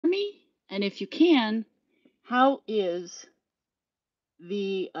And if you can, how is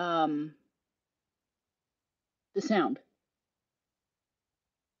the the sound?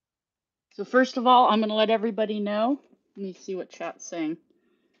 So first of all, I'm going to let everybody know. Let me see what chat's saying.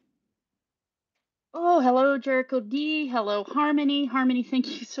 Oh, hello, Jericho D. Hello, Harmony. Harmony, thank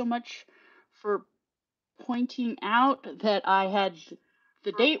you so much for pointing out that I had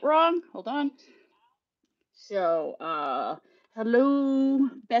the date wrong. Hold on. So, hello,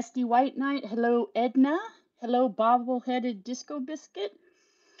 Bestie White Knight. Hello, Edna. Hello, Bobble-headed Disco Biscuit.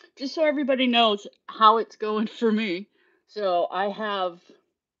 Just so everybody knows how it's going for me. So, I have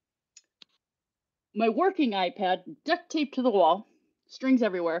my working iPad duct taped to the wall, strings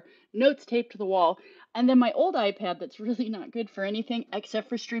everywhere, notes taped to the wall, and then my old iPad that's really not good for anything except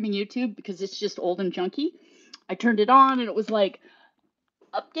for streaming YouTube because it's just old and junky. I turned it on and it was like,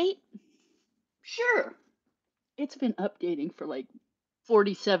 update? Sure. It's been updating for like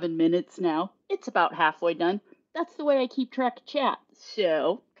 47 minutes now. It's about halfway done. That's the way I keep track of chat.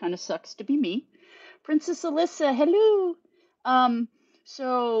 So, kind of sucks to be me. Princess Alyssa, hello. Um,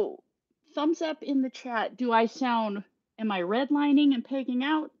 so thumbs up in the chat. Am I redlining and pegging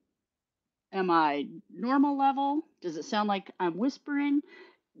out? Am I normal level? Does it sound like I'm whispering?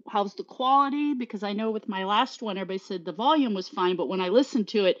 How's the quality? Because I know with my last one, everybody said the volume was fine, but when I listened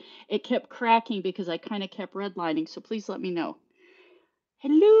to it, it kept cracking because I kind of kept redlining. So please let me know.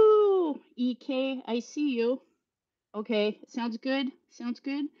 Hello, EK, I see you. Okay, sounds good. Sounds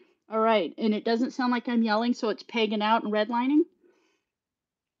good. All right, and it doesn't sound like I'm yelling, so it's pegging out and redlining.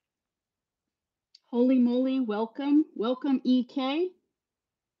 Holy moly, welcome. Welcome, EK.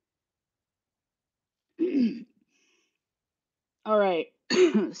 All right.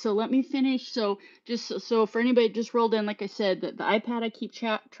 So let me finish. So just so for anybody that just rolled in, like I said, the iPad I keep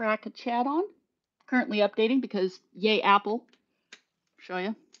track of chat on, currently updating because yay Apple. Show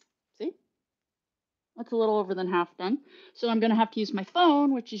you. See? That's a little over than half done. So I'm gonna have to use my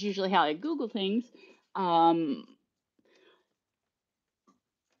phone, which is usually how I Google things.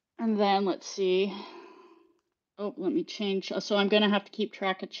 And then let's see. Oh, let me change. So I'm gonna have to keep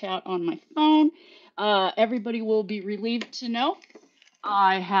track of chat on my phone. Everybody will be relieved to know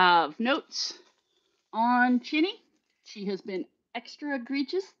I have notes on Chinny. She has been extra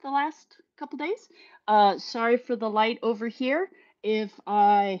egregious the last couple days. Sorry for the light over here. If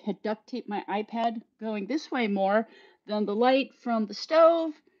I had duct taped my iPad going this way more, then the light from the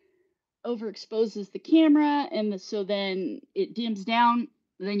stove overexposes the camera, and so then it dims down.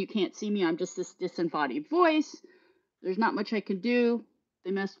 Then you can't see me. I'm just this disembodied voice. There's not much I can do. They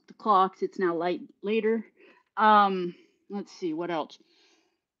messed with the clocks. It's now light later. Let's see what else.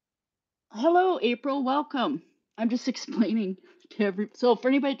 Hello, April. Welcome. I'm just explaining to So for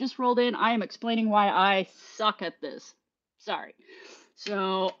anybody that just rolled in, I am explaining why I suck at this. Sorry.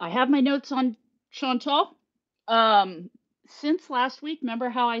 So I have my notes on Chantal. Um, since last week, remember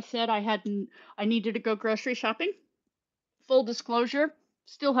how I said I needed to go grocery shopping? Full disclosure,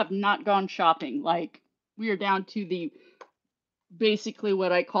 still have not gone shopping. Like we are down to the basically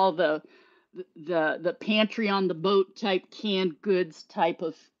what I call the pantry on the boat type canned goods type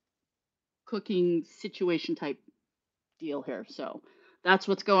of cooking situation type deal here. So that's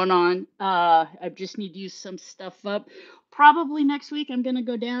what's going on. I just need to use some stuff up. Probably next week I'm gonna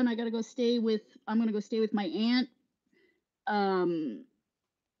go down. I'm gonna go stay with my aunt,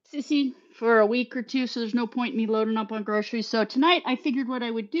 Sissy, for a week or two, so there's no point in me loading up on groceries. So tonight I figured what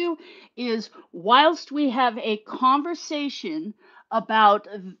I would do is whilst we have a conversation about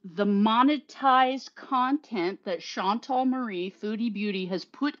the monetized content that Chantal Marie Foodie Beauty has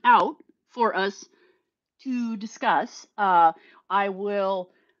put out for us to discuss, I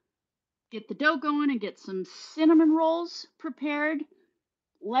will get the dough going and get some cinnamon rolls prepared.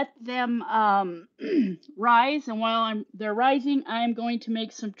 Let them rise, and while they're rising, I am going to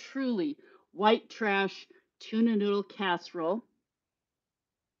make some truly white trash tuna noodle casserole.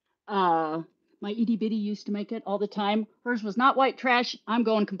 Uh, my itty bitty used to make it all the time. Hers was not white trash. I'm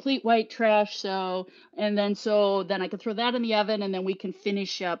going complete white trash. So then I can throw that in the oven, and then we can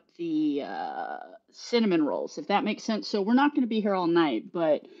finish up the cinnamon rolls, if that makes sense. So we're not going to be here all night,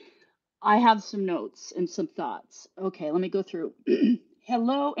 but I have some notes and some thoughts. Okay, let me go through.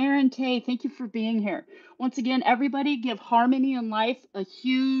 Hello, Erin Tay. Thank you for being here. Once again, everybody give Harmony in Life a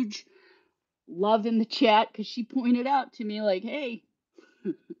huge love in the chat because she pointed out to me, like, hey,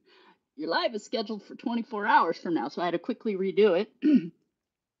 your live is scheduled for 24 hours from now. So I had to quickly redo it.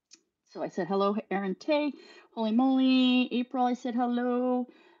 So I said, hello, Erin Tay. Holy moly. April, I said hello.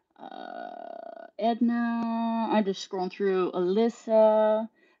 Edna, I'm just scrolling through. Alyssa,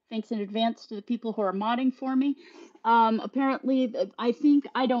 thanks in advance to the people who are modding for me. Apparently,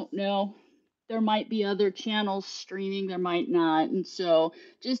 I don't know. there might be other channels streaming, there might not. And so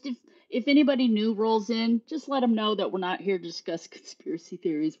just if anybody new rolls in, just let them know that we're not here to discuss conspiracy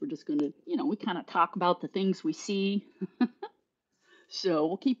theories. We're just going to, we kind of talk about the things we see. So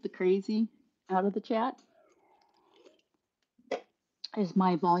we'll keep the crazy out of the chat. Is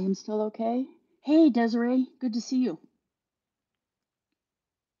my volume still okay? Hey, Desiree, good to see you.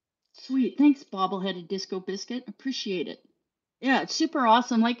 Sweet. Thanks, bobbleheaded disco biscuit. Appreciate it. Yeah, it's super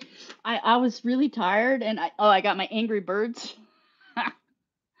awesome. Like I was really tired and I got my Angry Birds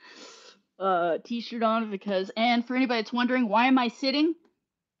t-shirt on because, and for anybody that's wondering, why am I sitting?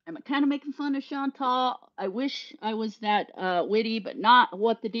 I'm kind of making fun of Chantal. I wish I was that witty, but not.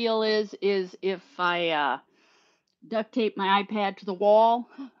 What the deal is if I duct tape my iPad to the wall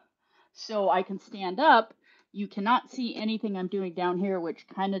so I can stand up, you cannot see anything I'm doing down here, which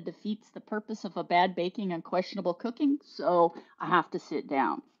kind of defeats the purpose of a bad baking and questionable cooking. So I have to sit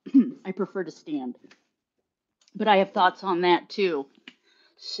down. I prefer to stand. But I have thoughts on that too.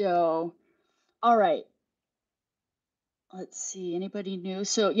 So, all right. Let's see. Anybody new?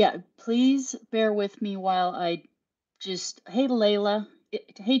 So, yeah, please bear with me while I just, hey, Layla.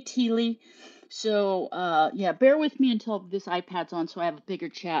 Hey, Teely. So, yeah, bear with me until this iPad's on so I have a bigger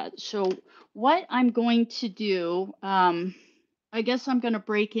chat. So, what I'm going to do, I guess I'm going to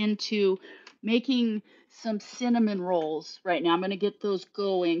break into making some cinnamon rolls right now. I'm going to get those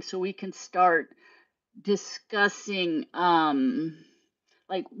going so we can start discussing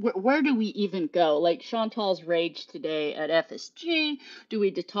like where do we even go? Like Chantal's rage today at FSG. Do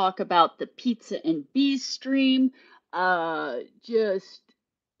we to talk about the pizza and bees stream? Just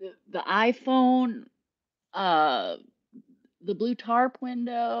the iPhone, uh the blue tarp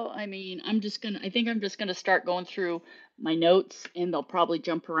window. I mean, I think I'm just gonna start going through my notes and they'll probably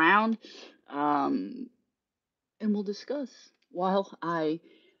jump around. Um and we'll discuss while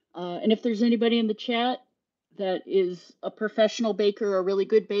and if there's anybody in the chat that is a professional baker, a really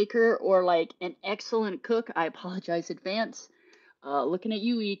good baker, or like an excellent cook, I apologize in advance. Looking at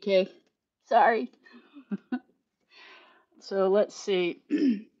you, EK. Sorry. So let's see.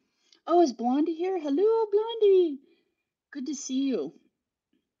 Oh, is Blondie here? Hello, Blondie. Good to see you.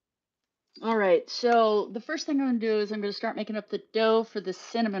 All right, so the first thing I'm going to do is I'm going to start making up the dough for the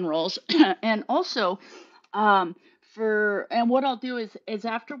cinnamon rolls. And also, um, and what I'll do is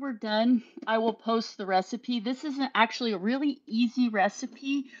after we're done, I will post the recipe. This is actually a really easy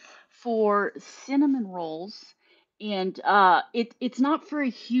recipe for cinnamon rolls. And it's not for a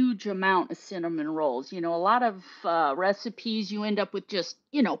huge amount of cinnamon rolls. A lot of recipes you end up with just,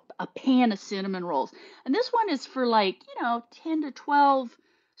 a pan of cinnamon rolls. And this one is for like, 10 to 12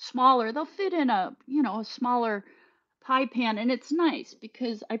 smaller. They'll fit in a smaller pie pan, and it's nice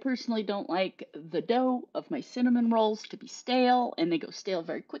because I personally don't like the dough of my cinnamon rolls to be stale, and they go stale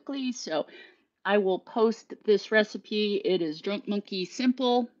very quickly. So I will post this recipe. It is Drunk Monkey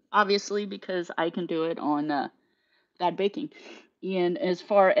simple, obviously, because I can do it on Bad Baking. And as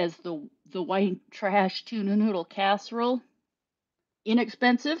far as the white trash tuna noodle casserole,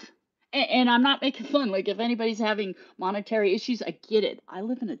 inexpensive. And I'm not making fun. Like, if anybody's having monetary issues, I get it. I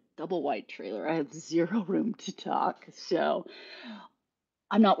live in a double wide trailer. I have zero room to talk. So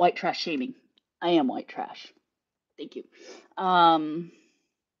I'm not white trash shaming. I am white trash. Thank you. Um,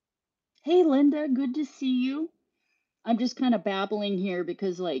 hey, Linda. Good to see you. I'm just kind of babbling here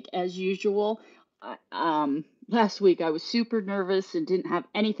because, like, as usual, last week I was super nervous and didn't have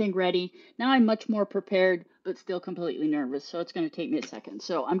anything ready. Now I'm much more prepared, but still completely nervous. So it's going to take me a second.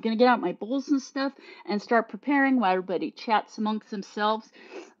 So I'm going to get out my bowls and stuff and start preparing while everybody chats amongst themselves.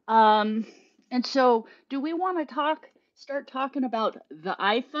 And so, do we want to start talking about the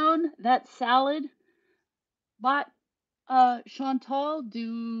iPhone, that salad bot? Chantal,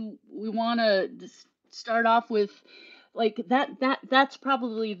 do we want to start off with like that's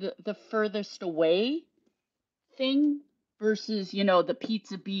probably the furthest away thing versus, the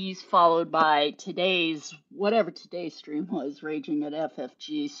pizza bees followed by today's whatever today's stream was raging at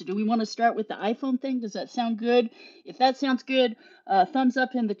FFG. So do we want to start with the iPhone thing? Does that sound good? If that sounds good, thumbs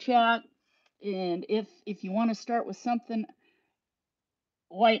up in the chat. And if you want to start with something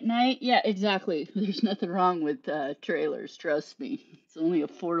White Knight? Yeah, exactly. There's nothing wrong with trailers, trust me. It's only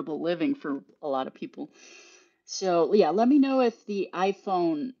affordable living for a lot of people. So, yeah, let me know if the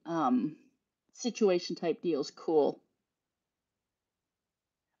iPhone situation type deal is cool.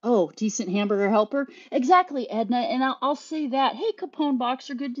 Oh, decent hamburger helper? Exactly, Edna. And I'll say that. Hey, Capone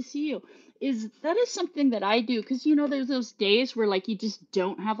Boxer, good to see you. That is something that I do because there's those days where like you just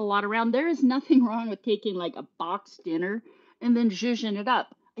don't have a lot around. There is nothing wrong with taking like a box dinner and then zhuzhing it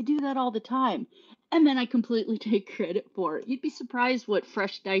up. I do that all the time. And then I completely take credit for it. You'd be surprised what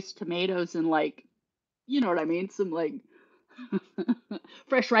fresh diced tomatoes and like, you know what I mean? Some like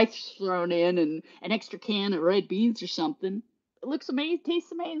fresh rice thrown in and an extra can of red beans or something. It looks amazing,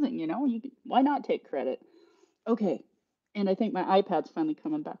 tastes amazing, you know? Why not take credit? Okay. And I think my iPad's finally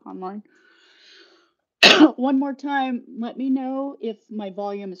coming back online. One more time, let me know if my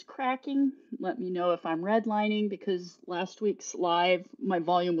volume is cracking. Let me know if I'm redlining because last week's live, my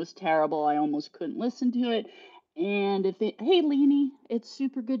volume was terrible. I almost couldn't listen to it. And hey, Leanie, it's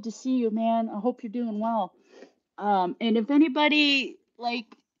super good to see you, man. I hope you're doing well. And if anybody,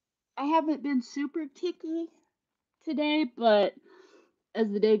 like, I haven't been super ticky today, but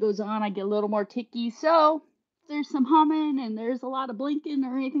as the day goes on, I get a little more ticky. So if there's some humming and there's a lot of blinking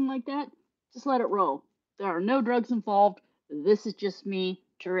or anything like that, just let it roll. There are no drugs involved. This is just me,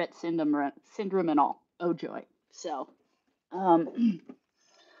 Tourette syndrome and all. Oh joy. So, um,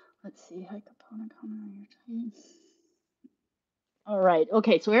 let's see. Hi, Capone, comment on your tweet. All right.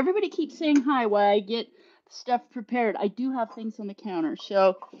 Okay. So everybody keeps saying hi while I get stuff prepared. I do have things on the counter.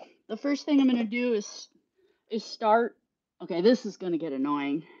 So the first thing I'm going to do is start. Okay, this is going to get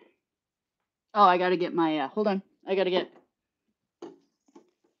annoying. Oh, I got to get my, hold on. I got to get,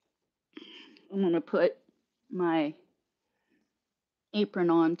 I'm going to put my apron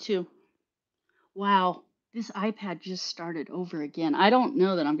on too. Wow, this iPad just started over again. I don't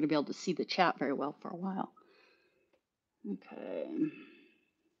know that I'm going to be able to see the chat very well for a while. Okay.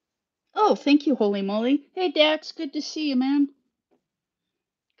 Oh, thank you, Holy Moly. Hey, Dax, good to see you, man.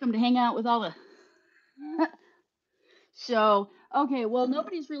 Come to hang out with all the. So, okay, well,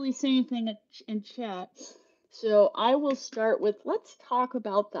 nobody's really saying anything in chat. So I will start with let's talk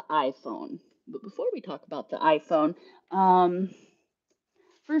about the iPhone. But before we talk about the iPhone,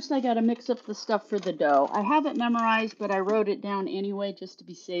 first I got to mix up the stuff for the dough. I have it memorized, but I wrote it down anyway just to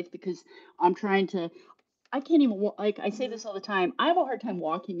be safe because I'm trying to. I can't even like I say this all the time. I have a hard time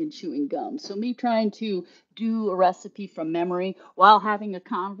walking and chewing gum. So me trying to do a recipe from memory while having a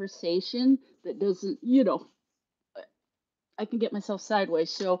conversation that doesn't, I can get myself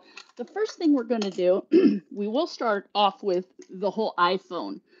sideways. So the first thing we're going to do, we will start off with the whole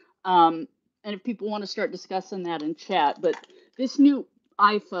iPhone. And if people want to start discussing that in chat, but this new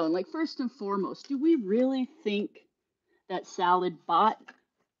iPhone, like first and foremost, do we really think that Salad bought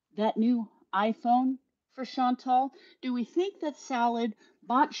that new iPhone for Chantal? Do we think that Salad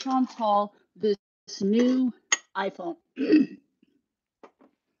bought Chantal this new iPhone?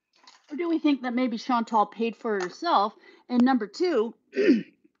 Or do we think that maybe Chantal paid for it herself? And number two,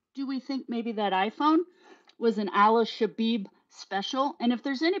 do we think maybe that iPhone was an Ala Shabib special? And if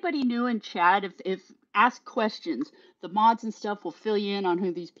there's anybody new in chat, if ask questions, the mods and stuff will fill you in on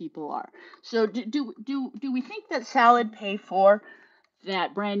who these people are. So do we think that Salad paid for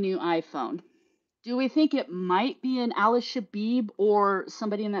that brand new iPhone? Do we think it might be an Ala Shabib or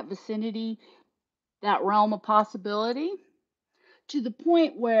somebody in that vicinity, that realm of possibility? To the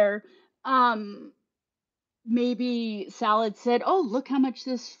point where um maybe Salad said, "Oh, look how much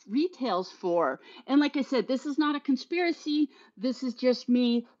this retails for." And like I said, this is not a conspiracy. This is just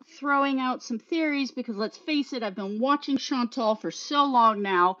me throwing out some theories because let's face it, I've been watching Chantal for so long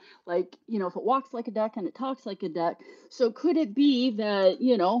now. Like, if it walks like a duck and it talks like a duck. So could it be that,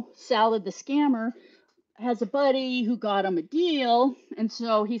 Salad the scammer has a buddy who got him a deal, and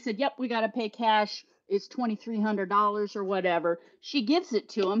so he said, "Yep, we got to pay cash. It's $2,300 or whatever." She gives it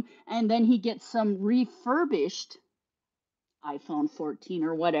to him, and then he gets some refurbished iPhone 14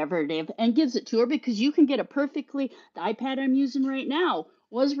 or whatever it is, and gives it to her because you can get a perfectly. The iPad I'm using right now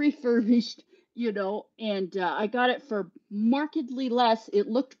was refurbished, and I got it for markedly less. It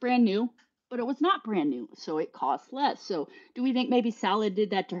looked brand new, but it was not brand new, so it cost less. So, do we think maybe Salad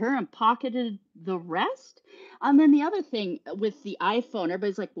did that to her and pocketed the rest? And then the other thing with the iPhone,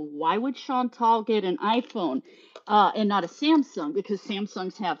 everybody's like, well, why would Chantal get an iPhone and not a Samsung? Because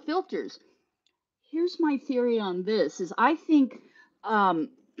Samsungs have filters. Here's my theory on this is I think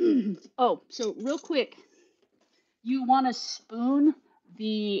oh, so real quick, you want to spoon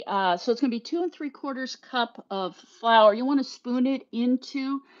the so it's going to be 2 3/4 cup of flour. You want to spoon it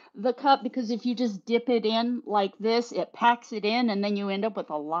into the cup because if you just dip it in like this, it packs it in and then you end up with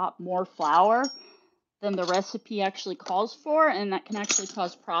a lot more flour than the recipe actually calls for, and that can actually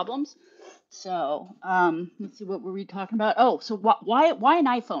cause problems. So, let's see, what were we talking about? Oh, so why an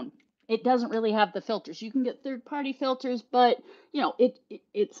iPhone? It doesn't really have the filters. You can get third-party filters, but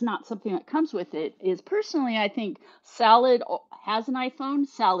it's not something that comes with it. Is personally, I think Salad has an iPhone.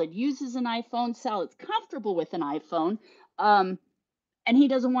 Salad uses an iPhone. Salad's comfortable with an iPhone, and he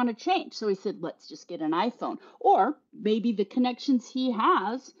doesn't want to change. So he said, "Let's just get an iPhone." Or maybe the connections he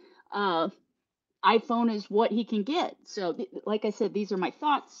has. Uh, iPhone is what he can get. So, like I said, these are my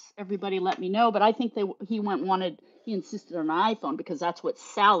thoughts. Everybody let me know. But I think he insisted on an iPhone because that's what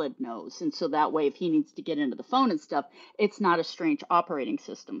Salad knows. And so that way, if he needs to get into the phone and stuff, it's not a strange operating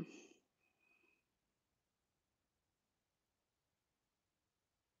system.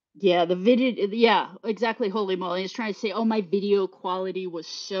 Yeah, yeah, exactly. Holy moly. He's trying to say, oh, my video quality was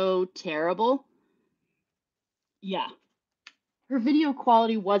so terrible. Yeah, her video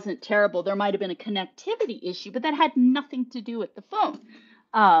quality wasn't terrible. There might have been a connectivity issue, but that had nothing to do with the phone.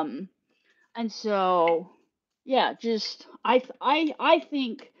 Um, And so, yeah, just I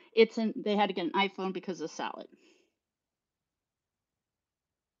think they had to get an iPhone because of Salad.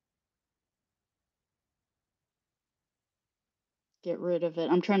 Get rid of it.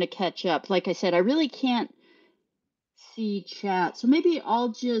 I'm trying to catch up. Like I said, I really can't see chat, so maybe I'll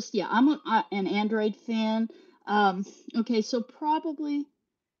just yeah. An Android fan. Okay, so probably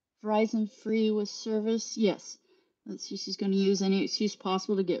Verizon free with service. Yes. Let's see. She's going to use any excuse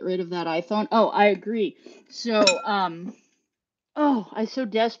possible to get rid of that iPhone. Oh, I agree. So, oh, I so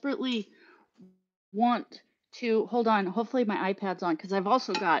desperately want to hold on. Hopefully my iPad's on because I've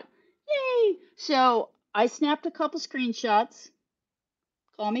also got yay. So I snapped a couple screenshots.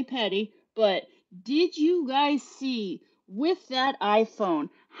 Call me petty, but did you guys see with that iPhone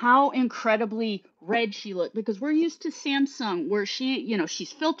how incredibly red she looked? Because we're used to Samsung where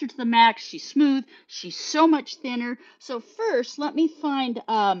she's filtered to the max, she's smooth, she's so much thinner. So first, let me find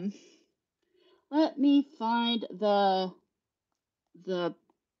the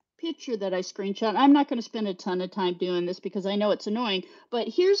picture that I screenshot. I'm not going to spend a ton of time doing this because I know it's annoying, but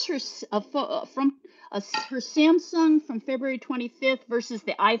here's her Samsung from February 25th versus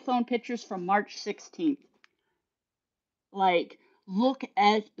the iPhone pictures from March 16th. Like, look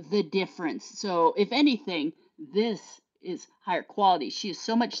at the difference. So, if anything, this is higher quality. She is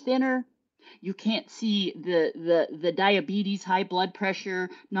so much thinner. You can't see the diabetes, high blood pressure,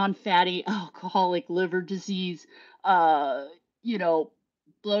 non-fatty, alcoholic liver disease, uh, you know,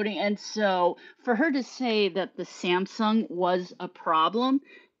 bloating. And so for her to say that the Samsung was a problem,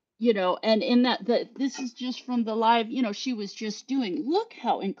 and in that this is just from the live, she was just doing, look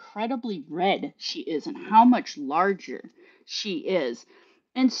how incredibly red she is and how much larger she is.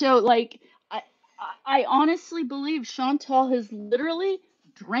 And so like I honestly believe Chantal has literally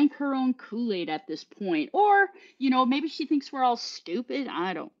drank her own Kool-Aid at this point. Or, maybe she thinks we're all stupid.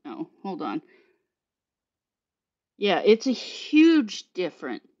 I don't know. Hold on. Yeah, it's a huge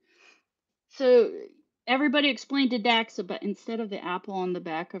difference. So everybody explained to Daxa, but instead of the apple on the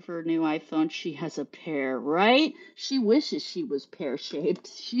back of her new iPhone, she has a pear, right? She wishes she was pear-shaped.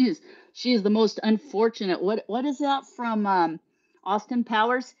 She is the most unfortunate. What is that from Austin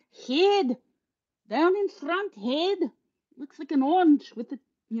Powers? Head down in front, head. Looks like an orange with the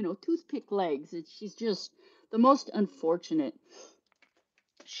toothpick legs. She's just the most unfortunate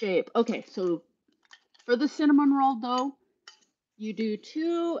shape. Okay, so for the cinnamon roll dough, you do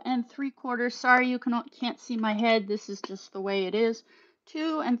 2 3/4. Sorry, can't see my head. This is just the way it is.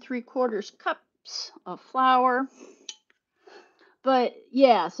 2 3/4 cups of flour. But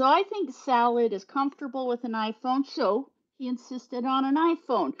yeah, so I think Salad is comfortable with an iPhone, so he insisted on an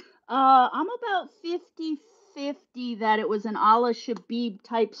iPhone. I'm about 50-50 that it was an Ala Shabib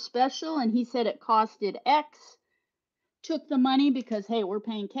type special, and he said it costed X, took the money because hey, we're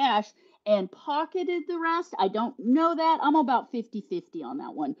paying cash, and pocketed the rest. I don't know that. I'm about 50-50 on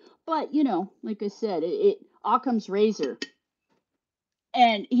that one. But like I said, it Occam's razor.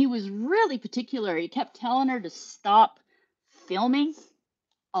 And he was really particular. He kept telling her to stop filming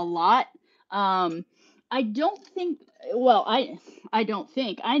a lot. Um, I don't think, well, I don't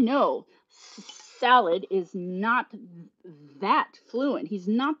think, I know Salad is not that fluent. He's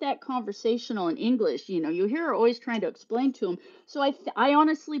not that conversational in English. You hear her always trying to explain to him. So I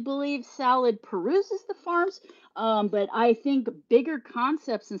honestly believe Salad peruses the farms, but I think bigger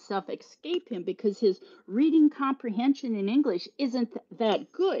concepts and stuff escape him because his reading comprehension in English isn't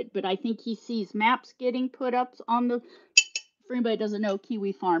that good. But I think he sees maps getting put up on the for anybody that doesn't know,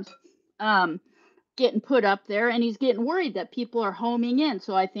 Kiwi Farms, um, getting put up there, and he's getting worried that people are homing in.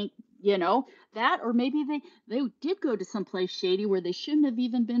 So I think that, or maybe they did go to some place shady where they shouldn't have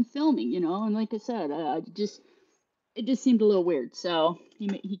even been filming. And like I said, it just seemed a little weird. So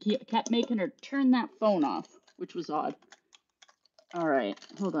he kept making her turn that phone off, which was odd. All right,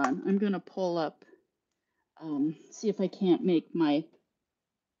 hold on. I'm gonna pull up, see if I can't make my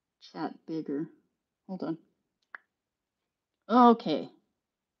chat bigger. Hold on. Okay,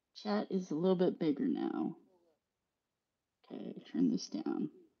 chat is a little bit bigger now. Okay, turn this down.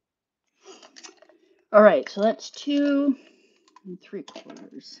 All right, so that's 2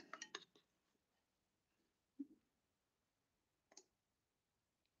 3/4.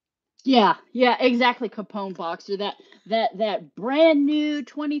 Yeah, yeah, exactly. Capone box or that brand new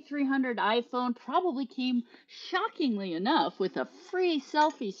 2300 iPhone probably came shockingly enough with a free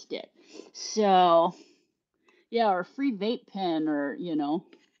selfie stick. So, yeah, or a free vape pen or,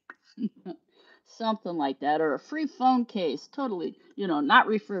 something like that, or a free phone case, totally, not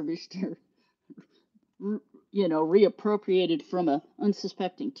refurbished or, r- reappropriated from a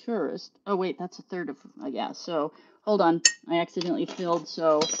unsuspecting tourist. Oh, wait, that's a third of, yeah, so hold on. I accidentally filled,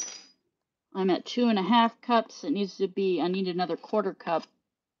 so I'm at 2.5 cups. It needs to be, I need another quarter cup,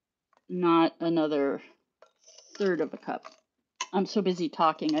 not another third of a cup. I'm so busy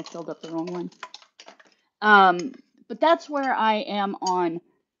talking, I filled up the wrong one. Um, but that's where I am on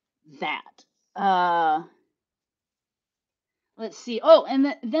that. Let's see. Oh,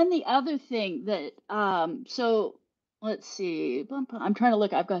 and then the other thing that, so let's see. I'm trying to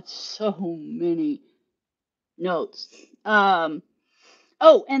look. I've got so many notes. Um,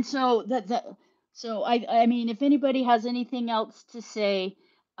 oh, and so so I mean, if anybody has anything else to say,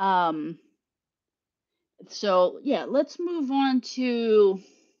 um, so yeah, let's move on to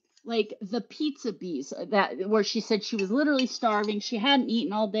like the pizza bees that where she said she was literally starving. She hadn't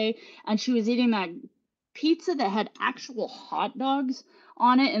eaten all day, and she was eating that pizza that had actual hot dogs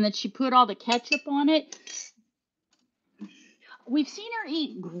on it, and that she put all the ketchup on it. We've seen her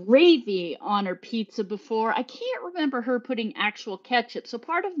eat gravy on her pizza before. I can't remember her putting actual ketchup. So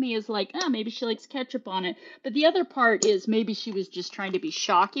part of me is like, oh, maybe she likes ketchup on it. But the other part is maybe she was just trying to be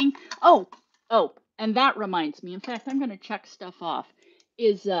shocking. Oh, oh, and that reminds me. In fact, I'm going to check stuff off.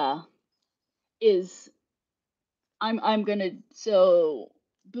 Is is I'm gonna so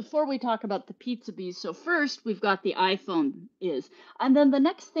before we talk about the pizza bees, so first we've got the iPhone and then the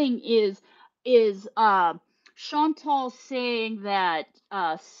next thing is Chantal saying that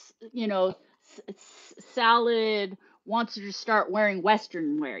Salad wants her to start wearing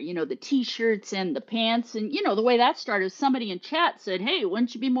Western wear, the t-shirts and the pants, and the way that started, somebody in chat said, "Hey,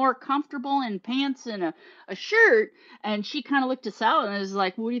 wouldn't you be more comfortable in pants and a shirt?" And she kind of looked at Salad and was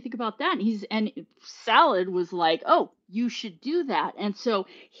like, well, "What do you think about that?" And Salad was like, "Oh, you should do that." And so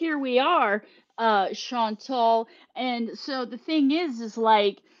here we are, Chantal. And so the thing is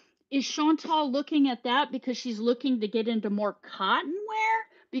like, is Chantal looking at that because she's looking to get into more cotton wear?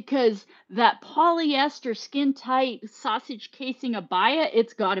 Because that polyester skin tight sausage casing abaya,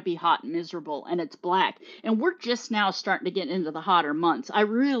 it's got to be hot and miserable, and it's black. And we're just now starting to get into the hotter months. I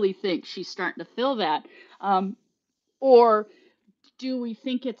really think she's starting to feel that. Um, or do we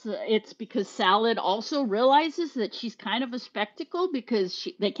think it's because Salad also realizes that she's kind of a spectacle because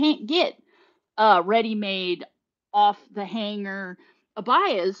they can't get ready-made off the hanger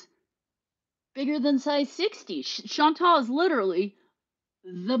abayas bigger than size 60. Chantal is literally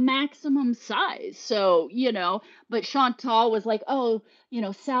the maximum size. So, but Chantal was like, "Oh,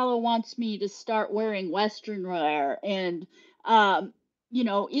 Salo wants me to start wearing Western wear." And,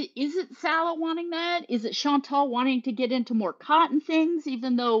 is it Salo wanting that? Is it Chantal wanting to get into more cotton things,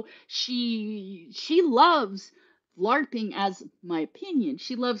 even though she loves LARPing, as my opinion.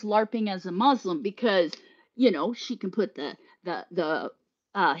 She loves LARPing as a Muslim because, she can put the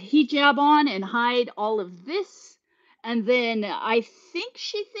hijab on and hide all of this, and then I think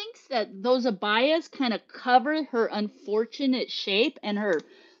she thinks that those abayas kind of cover her unfortunate shape and her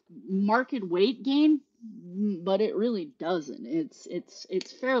market weight gain, but it really doesn't.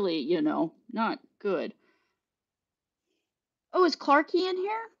 It's fairly, not good. Oh, is Clarky in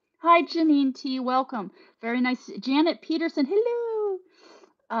here? Hi, Janine T. Welcome. Very nice. Janet Peterson. Hello.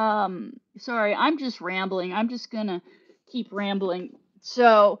 Sorry, I'm just rambling. I'm just gonna keep rambling.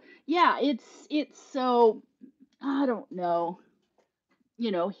 So yeah, it's so I don't know.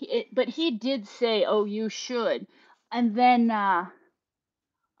 But he did say, "Oh, you should." And then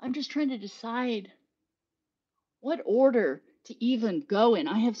I'm just trying to decide what order to even go in.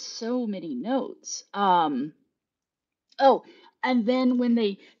 I have so many notes. Oh, and then when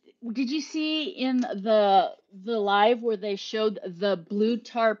they did you see in the live where they showed the blue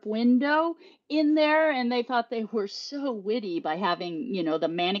tarp window in there, and they thought they were so witty by having, the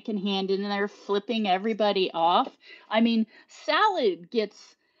mannequin hand in there flipping everybody off. I mean, Salad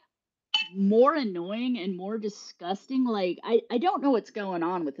gets more annoying and more disgusting. Like, I don't know what's going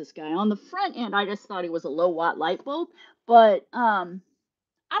on with this guy. On the front end, I just thought he was a low watt light bulb, but I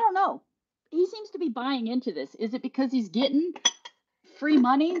don't know. He seems to be buying into this. Is it because he's getting free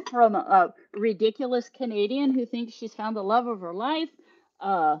money from a ridiculous Canadian who thinks she's found the love of her life?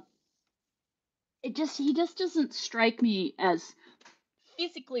 Uh, he just doesn't strike me as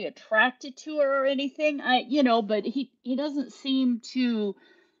physically attracted to her or anything. But he doesn't seem to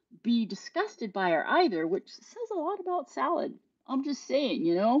be disgusted by her either, which says a lot about Salad. I'm just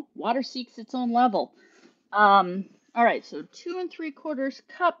saying, water seeks its own level. All right, so 2 3/4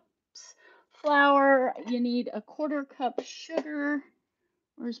 cups flour. You need a 1/4 cup sugar.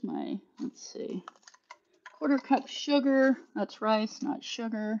 Where's my, let's see, 1/4 cup sugar. That's rice, not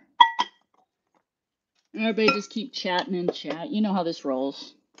sugar. Everybody just keep chatting in chat. You know how this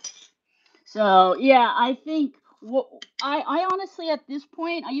rolls. So yeah, I think what I honestly at this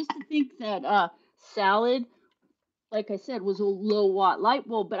point I used to think that salad, like I said, was a low watt light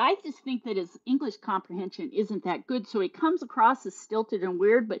bulb, but I just think that his English comprehension isn't that good. So he comes across as stilted and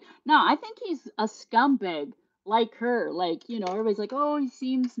weird, but no, I think he's a scumbag like her. Like, everybody's like, oh, he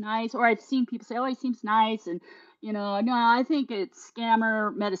seems nice. Or I've seen people say, oh, he seems nice. And, no, I think it's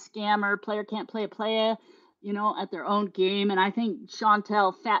scammer, met a scammer, player can't play a player, at their own game. And I think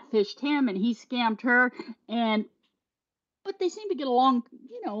Chantel fatfished him and he scammed her. And, but they seem to get along,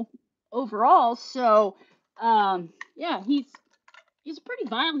 overall. So, yeah, he's a pretty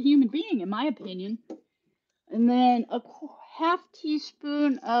vile human being, in my opinion. And then a half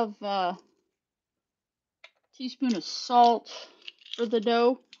teaspoon of salt for the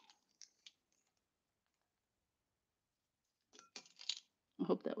dough. I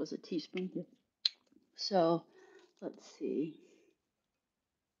hope that was a teaspoon. So let's see.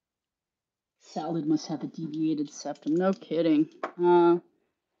 Salad must have a deviated septum. No kidding.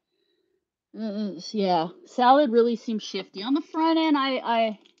 Yeah, salad really seems shifty. On the front end,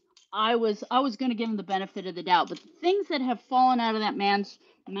 I was gonna give him the benefit of the doubt, but the things that have fallen out of that man's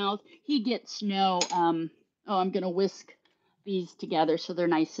mouth, he gets no. Oh, I'm gonna whisk these together so they're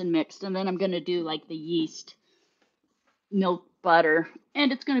nice and mixed, and then I'm gonna do like the yeast, milk, butter,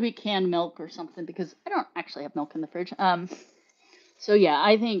 and it's gonna be canned milk or something because I don't actually have milk in the fridge. So yeah,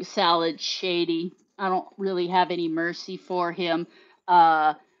 I think salad's shady. I don't really have any mercy for him.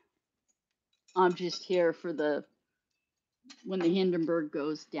 Uh, I'm just here for the when the Hindenburg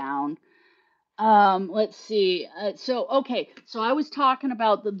goes down. Let's see. So I was talking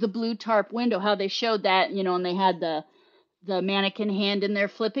about the blue tarp window, how they showed that, and they had the mannequin hand in there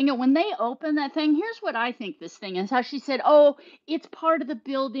flipping it. When they open that thing, here's what I think this thing is. How she said, "Oh, it's part of the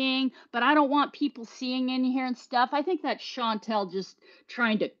building, but I don't want people seeing in here and stuff." I think that's Chantel just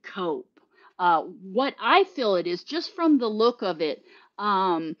trying to cope. What I feel it is, just from the look of it,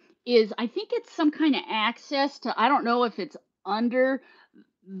 is I think it's some kind of access to. I don't know if it's under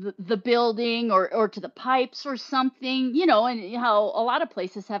the building or to the pipes or something, and how a lot of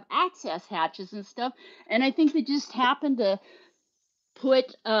places have access hatches and stuff. And I think they just happened to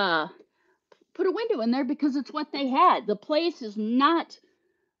put put a window in there because it's what they had. The place is not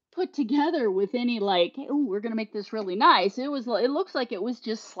put together with any like, oh, we're gonna make this really nice. It looks like it was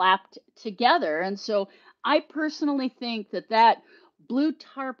just slapped together. And so I personally think that blue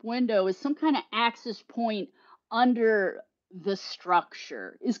tarp window is some kind of access point under the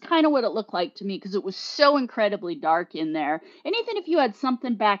structure is kind of what it looked like to me because it was so incredibly dark in there. And even if you had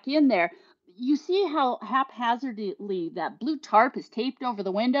something back in there, you see how haphazardly that blue tarp is taped over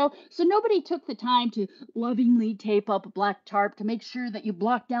the window. So nobody took the time to lovingly tape up a black tarp to make sure that you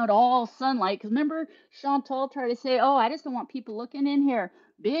blocked out all sunlight. Because remember, Chantal tried to say, "Oh, I just don't want people looking in here."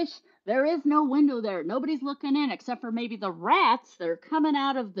 Bish, there is no window there. Nobody's looking in except for maybe the rats that are coming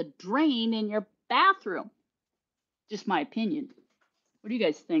out of the drain in your bathroom. Just my opinion. What do you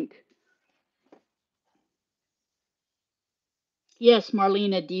guys think? Yes,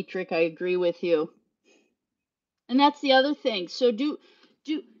 Marlena Dietrich, I agree with you. And that's the other thing. So do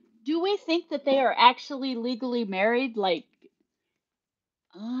do we think that they are actually legally married? Like,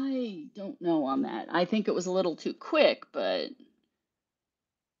 I don't know on that. I think it was a little too quick, but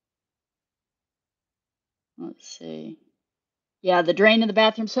let's see. Yeah, the drain in the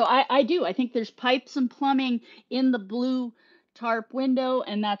bathroom. So I do. I think there's pipes and plumbing in the blue tarp window,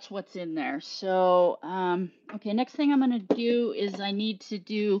 and that's what's in there. So, okay, next thing I'm gonna do is I need to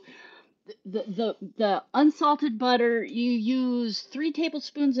do the unsalted butter. You use 3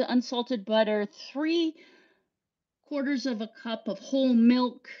 tablespoons of unsalted butter, 3/4 of a cup of whole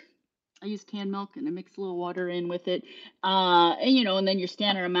milk. I use canned milk and I mix a little water in with it. And then your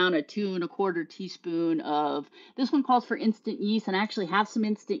standard amount of 2 1/4 teaspoon of this one calls for instant yeast, and I actually have some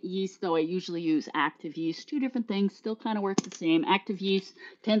instant yeast, though I usually use active yeast. Two different things, still kind of work the same. Active yeast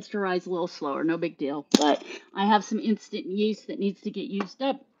tends to rise a little slower, no big deal. But I have some instant yeast that needs to get used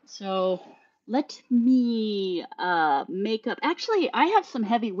up. So let me make up. Actually, I have some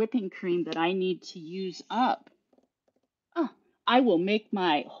heavy whipping cream that I need to use up. Oh, I will make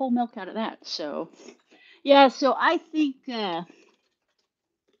my whole milk out of that. So, yeah, so I think,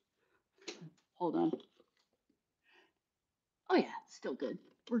 hold on. Oh, yeah, still good.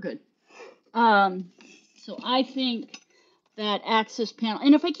 We're good. Um, so I think that access panel.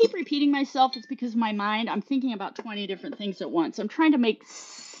 And if I keep repeating myself, it's because my mind, I'm thinking about 20 different things at once. I'm trying to make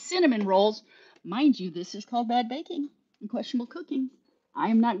cinnamon rolls. Mind you, this is called bad baking and questionable cooking. I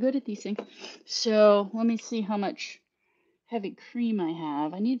am not good at these things. So let me see how much heavy cream I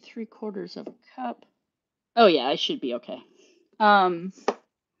have. I need 3/4 of a cup. Oh yeah, I should be okay. Um,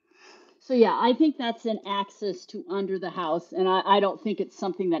 so yeah, I think that's an access to under the house, and I don't think it's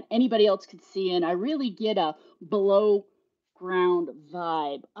something that anybody else could see, and I really get a below ground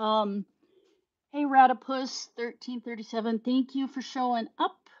vibe. Hey Ratapus 1337, thank you for showing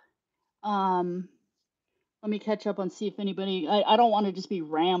up. Um, Let me catch up and see if anybody. I don't want to just be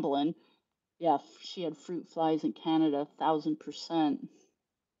rambling. Yeah, she had fruit flies in Canada, 1000%.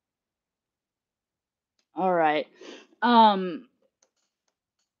 All right. Um,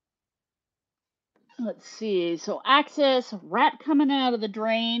 let's see. So access, rat coming out of the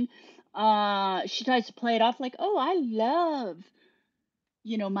drain. She tries to play it off like, oh, I love,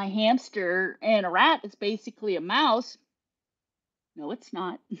 my hamster, and a rat is basically a mouse. No, it's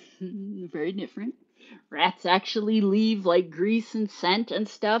not. Very different. Rats actually leave like grease and scent and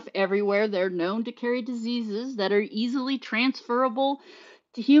stuff everywhere. They're known to carry diseases that are easily transferable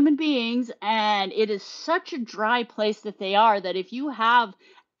to human beings, and it is such a dry place that they are that if you have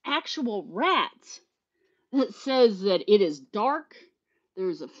actual rats, it says that it is dark,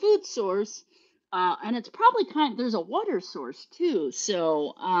 there's a food source, and it's probably there's a water source too.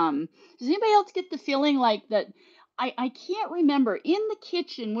 So, does anybody else get the feeling like that? I can't remember in the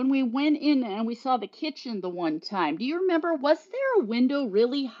kitchen when we went in and we saw the kitchen the one time. Do you remember? Was there a window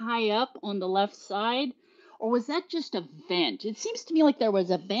really high up on the left side? Or was that just a vent? It seems to me like there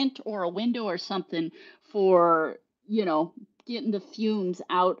was a vent or a window or something for, getting the fumes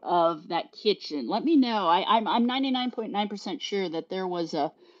out of that kitchen. Let me know. I'm 99.9% sure that there was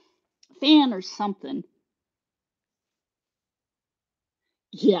a fan or something.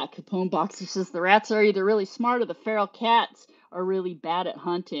 Yeah, Capone Boxer says the rats are either really smart or the feral cats are really bad at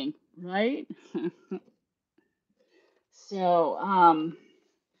hunting, right? So,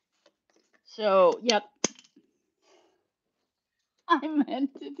 yep, I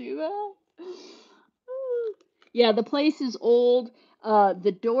meant to do that. Yeah, the place is old.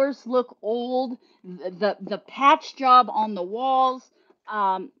 The doors look old. The patch job on the walls,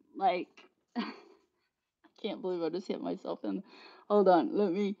 like I can't believe I just hit myself in. Hold on,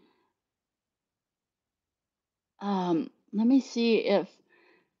 let me see if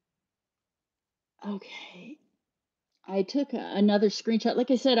okay. I took another screenshot. Like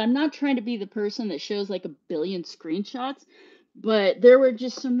I said, I'm not trying to be the person that shows like a billion screenshots, but there were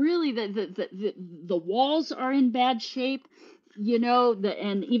just some really the walls are in bad shape,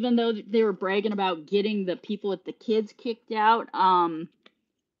 and even though they were bragging about getting the people with the kids kicked out,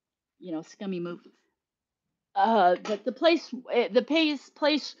 scummy move. But the place,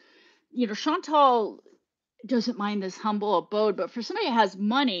 Chantal doesn't mind this humble abode, but for somebody who has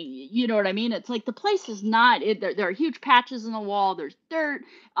money, you know what I mean? It's like the place is not, there are huge patches in the wall, there's dirt,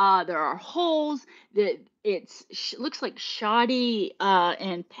 there are holes, that looks like shoddy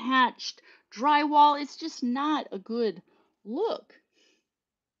and patched drywall. It's just not a good look.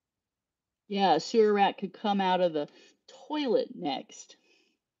 Yeah, a sewer rat could come out of the toilet next.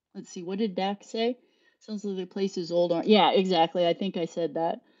 Let's see, what did Dak say? Sounds like the place is old. Yeah, exactly. I think I said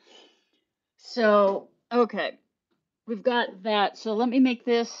that. So, okay. We've got that. So let me make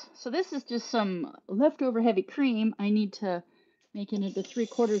this. So this is just some leftover heavy cream. I need to make it into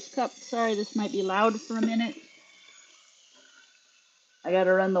 3/4 cup. Sorry, this might be loud for a minute. I got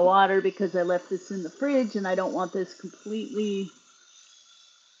to run the water because I left this in the fridge and I don't want this completely.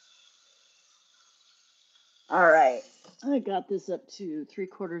 All right. I got this up to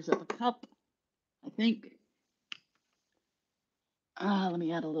 3/4 of a cup, I think. Let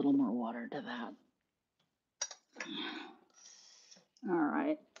me add a little more water to that. All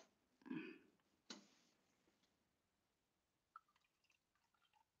right.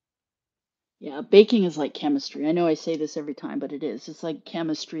 Yeah, baking is like chemistry. I know I say this every time, but it is. It's like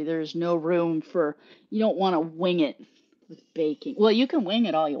chemistry. There's no room for, you don't want to wing it with baking. Well, you can wing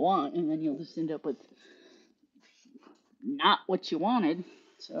it all you want, and then you'll just end up with not what you wanted.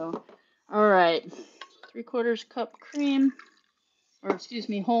 So, all right, 3/4 cup cream, or excuse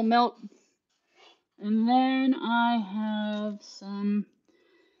me, whole milk. And then I have some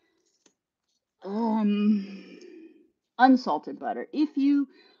um, unsalted butter. If you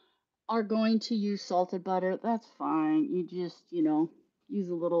are going to use salted butter, that's fine. You just, use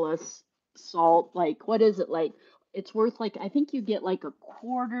a little less salt. Like, what is it like? It's worth like, I think you get like a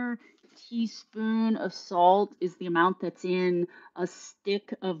 1/4 teaspoon of salt is the amount that's in a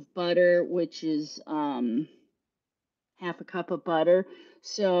stick of butter, which is half a cup of butter.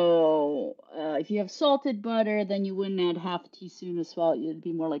 So if you have salted butter, then you wouldn't add half a teaspoon of salt. It'd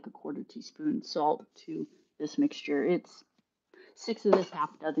be more like a quarter teaspoon salt to this mixture. It's six of this, half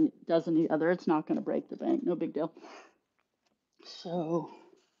dozen the other. It's not going to break the bank. No big deal. So,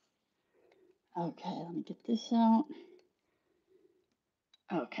 okay, let me get this out.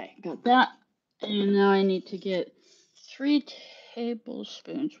 Okay, got that. And now I need to get 3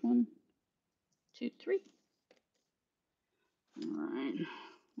 tablespoons. 1, 2, 3. All right.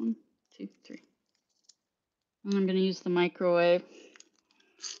 1, 2, 3. And I'm going to use the microwave.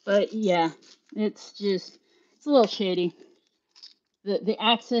 But yeah, it's a little shady. The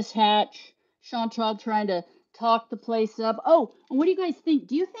access hatch, Chantal trying to talk the place up. Oh, and what do you guys think?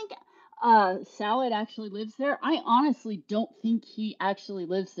 Do you think Salad actually lives there? I honestly don't think he actually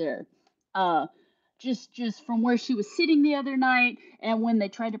lives there. Uh, just from where she was sitting the other night, and when they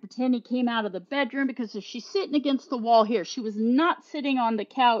tried to pretend he came out of the bedroom, because if she's sitting against the wall here, she was not sitting on the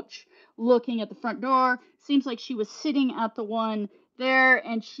couch looking at the front door. Seems like she was sitting at the one there,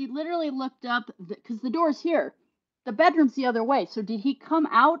 and she literally looked up because the door's here. The bedroom's the other way. So did he come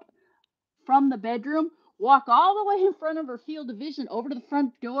out from the bedroom, walk all the way in front of her field of vision over to the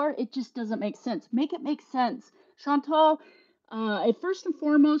front door? It just doesn't make sense. Make it make sense. Chantal, first and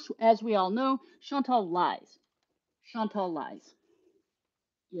foremost, as we all know, Chantal lies. Chantal lies,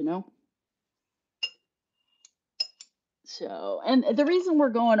 you know? So, and the reason we're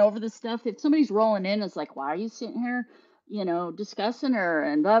going over this stuff, if somebody's rolling in, it's like, why are you sitting here, discussing her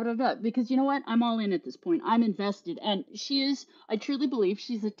and blah, blah, blah? Because you know what? I'm all in at this point. I'm invested. And I truly believe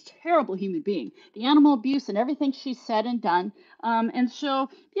she's a terrible human being. The animal abuse and everything she's said and done. And so,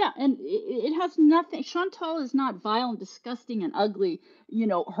 yeah, and it has nothing. Chantal is not vile and disgusting and ugly.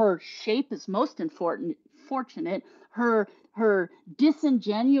 Her shape is most important, fortunate. Her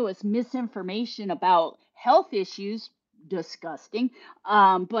disingenuous misinformation about health issues, disgusting.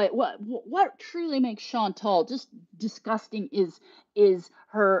 But what truly makes Chantal just disgusting is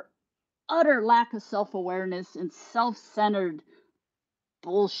her utter lack of self-awareness and self-centered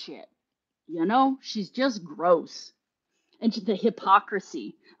bullshit. She's just gross. And the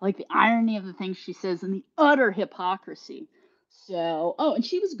hypocrisy, like the irony of the things she says and the utter hypocrisy. So, oh, and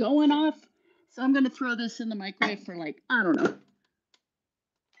she was going off. So I'm going to throw this in the microwave for like, I don't know,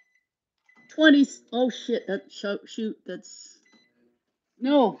 20. Oh shit, shoot, that's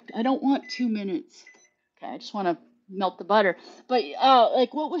no, I don't want 2 minutes. Okay, I just want to melt the butter. But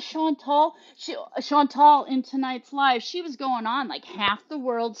like, what was Chantal? Chantal in tonight's live, she was going on like half the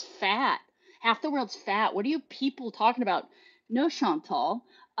world's fat. Half the world's fat. What are you people talking about? No, Chantal.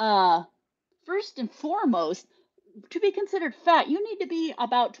 Uh, First and foremost, to be considered fat, you need to be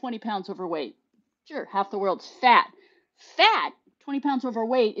about 20 pounds overweight. Sure, half the world's fat. Fat, 20 pounds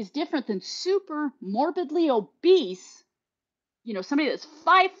overweight, is different than super morbidly obese. Somebody that's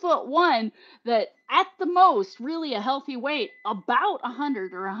 5'1", that at the most, really a healthy weight, about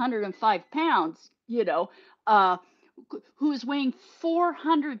 100 or 105 pounds, uh, who is weighing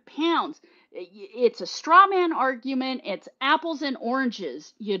 400 pounds. It's a straw man argument. It's apples and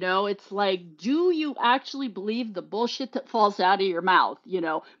oranges. It's like, do you actually believe the bullshit that falls out of your mouth?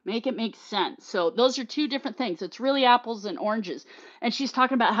 Make it make sense. So those are two different things. It's really apples and oranges. And she's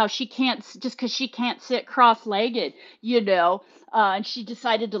talking about how she can't, just because she can't sit cross-legged, and she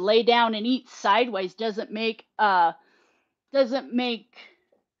decided to lay down and eat sideways doesn't make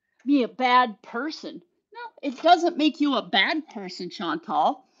me a bad person. No, it doesn't make you a bad person,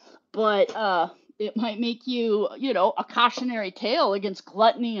 Chantal, but it might make you, a cautionary tale against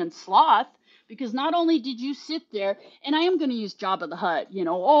gluttony and sloth. Because not only did you sit there, and I am going to use Jabba the Hutt,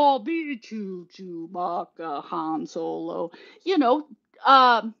 oh, be Chewbacca, Han Solo,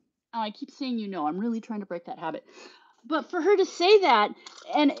 I keep saying, I'm really trying to break that habit. But for her to say that,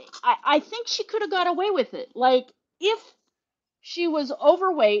 and I think she could have got away with it. Like, if she was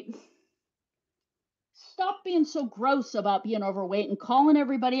overweight, stop being so gross about being overweight and calling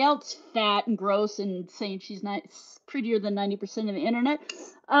everybody else fat and gross and saying she's not prettier than 90% of the internet.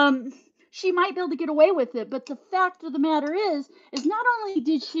 She might be able to get away with it, but the fact of the matter is not only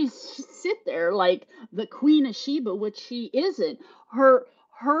did she sit there like the Queen of Sheba, which she isn't,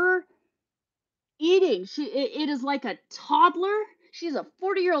 her eating, it is like a toddler. She's a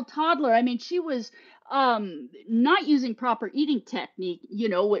 40-year-old toddler. I mean, she was not using proper eating technique.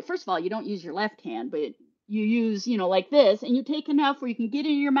 First of all, you don't use your left hand, but you use, like this, and you take enough where you can get it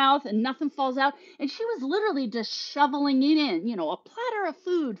in your mouth and nothing falls out. And she was literally just shoveling it in, a platter of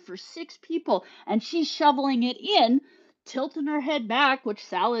food for 6 people, and she's shoveling it in, tilting her head back, which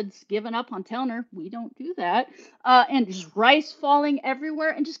Salad's given up on telling her we don't do that, and just rice falling everywhere,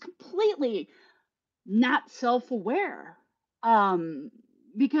 and just completely not self-aware. Um,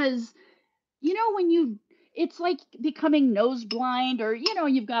 because when it's like becoming nose blind, or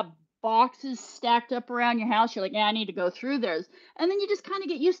you've got boxes stacked up around your house. You're like, yeah, I need to go through those, and then you just kind of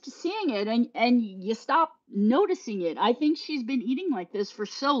get used to seeing it, and you stop noticing it. I think she's been eating like this for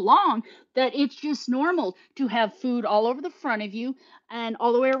so long that it's just normal to have food all over the front of you and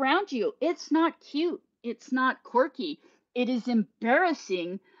all the way around you. It's not cute. It's not quirky. It is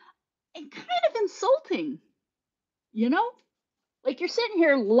embarrassing and kind of insulting, you know? Like, you're sitting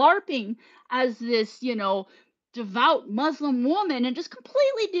here LARPing as this, devout Muslim woman and just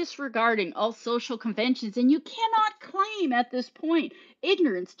completely disregarding all social conventions. And you cannot claim at this point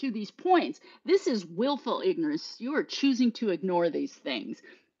ignorance to these points. This is willful ignorance. You are choosing to ignore these things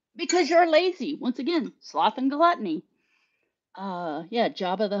because you're lazy. Once again, sloth and gluttony. Yeah,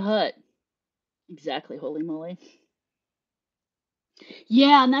 Jabba the Hutt. Exactly, holy moly.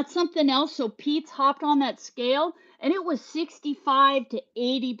 Yeah, and that's something else. So Pete's hopped on that scale and it was 65 to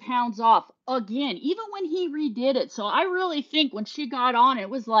 80 pounds off again, even when he redid it. So I really think when she got on, it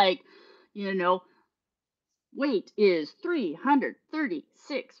was like, you know, weight is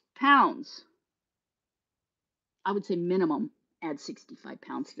 336 pounds. I would say minimum add 65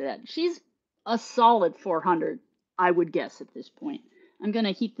 pounds to that. She's a solid 400, I would guess at this point. I'm going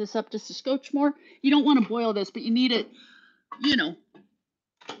to heat this up just a scotch more. You don't want to boil this, but you need it, you know,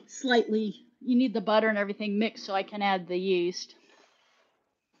 slightly. You need the butter and everything mixed so I can add the yeast.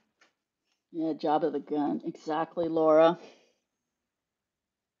 Yeah, job of the gun. Exactly, Laura.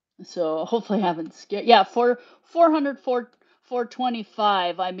 So hopefully I haven't scared. Yeah, 400,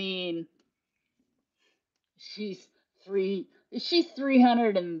 425. I mean, she's three. She's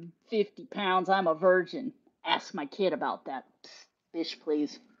 350 pounds. I'm a virgin. Ask my kid about that. Bish,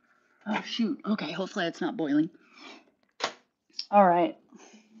 please. Oh shoot. Okay, hopefully it's not boiling. All right.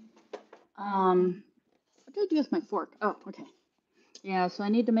 What did I do with my fork? Oh, okay. Yeah, so I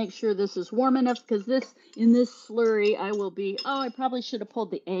need to make sure this is warm enough because in this slurry, I will be. Oh, I probably should have pulled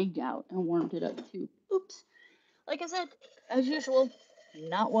the egg out and warmed it up too. Oops. Like I said, as usual,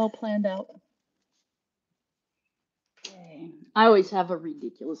 not well planned out. Okay. I always have a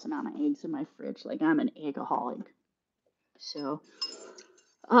ridiculous amount of eggs in my fridge. Like, I'm an eggaholic. So,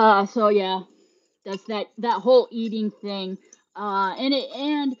 so yeah, that's that whole eating thing.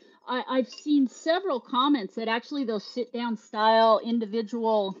 I've seen several comments that actually those sit down style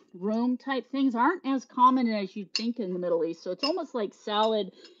individual room type things aren't as common as you'd think in the Middle East. So it's almost like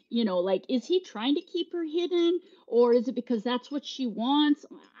salad, like, is he trying to keep her hidden, or is it because that's what she wants?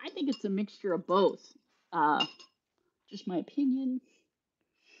 I think it's a mixture of both. Uh, just my opinion.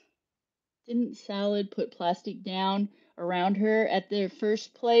 Didn't salad put plastic down around her at their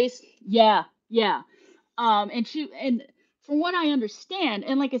first place? Yeah, yeah. And from what I understand,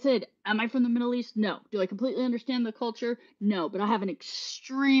 and like I said, am I from the Middle East? No. Do I completely understand the culture? No. But I have an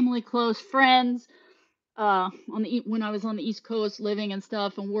extremely close friends when I was on the East Coast living and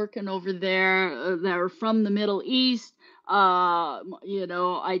stuff and working over there that are from the Middle East.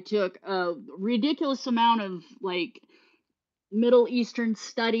 I took a ridiculous amount of like Middle Eastern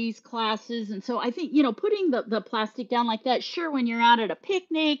studies classes. And so I think, putting the plastic down like that, sure, when you're out at a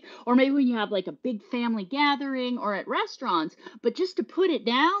picnic or maybe when you have like a big family gathering or at restaurants, but just to put it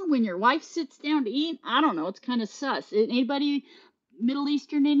down when your wife sits down to eat, I don't know, it's kind of sus. Anybody Middle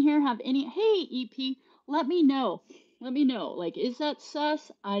Eastern in here have any? Hey, EP, let me know. Let me know. Like, is that sus?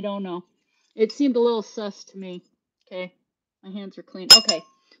 I don't know. It seemed a little sus to me. Okay. My hands are clean. Okay.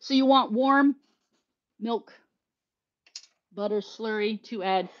 So you want warm milk butter slurry to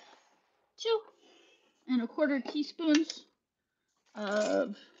add 2¼ teaspoons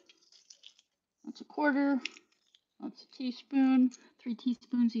of, that's a quarter, that's a teaspoon, 3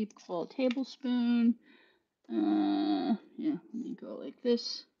 teaspoons equal a tablespoon. Yeah, let me go like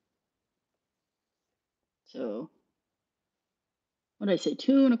this. So, what did I say,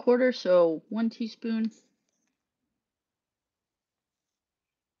 2¼ so 1 teaspoon,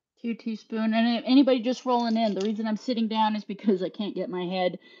 2 teaspoon, and if anybody just rolling in, the reason I'm sitting down is because I can't get my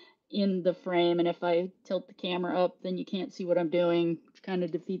head in the frame, and if I tilt the camera up, then you can't see what I'm doing, which kind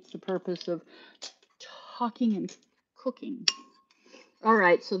of defeats the purpose of talking and cooking. All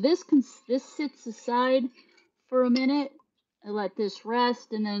right, so this sits aside for a minute. I let this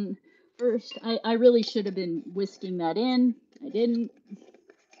rest, and then first, I really should have been whisking that in. I didn't.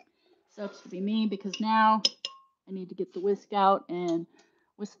 Sucks to be me because now I need to get the whisk out and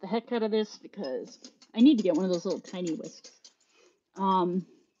whisk the heck out of this because I need to get one of those little tiny whisks. The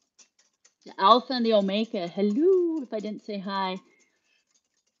Alpha and the Omega. Hello, if I didn't say hi.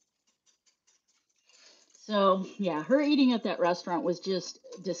 So yeah, her eating at that restaurant was just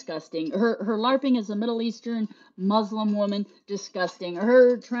disgusting. Her LARPing as a Middle Eastern Muslim woman, disgusting.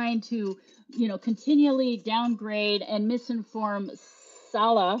 Her trying to, continually downgrade and misinform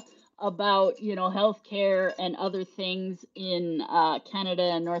Salah about, healthcare and other things in Canada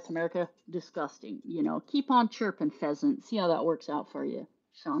and North America, disgusting. Keep on chirping, pheasant. See how that works out for you,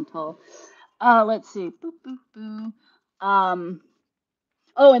 Chantal. Let's see. Boop, boop, boo.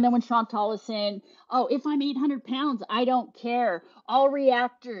 Oh, and then when Chantal was saying, "Oh, if I'm 800 pounds, I don't care. All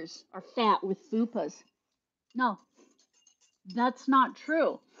reactors are fat with fupas." No, that's not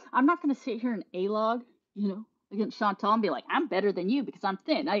true. I'm not going to sit here and A-log, against Chantal and be like, "I'm better than you because I'm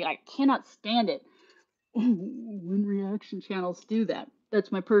thin." I cannot stand it when reaction channels do that.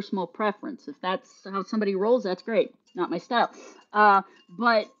 That's my personal preference. If that's how somebody rolls, that's great. Not my style.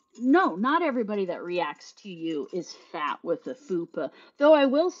 But no, not everybody that reacts to you is fat with a fupa. Though I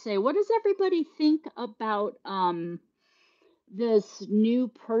will say, what does everybody think about this new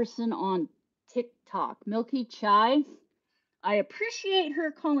person on TikTok, Milky Chai? I appreciate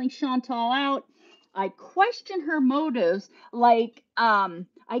her calling Chantal out. I question her motives. Like,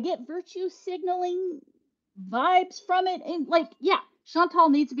 I get virtue signaling vibes from it. And, like, yeah, Chantal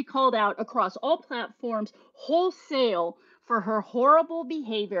needs to be called out across all platforms wholesale for her horrible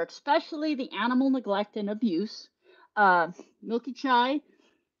behavior, especially the animal neglect and abuse. Milky Chai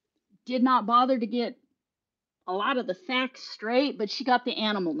did not bother to get a lot of the facts straight, but she got the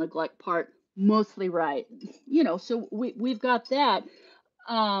animal neglect part mostly right. So we've got that.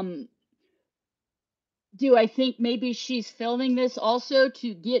 Um, do I think maybe she's filming this also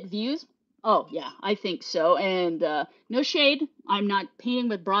to get views? Oh, yeah, I think so. And no shade. I'm not painting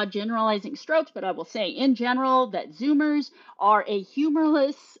with broad generalizing strokes, but I will say in general that Zoomers are a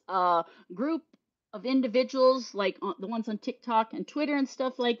humorless group of individuals, like the ones on TikTok and Twitter and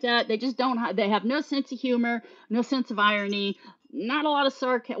stuff like that. They just don't have, they have no sense of humor, no sense of irony, not a lot of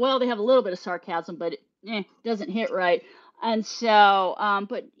sarcasm. Well, they have a little bit of sarcasm, but it doesn't hit right. And so,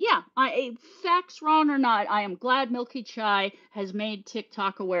 but yeah, facts wrong or not, I am glad Milky Chai has made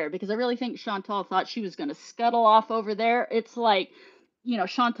TikTok aware because I really think Chantal thought she was going to scuttle off over there. It's like,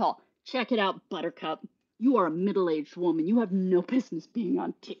 Chantal, check it out, Buttercup. You are a middle-aged woman. You have no business being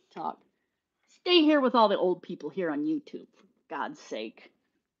on TikTok. Stay here with all the old people here on YouTube, for God's sake.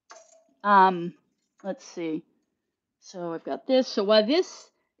 Let's see. So I've got this. So while this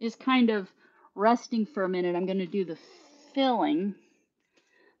is kind of resting for a minute, I'm going to do the filling.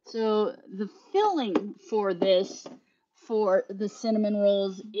 So the filling for this, for the cinnamon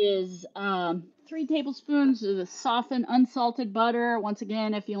rolls, is 3 tablespoons of the softened unsalted butter. Once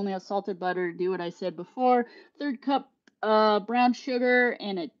again, if you only have salted butter, do what I said before. 1/3 cup brown sugar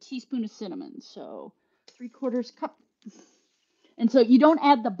and a teaspoon of cinnamon. So 3/4 cup. And so you don't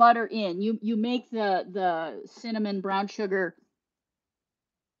add the butter in. You make the cinnamon brown sugar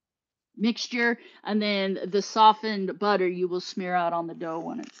mixture, and then the softened butter you will smear out on the dough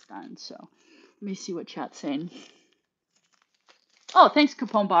when it's done. So let me see what chat's saying. Oh, thanks,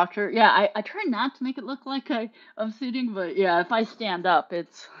 Capone Boxer. Yeah, I try not to make it look like I'm sitting, but yeah, if I stand up,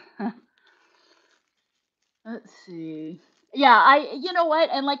 it's. Let's see. Yeah, you know what?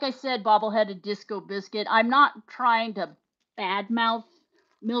 And like I said, bobbleheaded disco biscuit. I'm not trying to badmouth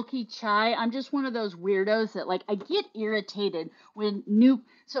Milky Chai. I'm just one of those weirdos that, like, I get irritated when new.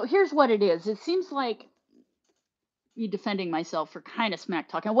 So here's what it is. It seems like me defending myself for kind of smack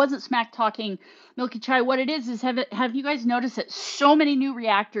talking. I wasn't smack talking Milky Chai. What it is have you guys noticed that so many new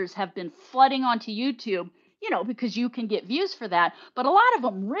reactors have been flooding onto YouTube? Because you can get views for that. But a lot of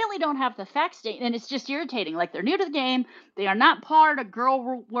them really don't have the facts state, and it's just irritating. Like, they're new to the game. They are not part of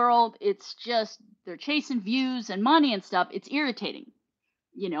girl world. It's just they're chasing views and money and stuff. It's irritating.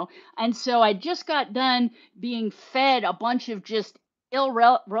 And so I just got done being fed a bunch of just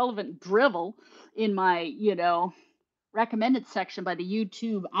irrelevant drivel in my, recommended section by the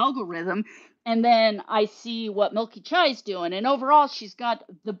YouTube algorithm. And then I see what Milky Chai's doing. And overall, she's got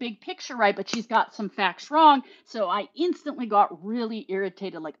the big picture right, but she's got some facts wrong. So I instantly got really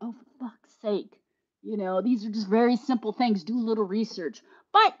irritated, like, oh, for fuck's sake. These are just very simple things. Do a little research.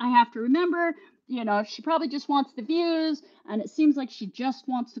 But I have to remember, she probably just wants the views. And it seems like she just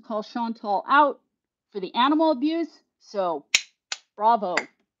wants to call Chantal out for the animal abuse. So bravo.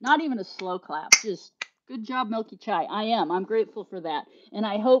 Not even a slow clap. Just good job, Milky Chai. I'm grateful for that. And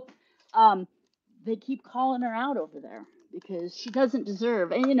I hope they keep calling her out over there because she doesn't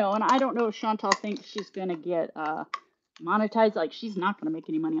deserve. And, and I don't know if Chantal thinks she's going to get monetized. Like, she's not going to make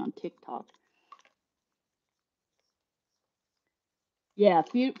any money on TikTok. Yeah,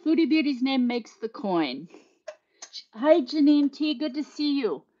 Foodie Beauty's name makes the coin. Hi, Janine T. Good to see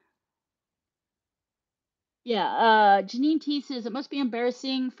you. Yeah, Janine T says it must be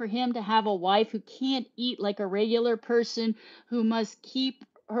embarrassing for him to have a wife who can't eat like a regular person, who must keep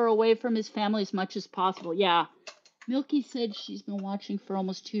her away from his family as much as possible. Yeah, Milky said she's been watching for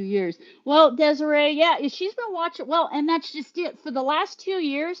almost 2 years. Well, Desiree, yeah, she's been watching. Well, and that's just it. For the last 2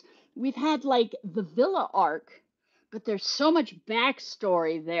 years, we've had like the Villa arc, but there's so much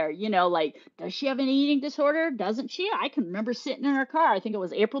backstory there. Like, does she have an eating disorder? Doesn't she? I can remember sitting in her car, I think it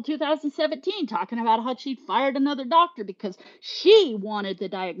was April 2017, talking about how she'd fired another doctor because she wanted the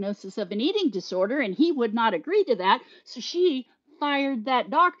diagnosis of an eating disorder and he would not agree to that. So she fired that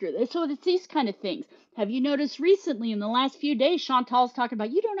doctor. So it's these kind of things. Have you noticed recently in the last few days, Chantal's talking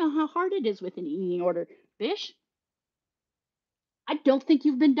about, you don't know how hard it is with an eating disorder. Bish, I don't think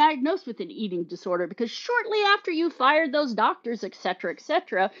you've been diagnosed with an eating disorder because shortly after you fired those doctors,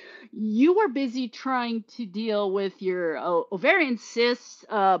 etc., you were busy trying to deal with your ovarian cysts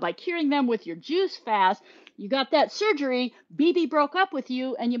by curing them with your juice fast. You got that surgery, BB broke up with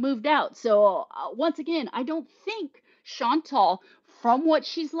you, and you moved out. So, once again, I don't think Chantal, from what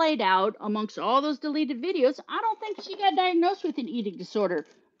she's laid out amongst all those deleted videos, I don't think she got diagnosed with an eating disorder.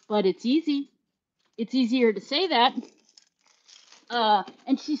 But it's easy. It's easier to say that.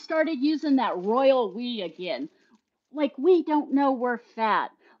 And she started using that royal we again. Like, we don't know we're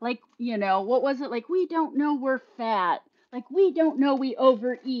fat. Like, what was it? Like, we don't know we're fat. Like, we don't know we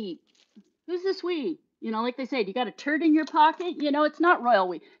overeat. Who's this we? Like they say, you got a turd in your pocket? It's not royal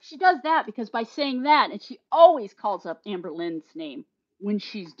we. She does that because by saying that, and she always calls up Amber Lynn's name when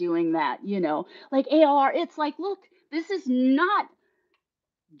she's doing that. Like ALR, it's like, look, this is not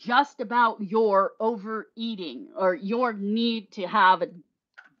just about your overeating or your need to have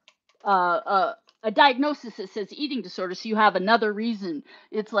a diagnosis that says eating disorder, so you have another reason.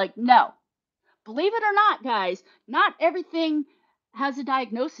 It's like, no. Believe it or not, guys, not everything has a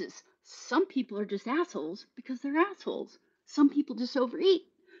diagnosis. Some people are just assholes because they're assholes. Some people just overeat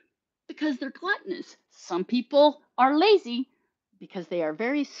because they're gluttonous. Some people are lazy because they are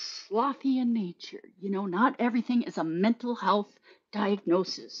very slothy in nature. Not everything is a mental health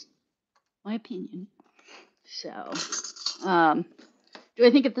diagnosis. My opinion. So, um, do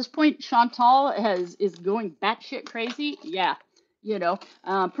I think at this point Chantal is going batshit crazy? Yeah,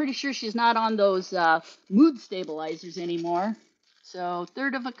 I'm pretty sure she's not on those mood stabilizers anymore. So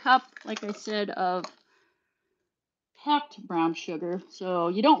third of a cup, like I said, of packed brown sugar. So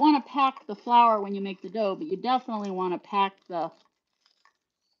you don't want to pack the flour when you make the dough, but you definitely want to pack the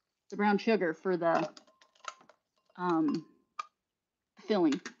brown sugar for the um,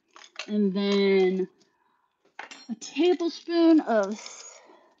 filling. And then a tablespoon of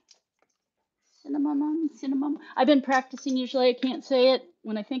cinnamon. I've been practicing. Usually I can't say it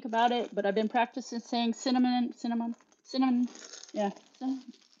when I think about it, but I've been practicing saying cinnamon. Yeah,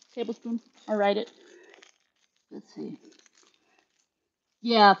 tablespoon. I'll write it. Let's see.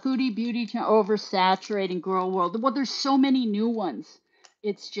 Yeah, foodie beauty to oversaturating girl world. Well, there's so many new ones.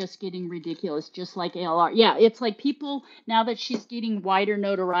 It's just getting ridiculous, just like ALR. Yeah, it's like people, now that she's getting wider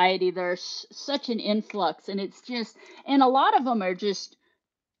notoriety, there's such an influx, and it's just, and a lot of them are just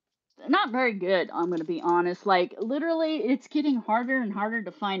not very good, I'm going to be honest. Like, literally, it's getting harder and harder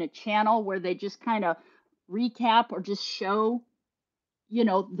to find a channel where they just kind of recap or just show,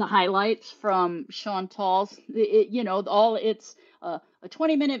 the highlights from Chantal's. All it's a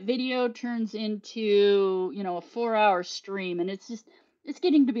 20-minute video turns into, a 4-hour stream, and it's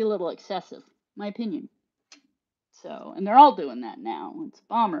getting to be a little excessive, my opinion. So, and they're all doing that now. It's a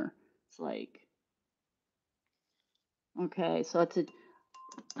bummer. It's like, okay, so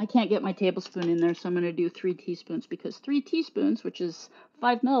I can't get my tablespoon in there, so I'm going to do 3 teaspoons because 3 teaspoons, which is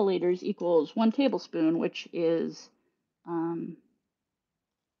 5 milliliters, equals 1 tablespoon, which is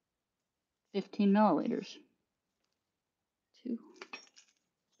 15 milliliters. 2.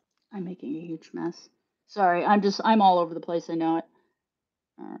 I'm making a huge mess. Sorry, I'm all over the place. I know it.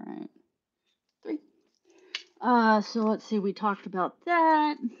 All right. 3. So let's see. We talked about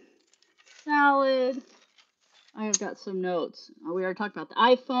that. Salad. I've got some notes. We already talked about the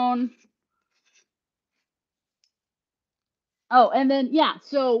iPhone. Oh, and then yeah,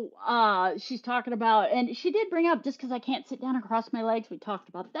 so she's talking about, and she did bring up just because I can't sit down and cross my legs. We talked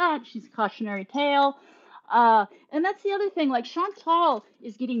about that. She's a cautionary tale. And that's the other thing. Like Chantal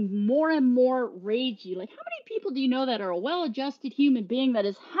is getting more and more ragey. Like, how many people do you know that are a well-adjusted human being that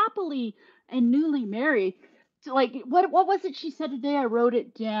is happily and newly married? To, like, what was it she said today? I wrote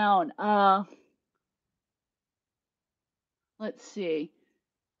it down. Let's see.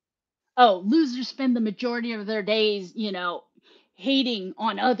 Oh, losers spend the majority of their days, hating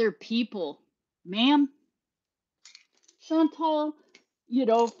on other people. Ma'am, Chantal,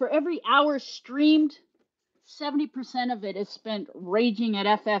 for every hour streamed, 70% of it is spent raging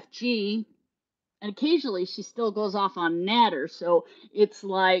at FFG, and occasionally she still goes off on Natter. So it's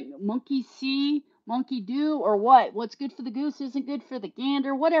like monkey see, monkey do, or what? What's good for the goose isn't good for the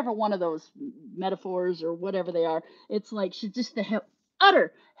gander, whatever one of those metaphors or whatever they are. It's like she's just the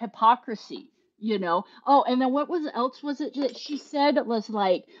utter hypocrisy. Oh, and then what was else was it that she said? It was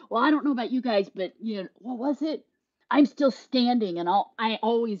like, well, I don't know about you guys, but what was it? I'm still standing, and I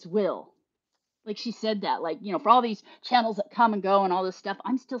always will. Like she said that, like, for all these channels that come and go and all this stuff,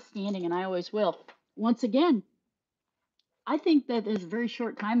 I'm still standing and I always will. Once again, I think that there's a very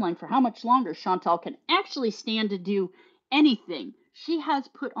short timeline for how much longer Chantal can actually stand to do anything. She has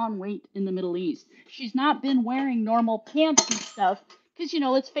put on weight in the Middle East. She's not been wearing normal pants and stuff because,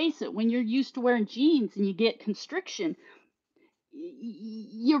 let's face it, when you're used to wearing jeans and you get constriction,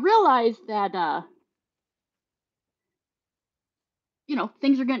 you realize that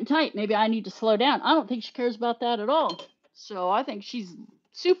things are getting tight. Maybe I need to slow down. I don't think she cares about that at all. So I think she's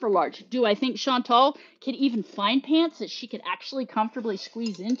super large. Do I think Chantal can even find pants that she could actually comfortably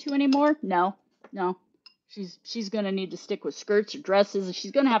squeeze into anymore? No, no. She's gonna need to stick with skirts or dresses, and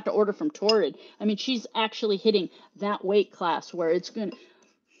she's gonna have to order from Torrid. I mean, she's actually hitting that weight class where it's gonna,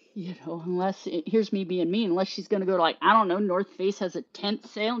 unless here's me being mean, unless she's going to go to, like, I don't know, North Face has a tent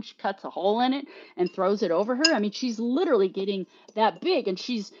sale and she cuts a hole in it and throws it over her. I mean, she's literally getting that big, and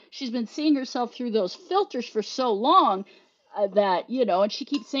she's been seeing herself through those filters for so long that, and she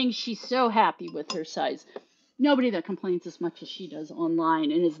keeps saying she's so happy with her size. Nobody that complains as much as she does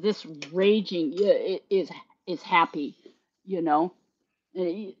online and is this raging is happy, you know.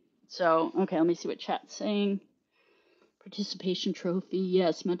 So, okay, let me see what chat's saying. Participation trophy.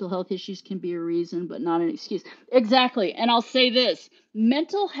 Yes, mental health issues can be a reason, but not an excuse. Exactly. And I'll say this,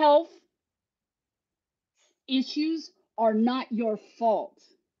 mental health issues are not your fault.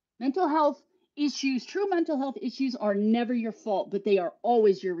 Mental health issues, true mental health issues are never your fault, but they are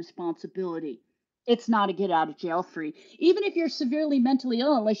always your responsibility. It's not a get out of jail free. Even if you're severely mentally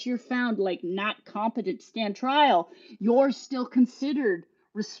ill, unless you're found like not competent to stand trial, you're still considered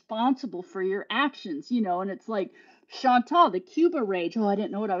responsible for your actions, and it's like Chantal, the Cuba rage. Oh, I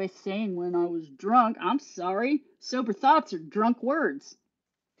didn't know what I was saying when I was drunk. I'm sorry. Sober thoughts are drunk words.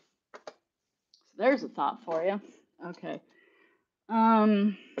 There's a thought for you. Okay.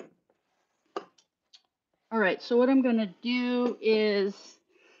 All right, so what I'm going to do is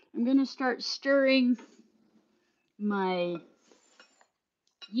I'm going to start stirring my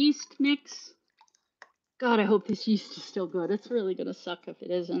yeast mix. God, I hope this yeast is still good. It's really going to suck if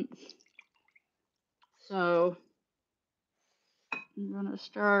it isn't. So I'm going to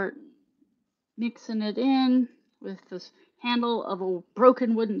start mixing it in with this handle of a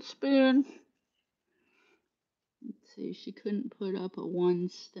broken wooden spoon. Let's see, she couldn't put up a one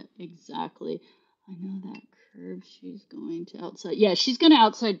step exactly. I know that curve she's going to outside. Yeah, she's going to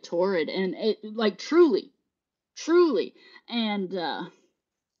outside Torrid, and it, like, truly. And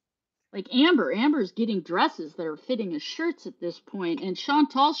like Amber's getting dresses that are fitting as shirts at this point, and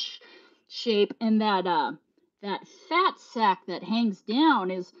Chantal's shape and that fat sack that hangs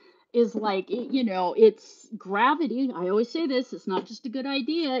down is like, it's gravity. I always say this, it's not just a good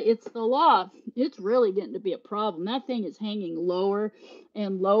idea, it's the law. It's really getting to be a problem. That thing is hanging lower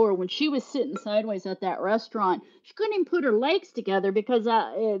and lower. When she was sitting sideways at that restaurant, she couldn't even put her legs together because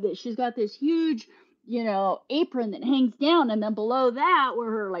she's got this huge apron that hangs down, and then below that,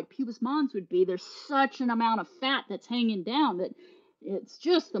 where her like pubis mons would be, there's such an amount of fat that's hanging down that it's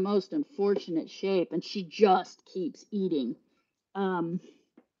just the most unfortunate shape, and she just keeps eating.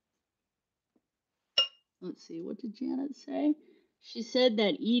 Let's see, what did Janet say? She said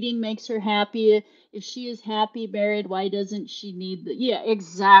that eating makes her happy. If she is happy married, why doesn't she need the... Yeah,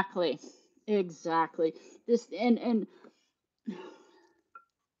 exactly. This and like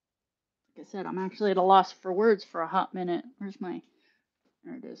I said, I'm actually at a loss for words for a hot minute. There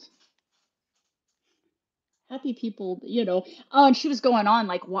it is. Happy people, Oh, and she was going on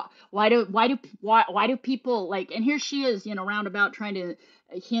like, why do people like? And here she is, roundabout trying to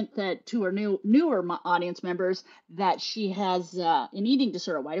hint that to her newer audience members that she has an eating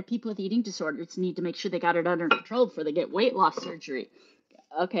disorder. Why do people with eating disorders need to make sure they got it under control before they get weight loss surgery?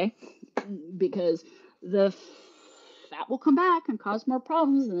 Okay, because the fat will come back and cause more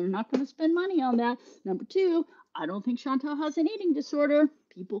problems, and they're not going to spend money on that. Number two, I don't think Chantal has an eating disorder.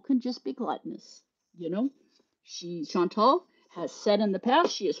 People can just be gluttonous, Chantal has said in the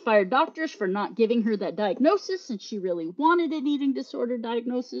past she has fired doctors for not giving her that diagnosis, and she really wanted an eating disorder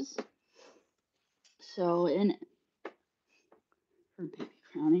diagnosis. So, and her baby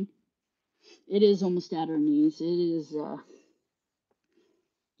crowning, it is almost at her knees. It is,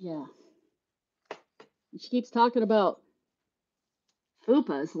 yeah. She keeps talking about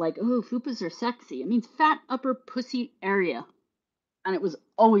fupas, like, oh, fupas are sexy. It means fat upper pussy area. And it was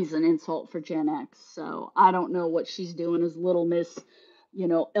always an insult for Gen X. So I don't know what she's doing as little miss,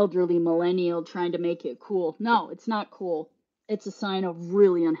 elderly millennial trying to make it cool. No, it's not cool. It's a sign of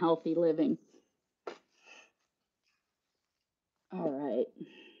really unhealthy living. All right.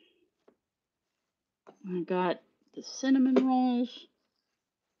 I got the cinnamon rolls.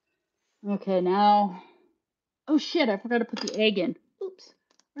 Okay, now. Oh shit, I forgot to put the egg in. Oops.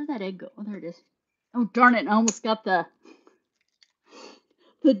 Where'd that egg go? Oh, there it is. Oh, darn it. I almost got the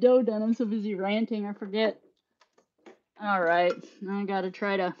dough done. I'm so busy ranting, I forget. All right. I gotta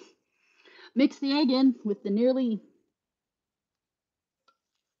try to mix the egg in with the nearly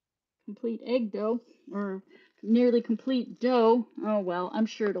complete egg dough, or nearly complete dough. Oh well, I'm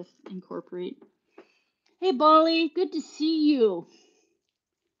sure it'll incorporate. Hey, Bolly, good to see you.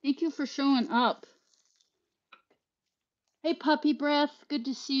 Thank you for showing up. Hey, Puppy Breath, good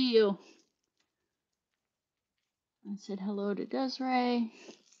to see you. I said hello to Desiree.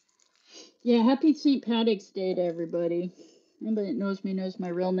 Yeah, happy St. Patrick's Day to everybody. Anybody that knows me knows my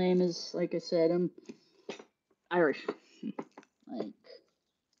real name is, like I said, I'm Irish. Like,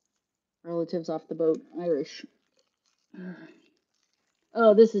 relatives off the boat, Irish.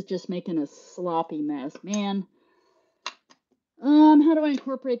 Oh, this is just making a sloppy mess, man. How do I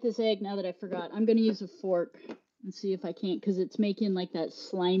incorporate this egg now that I forgot? I'm gonna use a fork and see if I can't, because it's making like that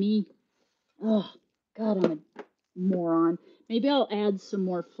slimy. Oh, God, I'm a moron. Maybe I'll add some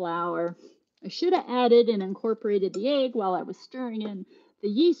more flour. I should have added and incorporated the egg while I was stirring in the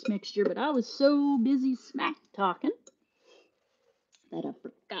yeast mixture, but I was so busy smack talking that I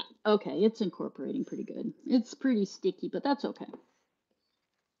forgot. Okay, it's incorporating pretty good. It's pretty sticky, but that's okay.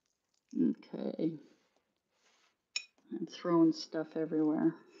 Okay. I'm throwing stuff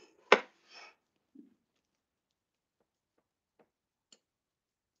everywhere.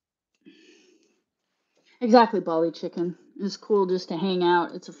 Exactly, Bali Chicken. It's cool just to hang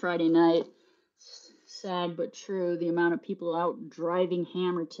out. It's a Friday night. Sad but true. The amount of people out driving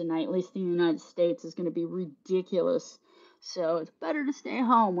hammer tonight, at least in the United States, is going to be ridiculous. So it's better to stay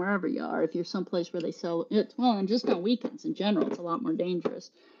home wherever you are. If you're someplace where they sell it, well, and just on weekends in general, it's a lot more dangerous.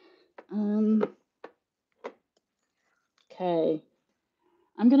 Okay.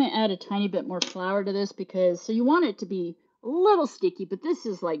 I'm going to add a tiny bit more flour to this because, so you want it to be a little sticky, but this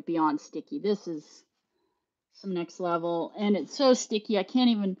is like beyond sticky. This is some next level, and it's so sticky I can't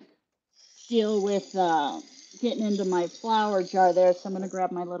even deal with getting into my flour jar there, so I'm going to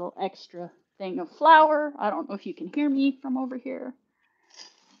grab my little extra thing of flour. I don't know if you can hear me from over here.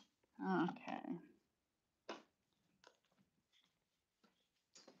 Okay.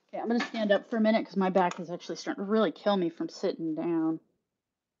 Okay, I'm going to stand up for a minute because my back is actually starting to really kill me from sitting down.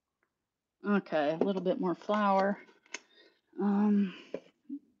 Okay, a little bit more flour.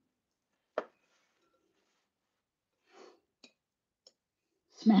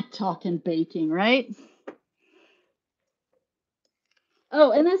 Smack talking baking, right?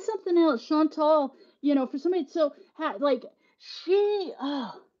 Oh, and that's something else. Chantal, for somebody so like she,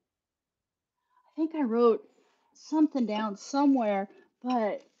 oh, I think I wrote something down somewhere,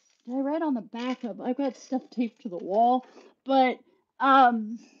 but did I write on the back of? I've got stuff taped to the wall, but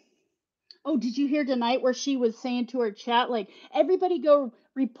um, oh, did you hear tonight where she was saying to her chat like, everybody go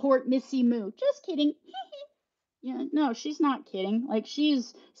report Missy Moo? Just kidding. Yeah, no, she's not kidding. Like,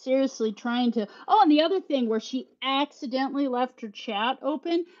 she's seriously trying to. Oh, and the other thing where she accidentally left her chat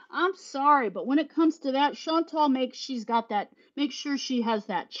open. I'm sorry, but when it comes to that, Chantal makes sure she has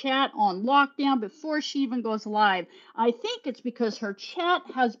that chat on lockdown before she even goes live. I think it's because her chat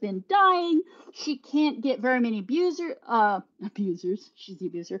has been dying. She can't get very many abusers, she's the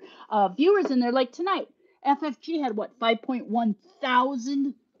abuser, viewers in there. Like tonight, FFG had what, 5.1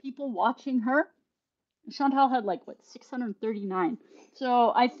 thousand people watching her? Chantal had like what, 639.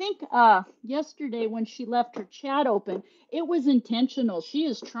 So I think yesterday when she left her chat open, it was intentional. She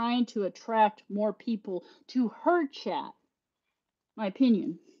is trying to attract more people to her chat. My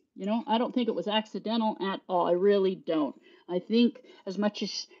opinion. I don't think it was accidental at all. I really don't. I think as much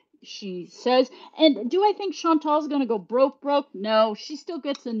as she says, and do I think Chantal's gonna go broke? No, she still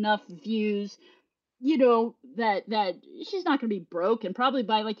gets enough views, that she's not going to be broke, and probably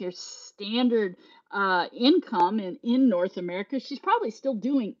by like your standard income in North America, she's probably still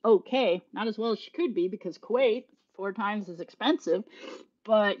doing okay. Not as well as she could be because Kuwait 4 times as expensive,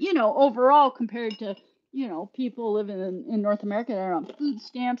 but overall compared to people living in North America that are on food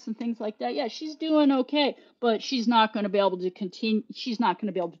stamps and things like that, yeah, she's doing okay, but she's not going to be able to continue. She's not going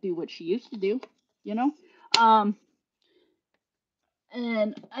to be able to do what she used to do, you know. Um,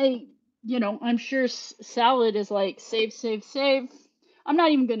 and I'm sure Salad is like, save, save, save. I'm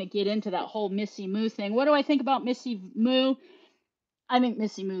not even going to get into that whole Missy Moo thing. What do I think about Missy Moo? I think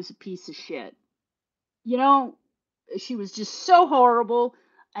Missy Moo's a piece of shit. You know, she was just so horrible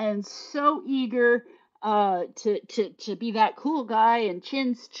and so eager to be that cool guy in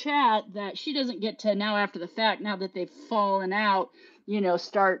Chin's chat that she doesn't get to now after the fact, now that they've fallen out,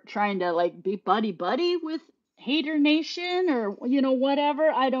 start trying to like be buddy buddy with Hater Nation or whatever.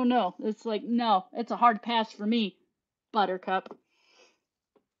 I don't know. It's like no, it's a hard pass for me, Buttercup.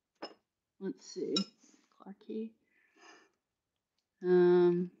 Let's see, Clarky.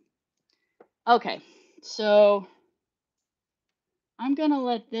 Um. Okay, so I'm gonna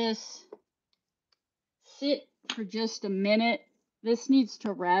let this sit for just a minute. This needs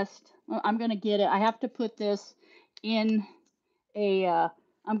to rest. I'm gonna get it. I have to put this in a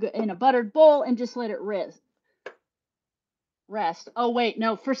in a buttered bowl and just let it rest. Oh wait,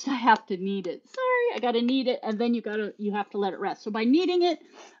 no. First I have to knead it. Sorry, I gotta knead it, and then you have to let it rest. So by kneading it,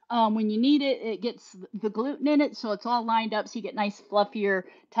 when you knead it, it gets the gluten in it, so it's all lined up, so you get nice fluffier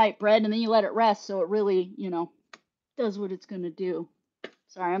type bread, and then you let it rest, so it really does what it's gonna do.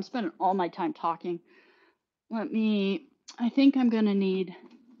 Sorry, I'm spending all my time talking. I think I'm gonna need,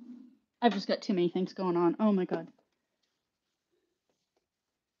 I've just got too many things going on. Oh my God.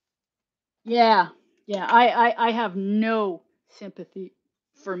 Yeah, yeah, I have no sympathy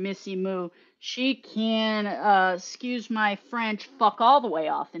for Missy Moo. She can, excuse my French, fuck all the way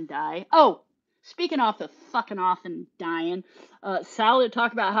off and die. Oh, speaking off the fucking off and dying, Salad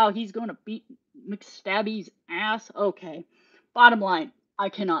talked about how he's gonna beat McStabby's ass. Okay. Bottom line, I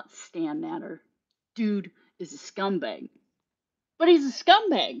cannot stand Natter. Dude is a scumbag. But he's a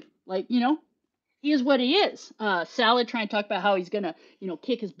scumbag. Like, he is what he is. Salad trying to talk about how he's gonna,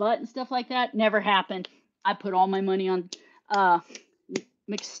 kick his butt and stuff like that. Never happened. I put all my money on uh,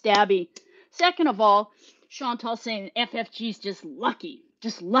 McStabby. Second of all, Chantal saying FFG's just lucky.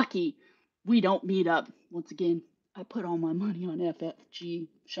 Just lucky we don't meet up. Once again, I put all my money on FFG,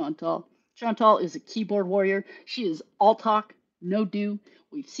 Chantal. Chantal is a keyboard warrior. She is all talk, no do.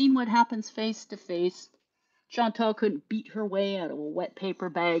 We've seen what happens face to face. Chantal couldn't beat her way out of a wet paper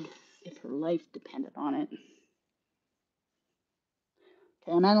bag if her life depended on it.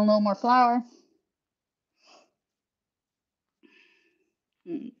 Okay, I'm adding a little more flour.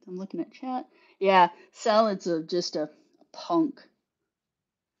 I'm looking at chat. Yeah, Salad's just a punk.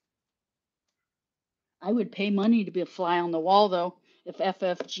 I would pay money to be a fly on the wall, though, if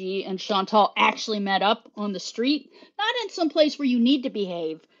FFG and Chantal actually met up on the street, not in some place where you need to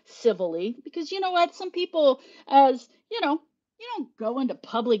behave civilly, because you know what? Some people, as you don't go into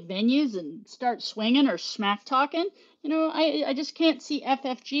public venues and start swinging or smack talking. I just can't see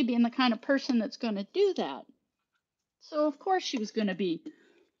FFG being the kind of person that's going to do that. So of course she was going to be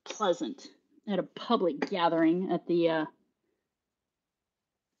pleasant at a public gathering at the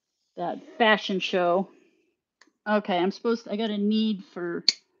that fashion show. Okay, I got a need for,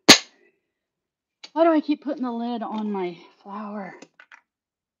 why do I keep putting the lid on my flour?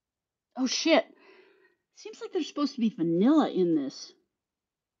 Oh shit. Seems like there's supposed to be vanilla in this.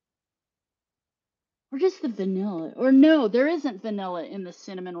 Or just the vanilla. Or no, there isn't vanilla in the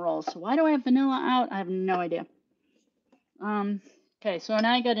cinnamon rolls. So why do I have vanilla out? I have no idea. Okay, so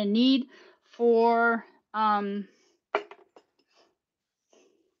now I got a need for about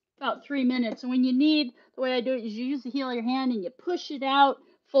 3 minutes. And when you knead, the way I do it is you use the heel of your hand and you push it out,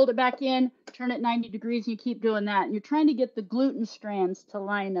 fold it back in, turn it 90 degrees, and you keep doing that. And you're trying to get the gluten strands to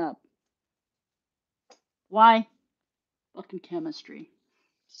line up. Why? Fucking chemistry.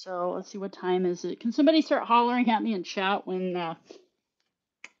 So let's see, what time is it? Can somebody start hollering at me in chat when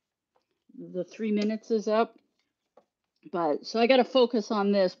the 3 minutes is up? But so I got to focus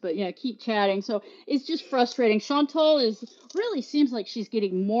on this, but yeah, keep chatting. So it's just frustrating. Chantal really seems like she's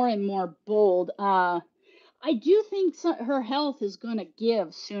getting more and more bold. I do think her health is going to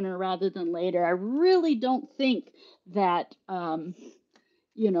give sooner rather than later. I really don't think that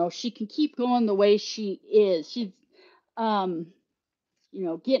she can keep going the way she is. She's um,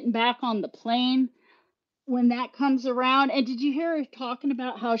 getting back on the plane when that comes around. And did you hear her talking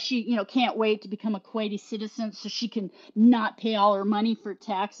about how she, can't wait to become a Kuwaiti citizen so she can not pay all her money for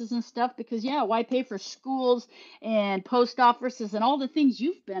taxes and stuff? Because, yeah, why pay for schools and post offices and all the things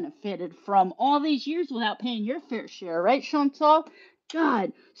you've benefited from all these years without paying your fair share, right, Chantal?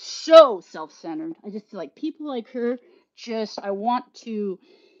 God, so self-centered. I just feel like people like her, I want to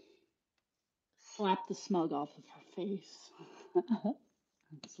slap the smug off of her face.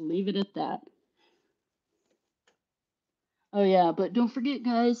 Let's leave it at that. Oh yeah, but don't forget,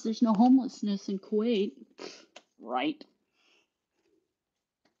 guys, there's no homelessness in Kuwait, right?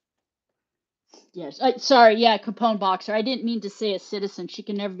 Yes. Sorry. Yeah, Capone Boxer. I didn't mean to say a citizen. She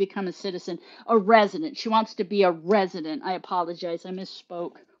can never become a citizen. A resident. She wants to be a resident. I apologize. I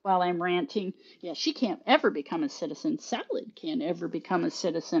misspoke while I'm ranting. Yeah, she can't ever become a citizen. Salad can't ever become a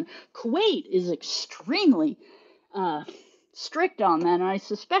citizen. Kuwait is extremely uh, strict on that, and I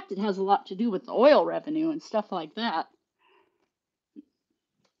suspect it has a lot to do with the oil revenue and stuff like that.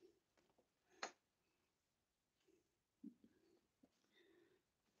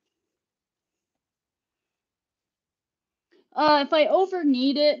 If I over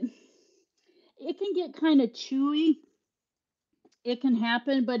knead it, it can get kind of chewy. It can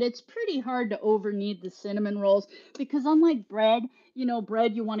happen, but it's pretty hard to over knead the cinnamon rolls because unlike bread,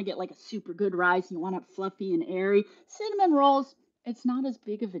 bread you want to get like a super good rise and you want it fluffy and airy. Cinnamon rolls, it's not as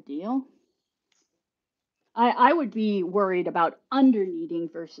big of a deal. I would be worried about under kneading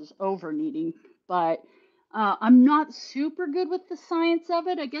versus over kneading, but I'm not super good with the science of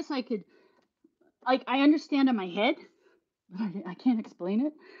it. I guess I could, like, I understand in my head, but I can't explain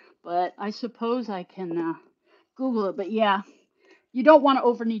it. But I suppose I can Google it. But yeah, you don't want to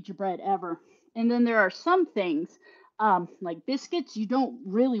over knead your bread ever. And then there are some things, like biscuits, you don't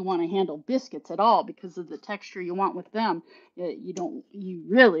really want to handle biscuits at all because of the texture you want with them. You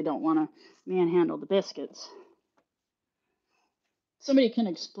really don't want to manhandle the biscuits. Somebody can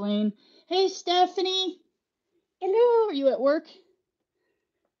explain. Hey, Stephanie. Hello. Are you at work?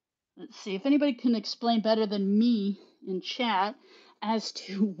 Let's see if anybody can explain better than me in chat as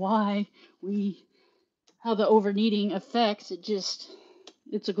to why how the over kneading affects it.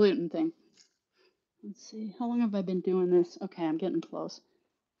 It's a gluten thing. Let's see. How long have I been doing this? Okay, I'm getting close.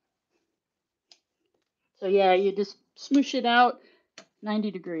 So yeah, you just smoosh it out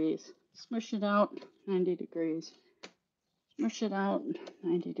 90 degrees. Smush it out 90 degrees. Smush it out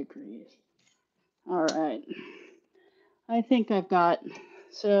 90 degrees. All right. I think I've got,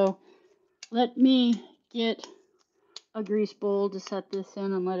 so let me get a grease bowl to set this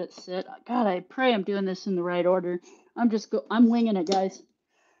in and let it sit. God, I pray I'm doing this in the right order. I'm winging it, guys.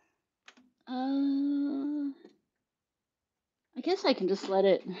 I guess I can just let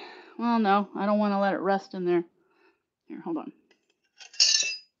it, well, no, I don't want to let it rest in there. Here, hold on.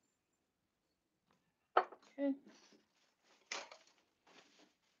 Okay.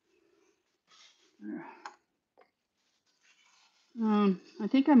 I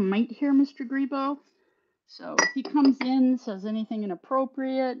think I might hear Mr. Grebo. So if he comes in, says anything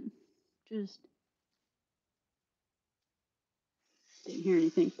inappropriate, just didn't hear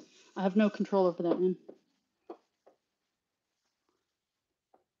anything. I have no control over that one.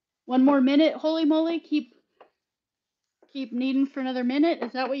 One more minute, holy moly, keep kneading for another minute.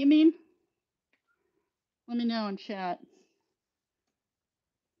 Is that what you mean? Let me know in chat.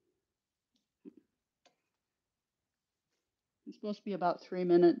 It's supposed to be about 3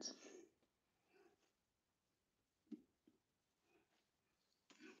 minutes.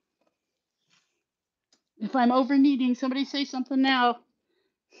 If I'm over kneading, somebody say something now.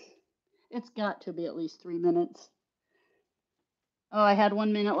 It's got to be at least 3 minutes. Oh, I had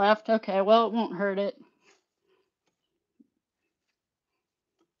 1 minute left. Okay, well, it won't hurt it.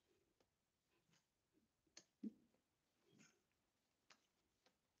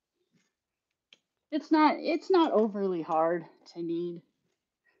 It's not overly hard to knead.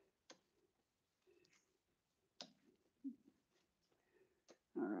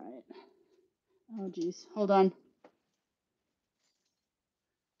 All right. Oh, geez. Hold on.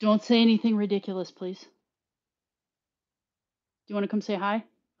 Don't say anything ridiculous, please. Do you want to come say hi?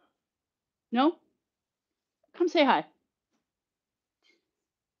 No? Come say hi.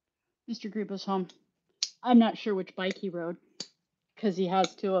 Mr. Grebo's home. I'm not sure which bike he rode because he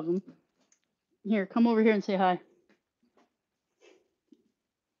has two of them. Here, come over here and say hi.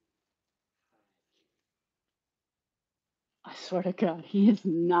 I swear to God, he is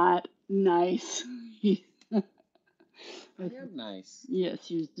not nice. I am nice. Yes,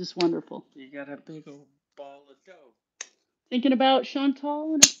 he's just wonderful. You got a big old ball of dough. Thinking about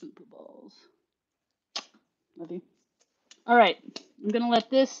Chantal and her super balls. Love you. All right, I'm gonna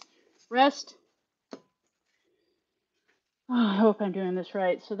let this rest. Oh, I hope I'm doing this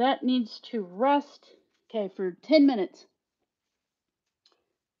right. So that needs to rest, okay, for 10 minutes.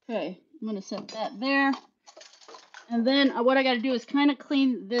 Okay, I'm gonna set that there. And then what I gotta do is kind of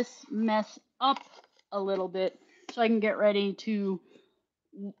clean this mess up a little bit so I can get ready to,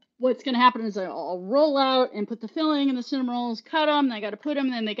 what's gonna happen is I'll roll out and put the filling in the cinnamon rolls, cut them, then I gotta put them,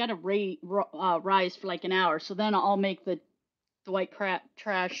 and then they gotta rise for like an hour. So then I'll make the white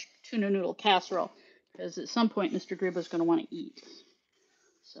trash tuna noodle casserole because at some point Mr. Gribbo's gonna want to eat.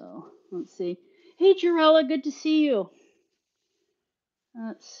 So let's see. Hey, Jarella, good to see you.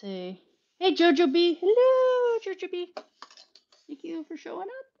 Let's see. Hey, Jojo B. Hello, Jojo B. Thank you for showing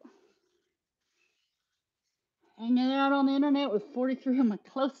up. Hanging out on the internet with 43 of my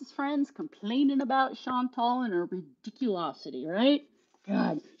closest friends complaining about Chantal and her ridiculosity, right?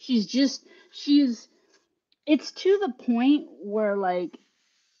 God, she's, it's to the point where,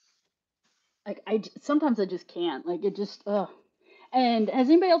 sometimes I just can't. Like, it just, ugh. And has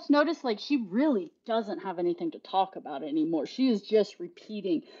anybody else noticed, like, she really doesn't have anything to talk about anymore. She is just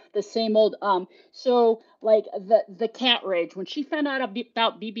repeating the same old, so, like, the cat rage, when she found out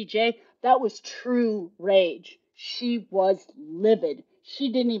about BBJ, that was true rage. She was livid.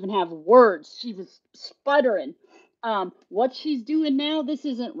 She didn't even have words. She was sputtering. What she's doing now, this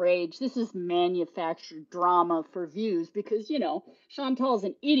isn't rage. This is manufactured drama for views because, Chantal's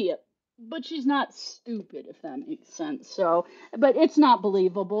an idiot, but she's not stupid, if that makes sense. So, but it's not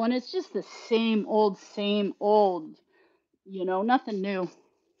believable, and it's just the same old, nothing new.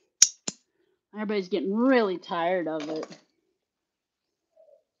 Everybody's getting really tired of it.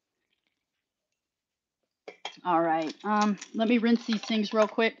 All right, let me rinse these things real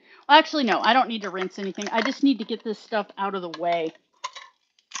quick. Well, actually, no, I don't need to rinse anything. I just need to get this stuff out of the way.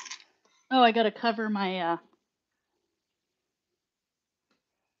 Oh, I gotta cover my,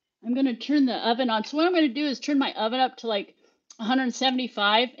 I'm gonna turn the oven on. So what I'm gonna do is turn my oven up to like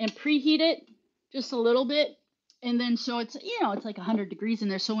 175 and preheat it just a little bit. And then so it's like 100 degrees in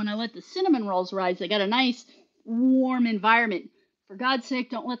there. So when I let the cinnamon rolls rise, they got a nice warm environment. For God's sake,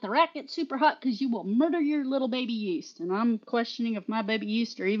 don't let the rack get super hot because you will murder your little baby yeast. And I'm questioning if my baby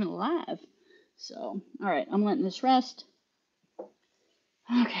yeast are even alive. So, all right, I'm letting this rest.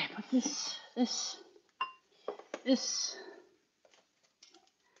 Okay, put this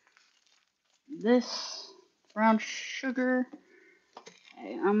brown sugar.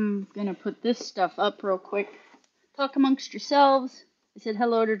 Okay, I'm gonna put this stuff up real quick. Talk amongst yourselves. I said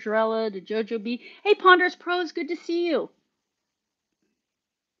hello to Jarella, to Jojo B. Hey, Ponderous Pros, good to see you.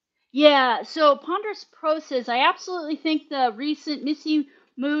 Yeah, so Ponderous Pro says, I absolutely think the recent Missy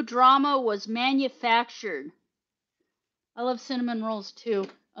Moo drama was manufactured. I love cinnamon rolls too,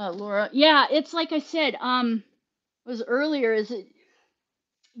 Laura. Yeah, it's like I said, was earlier,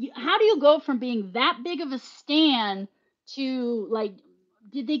 how do you go from being that big of a stan to, like,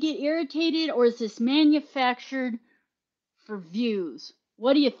 did they get irritated or is this manufactured for views?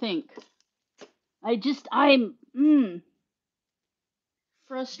 What do you think? I'm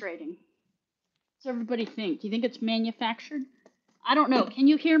frustrating. What does everybody think? Do you think it's manufactured? I don't know. Can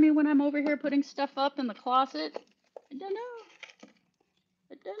you hear me when I'm over here putting stuff up in the closet? I don't know.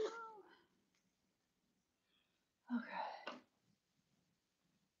 I don't know. Okay.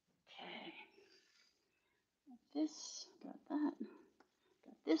 Okay. Got this. Got that.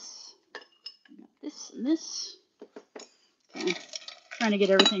 Got this. Got this and this. Okay. Trying to get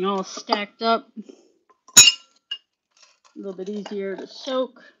everything all stacked up. A little bit easier to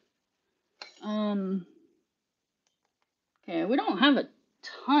soak. Okay, we don't have a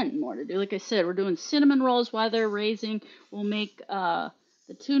ton more to do. Like I said, we're doing cinnamon rolls while they're raising. We'll make the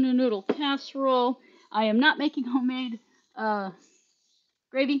tuna noodle casserole. I am not making homemade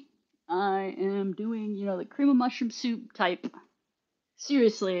gravy. I am doing, the cream of mushroom soup type.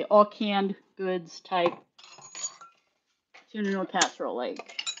 Seriously, all canned goods type tuna noodle casserole,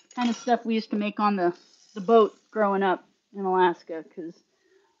 like kind of stuff we used to make on the boat growing up in Alaska, because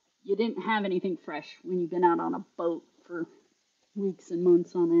you didn't have anything fresh when you've been out on a boat for weeks and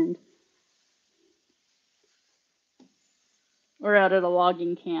months on end. We're out at a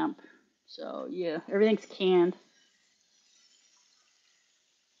logging camp. So, yeah, everything's canned.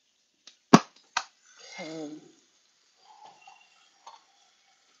 Okay.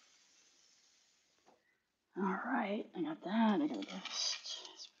 All right, I got that. I gotta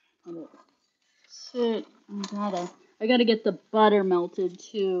just let it sit. I gotta get the butter melted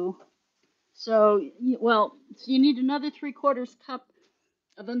too. So, so you need another 3/4 cup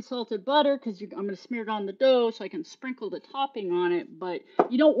of unsalted butter because I'm going to smear it on the dough so I can sprinkle the topping on it. But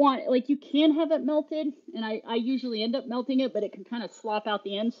you don't want, like, you can have it melted, and I usually end up melting it, but it can kind of slop out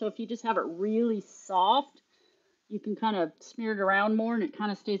the end. So if you just have it really soft, you can kind of smear it around more and it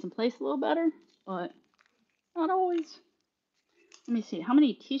kind of stays in place a little better, but not always. Let me see, how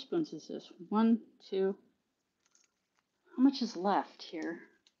many teaspoons is this? 1, 2, how much is left here?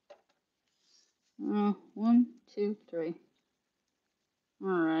 1, 2, 3. All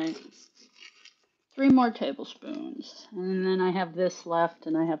right. 3 more tablespoons. And then I have this left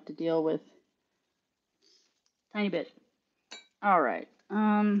and I have to deal with tiny bit. All right.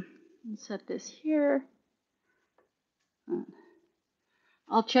 Set this here.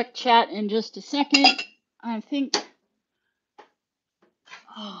 I'll check chat in just a second. I think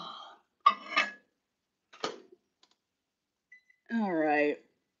All right.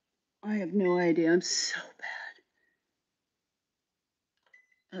 I have no idea. I'm so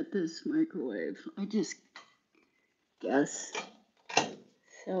bad at this microwave. I just guess.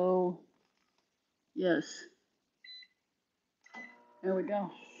 So, yes. There we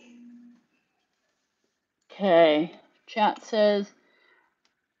go. Okay. Chat says,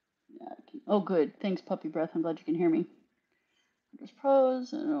 oh, good. Thanks, Puppy Breath. I'm glad you can hear me. There's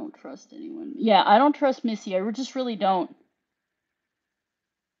pros. I don't trust anyone. Yeah, I don't trust Missy. I just really don't.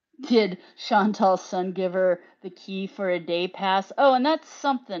 Did Chantal's son give her the key for a day pass? Oh, and that's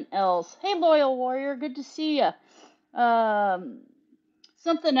something else. Hey, Loyal Warrior. Good to see ya.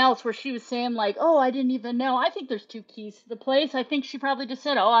 Something else where she was saying like, "Oh, I didn't even know." I think there's two keys to the place. I think she probably just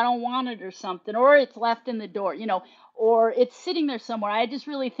said, "Oh, I don't want it" or something, or it's left in the door, or it's sitting there somewhere. I just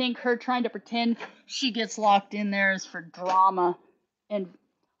really think her trying to pretend she gets locked in there is for drama, and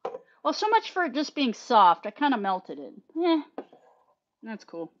well, so much for it just being soft. I kind of melted it. That's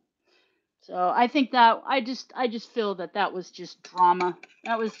cool. So I think that I just feel that was just drama.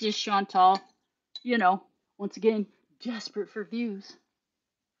 That was just Chantal, once again desperate for views.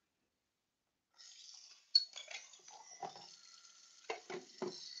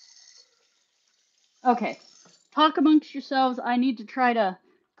 Okay, talk amongst yourselves. I need to try to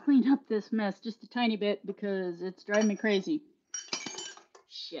clean up this mess just a tiny bit because it's driving me crazy.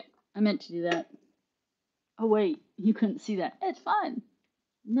 Shit, I meant to do that. Oh, wait, you couldn't see that. It's fine.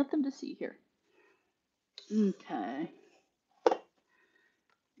 Nothing to see here. Okay.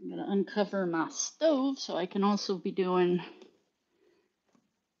 I'm going to uncover my stove so I can also be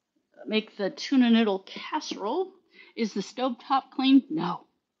make the tuna noodle casserole. Is the stove top clean? No.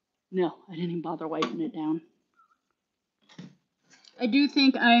 No, I didn't even bother wiping it down. I do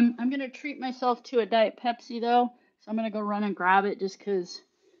think I'm gonna treat myself to a Diet Pepsi though, so I'm gonna go run and grab it just 'cause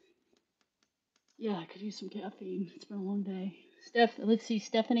yeah, I could use some caffeine. It's been a long day. Let's see,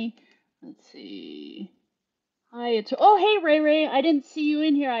 Stephanie. Let's see. Hi, oh hey Ray Ray, I didn't see you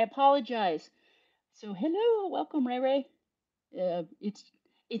in here. I apologize. So hello, welcome Ray Ray.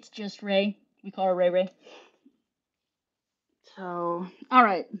 It's just Ray. We call her Ray Ray. So all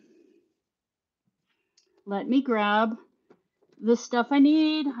right, let me grab the stuff I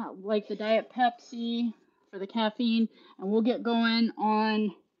need, like the Diet Pepsi for the caffeine, and we'll get going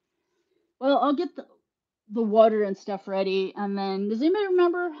on. Well, I'll get the water and stuff ready, and then does anybody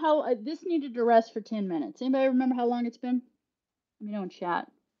remember how this needed to rest for 10 minutes? Anybody remember how long it's been? Let me know in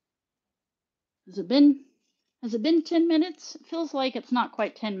chat. Has it been 10 minutes? It feels like it's not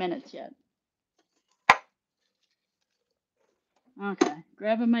quite 10 minutes yet. Okay,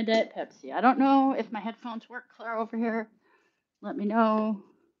 grabbing my Diet Pepsi. I don't know if my headphones work clear over here. Let me know.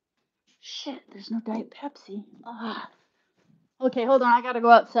 Shit, there's no Diet Pepsi. Ah. Okay, hold on. I gotta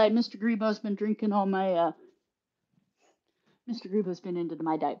go outside. Mr. Grebo's been drinking all my. Mr. Grebo's been into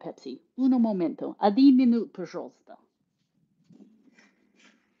my Diet Pepsi. Uno momento. Adi minut, пожалуйста.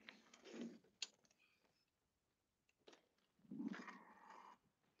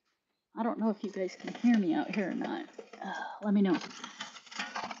 I don't know if you guys can hear me out here or not. Let me know.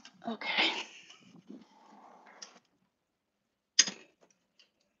 Okay.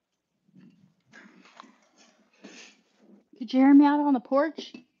 Could you hear me out on the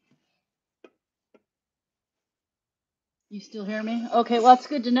porch? You still hear me? Okay, well, that's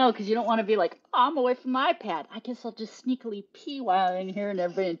good to know because you don't want to be like, oh, I'm away from my iPad. I guess I'll just sneakily pee while I'm in here, and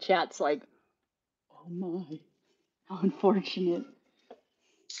everybody in chat's like, oh my, how unfortunate.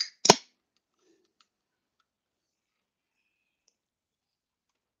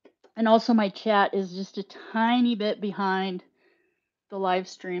 And also, my chat is just a tiny bit behind the live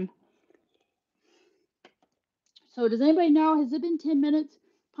stream. So, does anybody know? Has it been 10 minutes?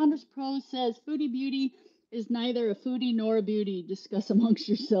 Ponders Pro says, Foodie Beauty is neither a foodie nor a beauty. Discuss amongst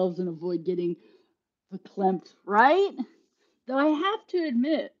yourselves and avoid getting verklempt. Right? Though I have to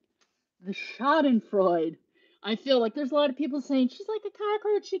admit, the Schadenfreude. I feel like there's a lot of people saying she's like a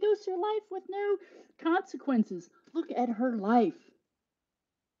cockroach. She goes through life with no consequences. Look at her life.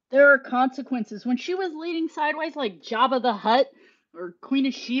 There are consequences. When she was leading sideways like Jabba the Hutt or Queen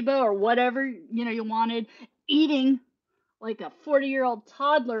of Sheba or whatever, you wanted, eating like a 40-year-old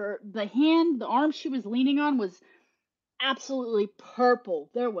toddler, the arm she was leaning on was absolutely purple.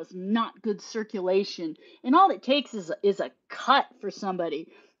 There was not good circulation. And all it takes is a cut for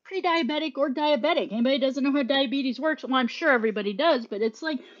somebody, pre-diabetic or diabetic. Anybody doesn't know how diabetes works? Well, I'm sure everybody does, but it's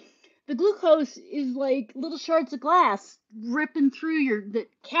like the glucose is like little shards of glass ripping through the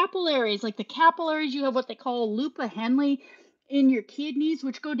capillaries. Like the capillaries, you have what they call Lupa Henle, in your kidneys,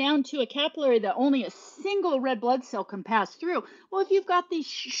 which go down to a capillary that only a single red blood cell can pass through. Well, if you've got these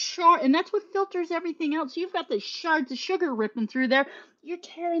shards, and that's what filters everything else, so you've got the shards of sugar ripping through there, you're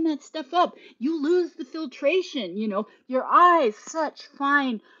tearing that stuff up. You lose the filtration, your eyes, such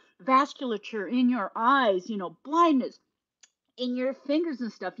fine vasculature in your eyes, blindness in your fingers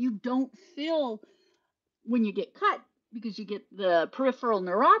and stuff. You don't feel when you get cut because you get the peripheral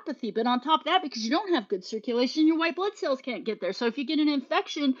neuropathy. But on top of that, because you don't have good circulation, your white blood cells can't get there. So if you get an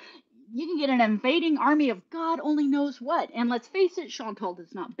infection, you can get an invading army of God only knows what. And let's face it, Chantal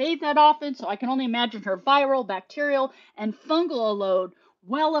does not bathe that often, so I can only imagine her viral, bacterial, and fungal load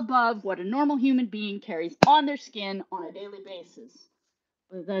well above what a normal human being carries on their skin on a daily basis.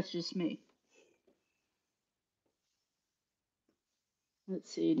 But that's just me. Let's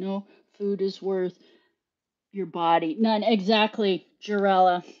see. No food is worth your body. None. Exactly,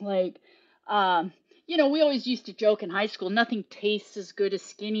 Jarella. We always used to joke in high school, nothing tastes as good as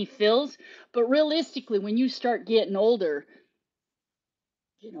skinny fills. But realistically, when you start getting older,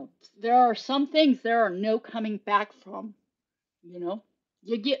 you know, there are some things there are no coming back from, you know.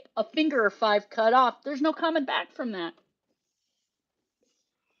 You get a finger or five cut off, there's no coming back from that.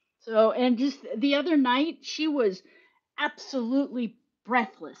 So, and just the other night, she was absolutely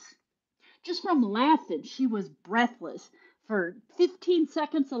breathless. Just from laughing, she was breathless. For 15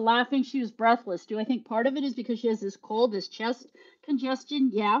 seconds of laughing, she was breathless. Do I think part of it is because she has this cold, this chest congestion?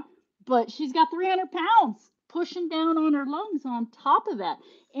 Yeah. But she's got 300 pounds pushing down on her lungs on top of that.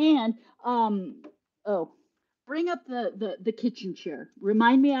 And, oh, bring up the kitchen chair.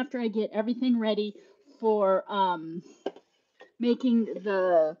 Remind me after I get everything ready for making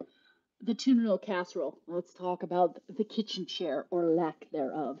the tuna noodle casserole. Let's talk about the kitchen chair or lack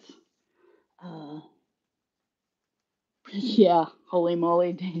thereof. Uh, Yeah, holy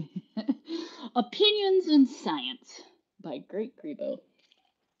moly. Opinions in Science by Great Grebo.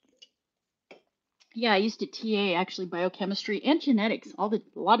 Yeah, I used to TA actually biochemistry and genetics, a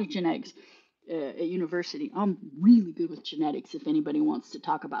lot of genetics at university. I'm really good with genetics if anybody wants to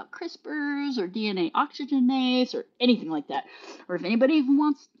talk about CRISPRs or DNA oxygenase or anything like that. Or if anybody even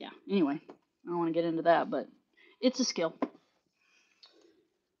wants, yeah, anyway, I don't want to get into that, but it's a skill.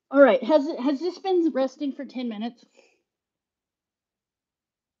 All right, has this been resting for 10 minutes?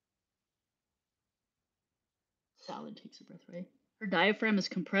 Salad takes a breath away. Her diaphragm is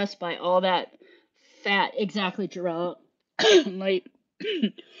compressed by all that fat. Exactly, Gerald. like,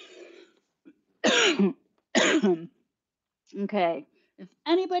 okay. If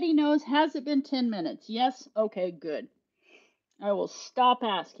anybody knows, has it been 10 minutes? Yes? Okay, good. I will stop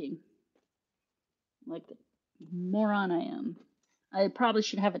asking. Like the moron I am. I probably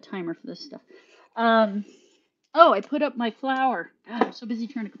should have a timer for this stuff. Um, Oh, I put up my flour. God, I'm so busy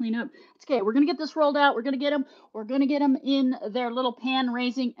trying to clean up. It's okay. We're gonna get this rolled out. We're gonna get them. We're gonna get them in their little pan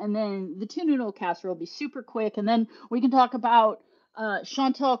raising, and then the tuna noodle casserole will be super quick. And then we can talk about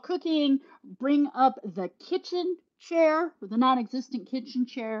Chantal cooking. Bring up the kitchen chair, or the non-existent kitchen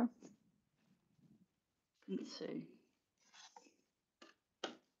chair. Let's see.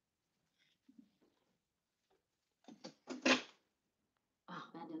 Oh,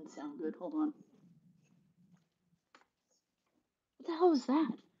 that didn't sound good. Hold on. What the hell was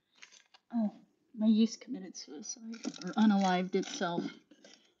that? Oh, my yeast committed suicide or unalived itself.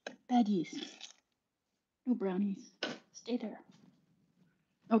 Bad yeast. No brownies. Stay there.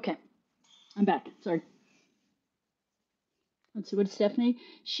 Okay, I'm back. Sorry. Let's see, what is Stephanie?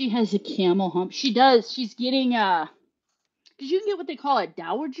 She has a camel hump. She does. She's getting because you can get what they call a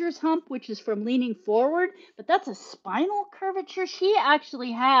dowager's hump, which is from leaning forward, but that's a spinal curvature. She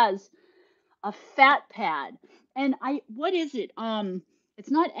actually has a fat pad. And what is it? It's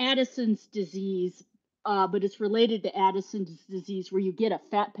not Addison's disease, but it's related to Addison's disease where you get a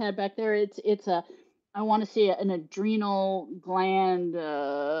fat pad back there. It's a I want to say an adrenal gland,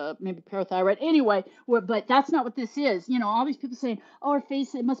 maybe parathyroid. Anyway, but that's not what this is. All these people saying, "Oh, her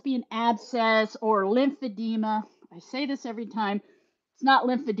face, it must be an abscess or lymphedema." I say this every time. It's not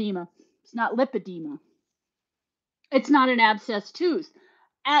lymphedema. It's not lipedema. It's not an abscess tooth.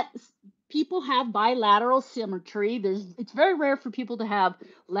 At People have bilateral symmetry. It's very rare for people to have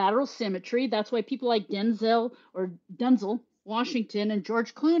lateral symmetry. That's why people like Denzel Washington and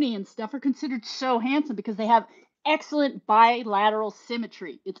George Clooney and stuff are considered so handsome because they have excellent bilateral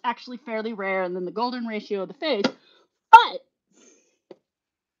symmetry. It's actually fairly rare, and then the golden ratio of the face. But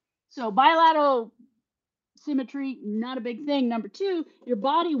so bilateral symmetry, not a big thing. Number two, your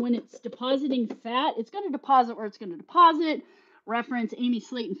body, when it's depositing fat, it's going to deposit where it's going to deposit. Reference Amy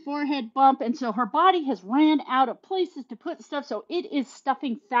Slayton forehead bump. And so her body has ran out of places to put stuff. So it is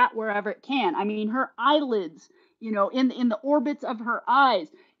stuffing fat wherever it can. I mean, her eyelids in the orbits of her eyes,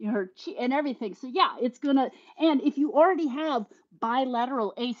 her and everything. So yeah, it's gonna. And if you already have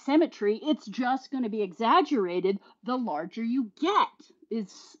bilateral asymmetry, it's just gonna be exaggerated the larger you get.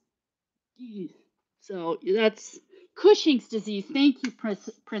 It's so that's Cushing's disease. Thank you,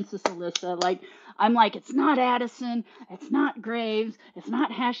 Princess Alyssa. Like I'm like, it's not Addison, it's not Graves, it's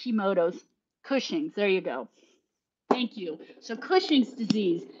not Hashimoto's. Cushing's. There you go. Thank you. So Cushing's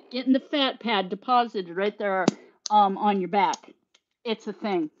disease, getting the fat pad deposited right there on your back. It's a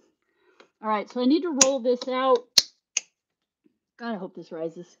thing. All right, so I need to roll this out. God, I hope this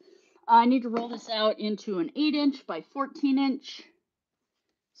rises. I need to roll this out into an 8-inch by 14-inch.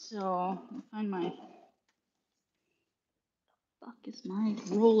 So I'll find my fuck is my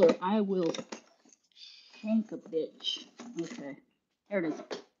roller. I will shank a bitch. Okay, there it is.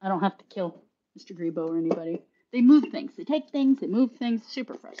 I don't have to kill Mr. Grebo or anybody. They move things. They take things. They move things.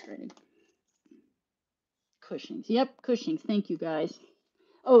 Super frustrating. Cushing's. Yep, Cushing's. Thank you, guys.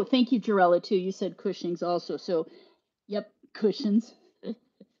 Oh, thank you, Jarella, too. You said Cushing's also. So, yep, Cushing's.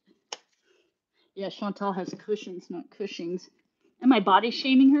 Yeah, Chantal has Cushing's, not Cushing's. Am I body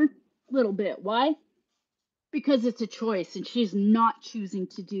shaming her? A little bit. Why? Because it's a choice, and she's not choosing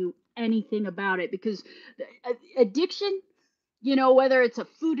to do anything about it. Because addiction, whether it's a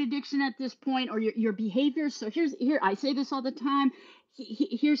food addiction at this point or your behavior. So here, I say this all the time.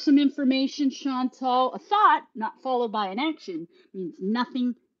 Here's some information, Chantal. A thought not followed by an action means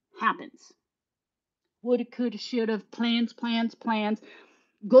nothing happens. Woulda, coulda, shoulda, plans.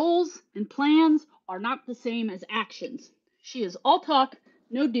 Goals and plans are not the same as actions. She is all talk,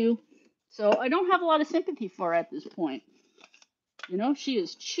 no do. So I don't have a lot of sympathy for her at this point. She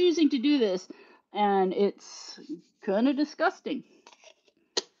is choosing to do this, and it's kind of disgusting.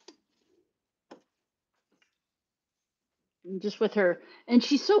 Just with her, and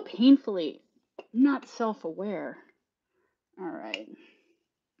she's so painfully not self-aware. All right.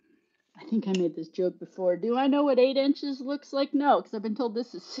 I think I made this joke before. Do I know what 8 inches looks like? No, because I've been told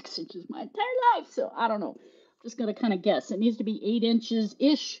this is 6 inches my entire life. So I don't know. Just going to kind of guess. It needs to be 8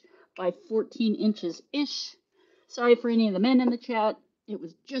 inches-ish by 14 inches-ish. Sorry for any of the men in the chat. It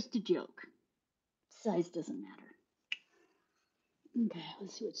was just a joke. Size doesn't matter. Okay,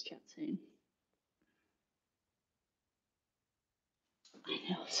 let's see what's chat saying. I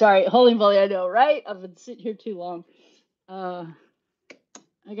know. Sorry, holy moly, I know, right? I've been sitting here too long.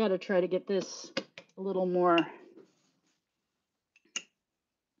 I got to try to get this a little more.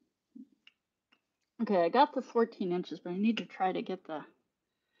 Okay, I got the 14 inches, but I need to try to get the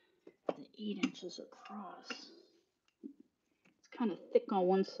 8 inches across. It's kind of thick on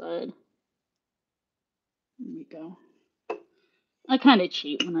one side. There we go. I kind of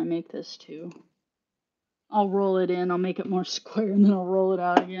cheat when I make this too. I'll roll it in, I'll make it more square, and then I'll roll it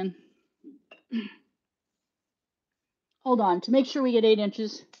out again. Hold on, to make sure we get 8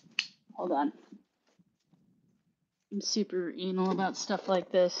 inches. Hold on. I'm super anal about stuff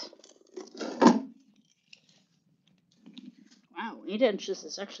like this. Wow, 8 inches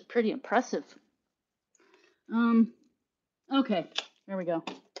is actually pretty impressive. Okay, there we go.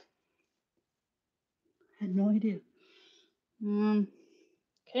 I had no idea.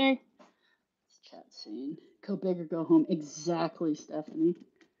 Okay. Chat scene. Go big or go home. Exactly, Stephanie.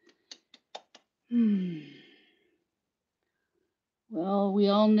 Well, we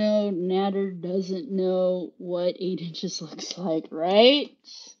all know Natter doesn't know what 8 inches looks like, right?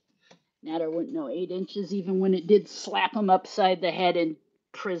 Natter wouldn't know 8 inches even when it did slap him upside the head in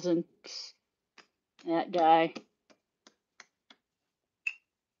prison. That guy.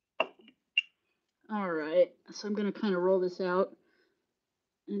 All right, so I'm going to kind of roll this out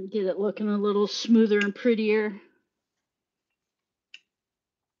and get it looking a little smoother and prettier.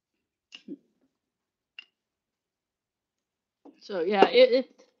 So yeah, it's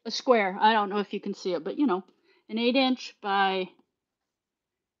a square. I don't know if you can see it, but an 8-inch by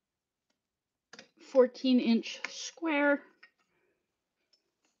 14-inch square.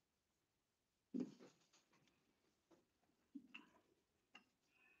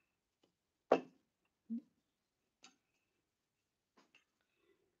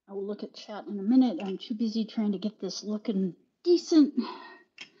 I will look at chat in a minute. I'm too busy trying to get this looking decent.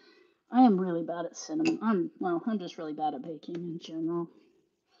 I am really bad at cinnamon. I'm just really bad at baking in general.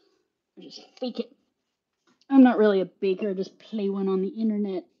 I just fake it. I'm not really a baker. I just play one on the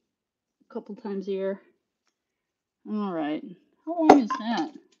internet a couple times a year. All right. How long is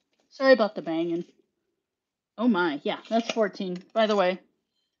that? Sorry about the banging. Oh my, yeah, that's 14. By the way,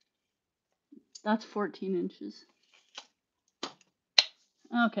 that's 14 inches.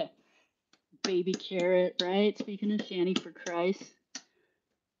 Okay. Baby carrot, right? Speaking of Shanny, for Christ.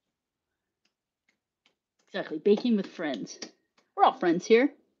 Exactly. Baking with friends. We're all friends here.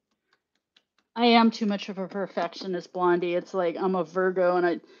 I am too much of a perfectionist, Blondie. It's like I'm a Virgo, and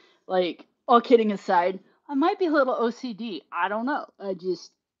I, like, all kidding aside, I might be a little OCD. I don't know. It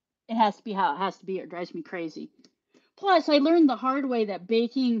has to be how it has to be. Or it drives me crazy. Plus, I learned the hard way that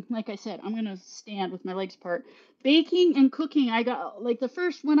baking, like I said, I'm gonna stand with my legs apart. Baking and cooking, I got like the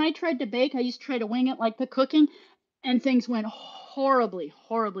first when I tried to bake, I used to try to wing it like the cooking, and things went horribly,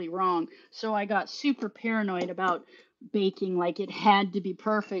 horribly wrong. So I got super paranoid about baking, like it had to be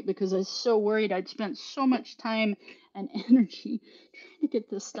perfect because I was so worried I'd spent so much time and energy trying to get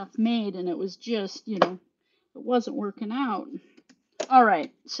this stuff made, and it was just, it wasn't working out. All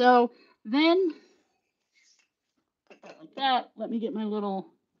right, so then like that. Let me get my little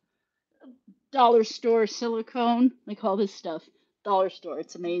dollar store silicone. They call this stuff dollar store.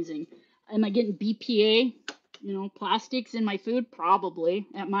 It's amazing. Am I getting BPA, plastics in my food? Probably.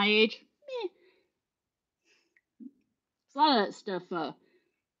 At my age, a lot of that stuff,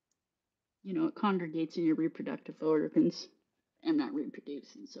 it congregates in your reproductive organs. I'm not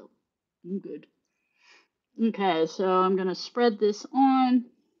reproducing, so I'm good. Okay, so I'm gonna spread this on.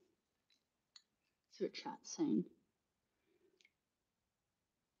 See what chat's saying.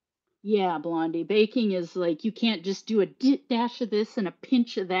 Yeah, Blondie. Baking is like you can't just do a dash of this and a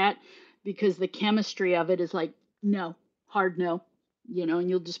pinch of that because the chemistry of it is like no, hard no, and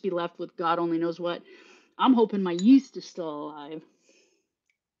you'll just be left with God only knows what. I'm hoping my yeast is still alive.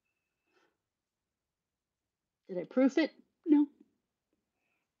 Did I proof it? No.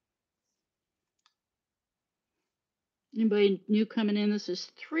 Anybody new coming in? This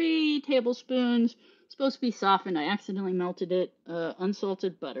is 3 tablespoons. It's supposed to be softened. I accidentally melted it.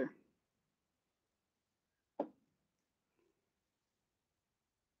 Unsalted butter.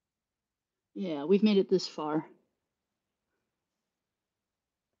 Yeah, we've made it this far.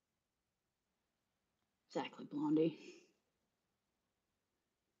 Exactly, Blondie.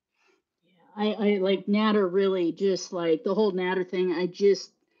 I like Natter really just like the whole Natter thing.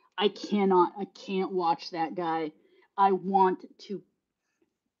 I can't watch that guy. I want to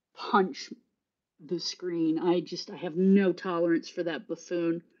punch the screen. I have no tolerance for that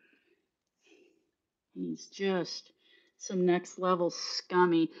buffoon. He's just some next level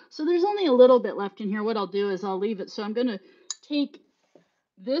scummy. So there's only a little bit left in here. What I'll do is I'll leave it. So I'm gonna take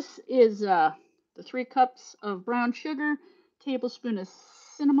this is the 3 cups of brown sugar, tablespoon of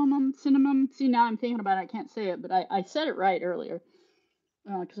cinnamon. See, now I'm thinking about it. I can't say it, but I said it right earlier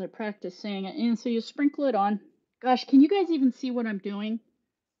because I practiced saying it. And so you sprinkle it on. Gosh, can you guys even see what I'm doing?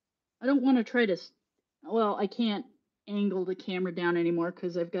 I don't want to try to. Well, I can't angle the camera down anymore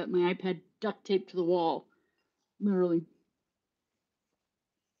because I've got my iPad duct taped to the wall. Literally.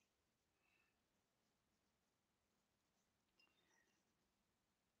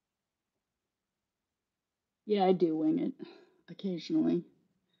 Yeah, I do wing it occasionally.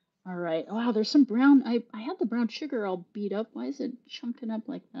 All right. Wow, there's some brown. I had the brown sugar all beat up. Why is it chunking up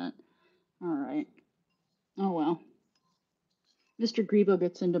like that? All right. Oh well. Mr. Grebo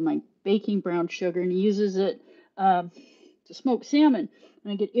gets into my baking brown sugar and he uses it to smoke salmon.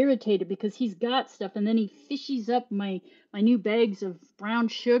 And I get irritated because he's got stuff and then he fishes up my new bags of brown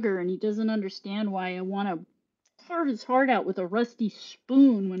sugar and he doesn't understand why I want to carve his heart out with a rusty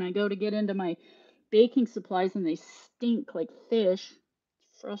spoon when I go to get into my baking supplies and they stink like fish.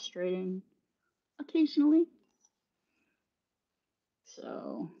 It's frustrating occasionally.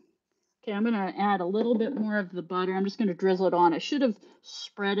 So, okay, I'm gonna add a little bit more of the butter. I'm just gonna drizzle it on. I should have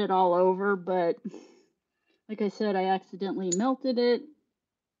spread it all over, but like I said, I accidentally melted it.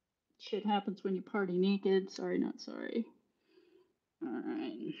 Shit happens when you party naked. Sorry, not sorry. All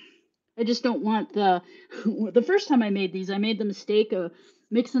right. I just don't want the first time I made these, I made the mistake of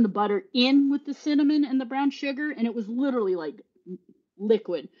mixing the butter in with the cinnamon and the brown sugar, and it was literally like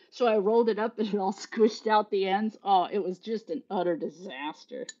liquid. So I rolled it up and it all squished out the ends. Oh, it was just an utter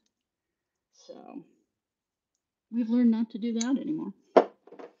disaster. So we've learned not to do that anymore.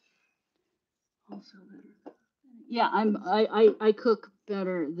 Also better. Yeah, I cook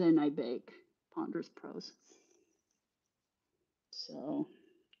better than I bake. Ponderous pros. So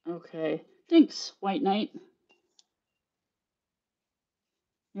okay. Thanks, White Knight.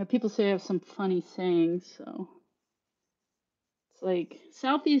 Yeah, people say I have some funny sayings, so it's like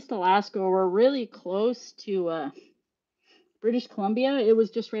Southeast Alaska, we're really close to British Columbia. It was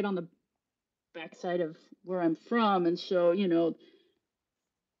just right on the backside of where I'm from, and so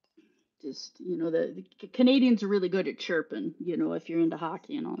the Canadians are really good at chirping, if you're into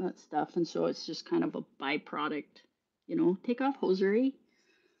hockey and all that stuff, and so it's just kind of a byproduct, take off hosiery.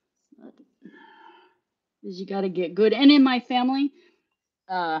 Because you got to get good. And in my family,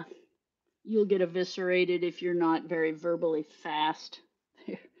 uh, You'll get eviscerated if you're not very verbally fast.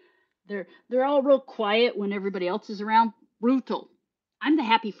 They're all real quiet when everybody else is around. Brutal. I'm the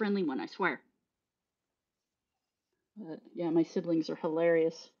happy, friendly one, I swear. Yeah, my siblings are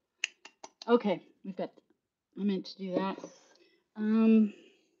hilarious. Okay, we've got. I meant to do that. Um,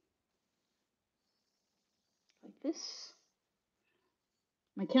 like this.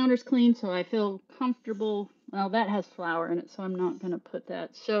 My counter's clean, so I feel comfortable. Well, that has flour in it, so I'm not going to put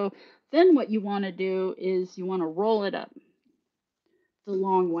that. So then what you want to do is you want to roll it up the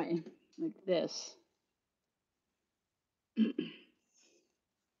long way, like this.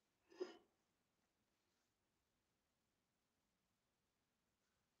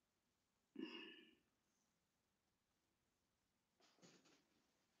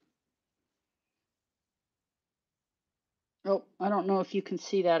 Oh, I don't know if you can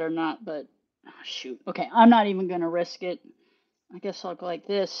see that or not, but oh, shoot. Okay, I'm not even going to risk it. I guess I'll go like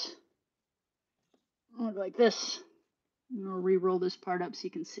this. I'll go like this. I'll re-roll this part up so you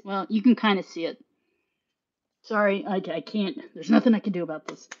can see. Well, you can kind of see it. Sorry, I can't. There's nothing I can do about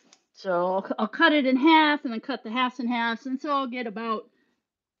this. So I'll cut it in half and then cut the halves in half. And so I'll get about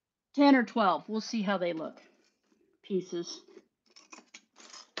 10 or 12. We'll see how they look. Pieces.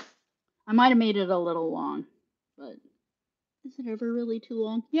 I might have made it a little long, but is it ever really too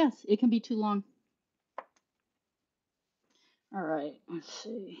long? Yes, it can be too long. All right, let's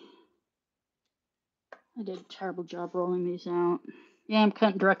see. I did a terrible job rolling these out. Yeah, I'm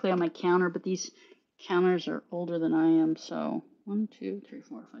cutting directly on my counter, but these counters are older than I am, so 1, 2, 3,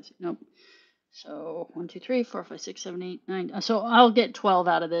 4, 5, 6. Nope. So 1, 2, 3, 4, 5, 6, 7, 8, 9. So I'll get 12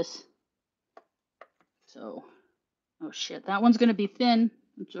 out of this. So, oh shit, that one's gonna be thin.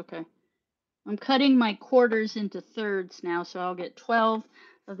 It's okay. I'm cutting my quarters into thirds now, so I'll get 12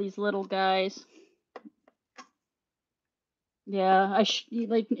 of these little guys. Yeah,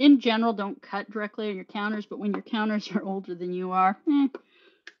 like in general, don't cut directly on your counters, but when your counters are older than you are,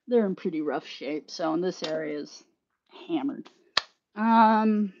 they're in pretty rough shape. So in this area is hammered.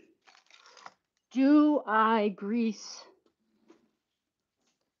 Do I grease?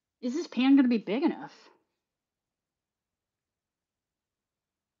 Is this pan gonna be big enough?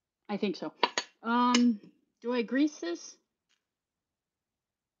 I think so. Do I grease this?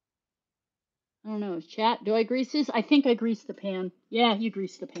 I don't know. Chat, do I grease this? I think I greased the pan. Yeah, you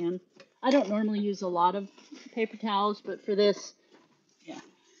greased the pan. I don't normally use a lot of paper towels, but for this, yeah,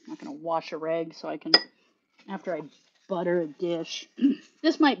 I'm not gonna wash a rag, so I can, after I butter a dish.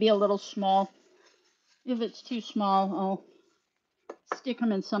 This might be a little small. If it's too small, I'll stick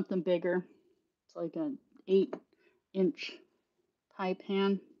them in something bigger. It's like an 8-inch pie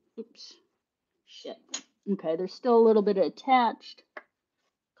pan. Oops. Shit. Okay, there's still a little bit attached.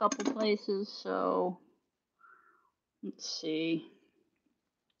 A couple places, so let's see.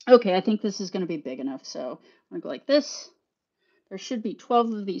 Okay, I think this is going to be big enough, so I'm going to go like this. There should be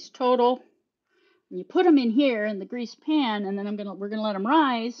 12 of these total. And you put them in here in the greased pan, and then we're going to let them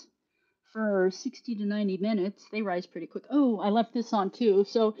rise for 60 to 90 minutes. They rise pretty quick. Oh, I left this on too.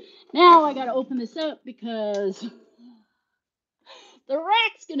 So now I got to open this up because the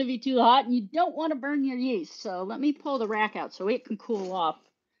rack's going to be too hot and you don't want to burn your yeast. So let me pull the rack out so it can cool off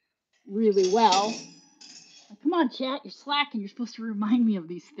really well. Come on, chat. You're slacking. You're supposed to remind me of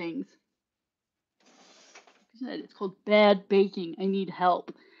these things. It's called bad baking. I need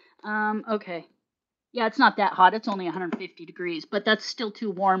help. Okay. Yeah, it's not that hot. It's only 150 degrees, but that's still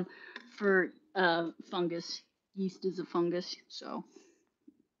too warm for fungus. Yeast is a fungus, so.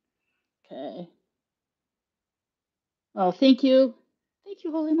 Okay. Oh, thank you. Thank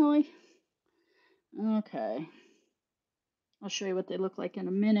you, holy moly. Okay. I'll show you what they look like in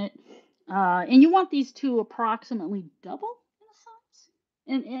a minute. And you want these to approximately double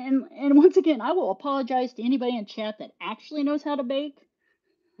in size. And once again, I will apologize to anybody in chat that actually knows how to bake.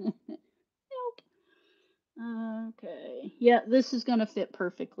 Nope. Okay. Yeah, this is gonna fit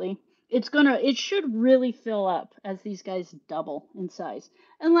perfectly. It should really fill up as these guys double in size.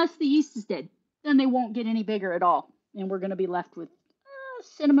 Unless the yeast is dead. Then they won't get any bigger at all. And we're gonna be left with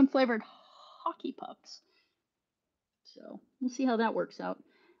cinnamon flavored hockey pucks. So we'll see how that works out.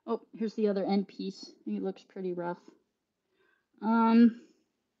 Oh, here's the other end piece. It looks pretty rough. I'll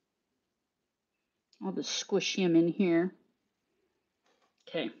just squish him in here.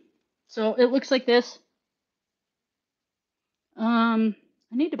 Okay. So it looks like this. I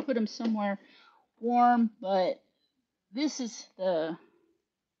need to put him somewhere warm, but this is the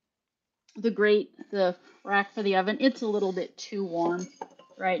rack for the oven. It's a little bit too warm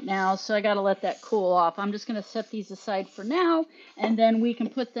right now, so I gotta let that cool off. I'm just gonna set these aside for now, and then we can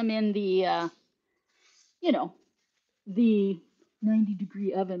put them in the, the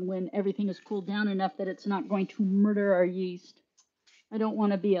 90-degree oven when everything is cooled down enough that it's not going to murder our yeast. I don't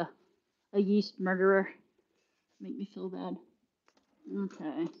want to be a yeast murderer. Make me feel bad.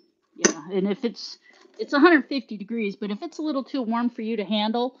 Okay. Yeah, and if it's 150 degrees, but if it's a little too warm for you to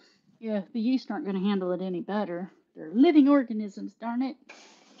handle, yeah, the yeast aren't going to handle it any better. They're living organisms, darn it.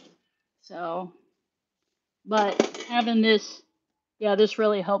 So, but having this, yeah, this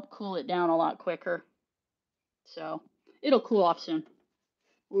really helped cool it down a lot quicker. So, it'll cool off soon.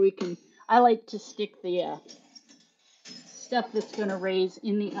 I like to stick the stuff that's going to raise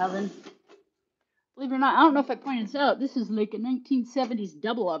in the oven. Believe it or not, I don't know if I pointed this out. This is like a 1970s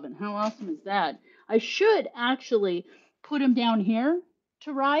double oven. How awesome is that? I should actually put them down here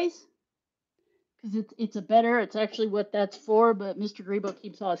to rise because it's actually what that's for, but Mr. Grebo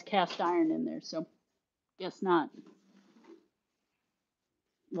keeps all his cast iron in there, so guess not.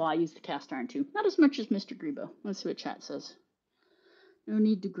 Well, I use the cast iron too. Not as much as Mr. Grebo. Let's see what chat says. No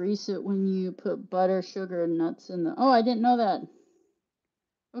need to grease it when you put butter, sugar, and nuts in the... Oh, I didn't know that.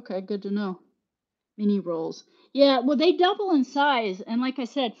 Okay, good to know. Mini rolls. Yeah, well, they double in size. And like I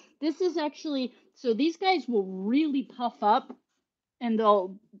said, this is actually... So these guys will really puff up and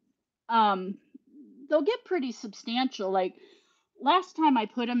they'll get pretty substantial. Like last time I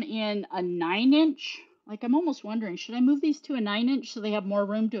put them in a 9-inch. Like I'm almost wondering, should I move these to a 9-inch so they have more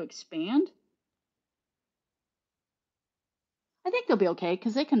room to expand? I think they'll be okay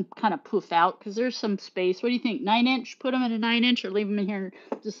because they can kind of poof out because there's some space. What do you think? 9-inch? Put them in a 9-inch or leave them in here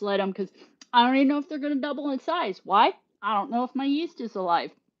and just let them because I don't even know if they're going to double in size. Why? I don't know if my yeast is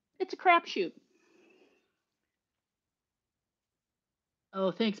alive. It's a crapshoot.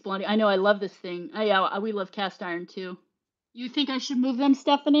 Oh, thanks, Blondie. I know I love this thing. Yeah, we love cast iron too. You think I should move them,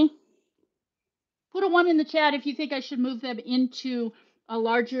 Stephanie? Put a 1 in the chat if you think I should move them into a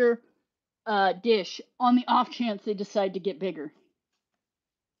larger dish on the off chance they decide to get bigger.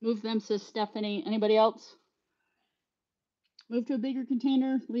 Move them, says Stephanie. Anybody else? Move to a bigger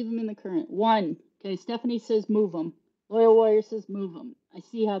container, leave them in the current. 1. Okay, Stephanie says move them. Loyal Warrior says move them. I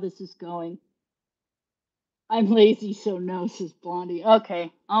see how this is going. I'm lazy, so no, says Blondie.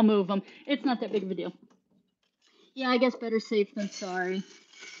 Okay, I'll move them. It's not that big of a deal. Yeah, I guess better safe than sorry.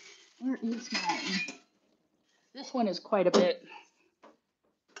 Where is mine? This one is quite a bit.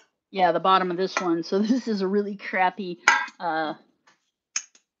 Yeah, the bottom of this one. So this is a really crappy,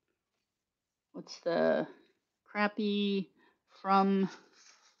 what's the crappy from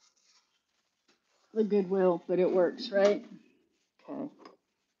the Goodwill, but it works, right? Okay.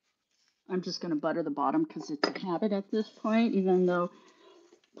 I'm just going to butter the bottom because it's a habit at this point, even though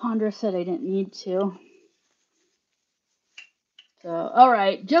Pondra said I didn't need to. So, all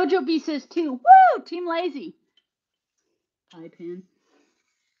right. Jojo B says 2. Woo! Team Lazy. Pie pan.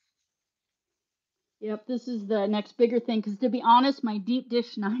 Yep, this is the next bigger thing because to be honest, my deep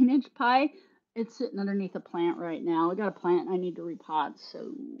dish 9-inch pie, it's sitting underneath a plant right now. I got a plant I need to repot,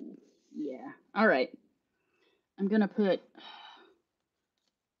 so yeah. All right. I'm going to put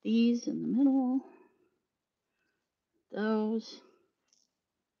these in the middle. Those.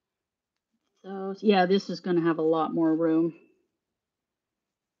 Yeah, this is going to have a lot more room.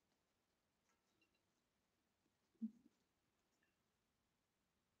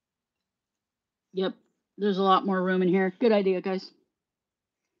 Yep, there's a lot more room in here. Good idea, guys.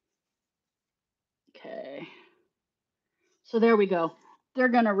 Okay. So there we go. They're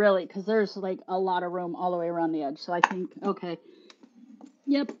going to really, because there's like a lot of room all the way around the edge. So I think, okay.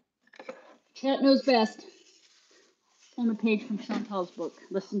 Yep. Chat knows best. On the page from Chantal's book.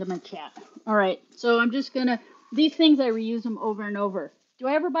 Listen to my chat. All right. So I'm just going to, these things, I reuse them over and over. Do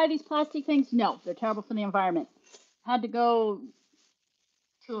I ever buy these plastic things? No. They're terrible for the environment. Had to go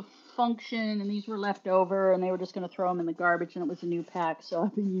to a function and these were left over and they were just going to throw them in the garbage and it was a new pack. So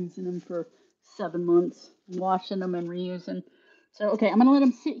I've been using them for 7 months, washing them and reusing. So, okay, I'm going to let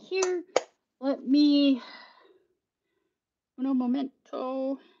them sit here. Let me, uno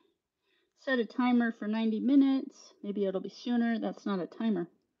momento, set a timer for 90 minutes. Maybe it'll be sooner. That's not a timer.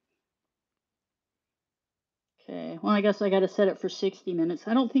 Okay, well, I guess I got to set it for 60 minutes.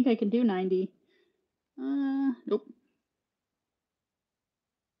 I don't think I can do 90. Nope.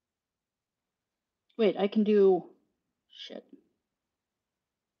 Wait, I can do, shit.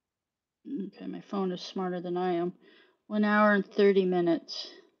 Okay, my phone is smarter than I am. 1 hour and 30 minutes.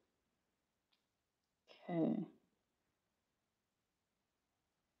 Okay.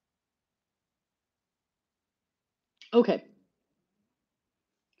 Okay.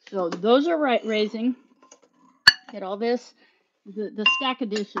 So those are raising. Get all this. The stack of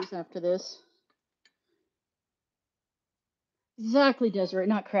dishes after this. Exactly, Desiree.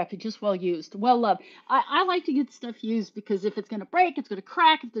 Not crappy, just well used, well loved. I like to get stuff used because if it's going to break, it's going to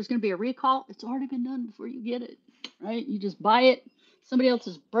crack. If there's going to be a recall, it's already been done before you get it, right? You just buy it. Somebody else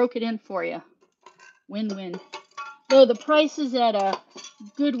has broke it in for you. Win-win. Though the prices at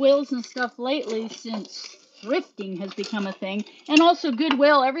Goodwills and stuff lately, since thrifting has become a thing, and also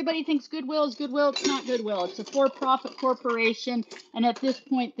Goodwill. Everybody thinks Goodwill is Goodwill. It's not Goodwill. It's a for-profit corporation, and at this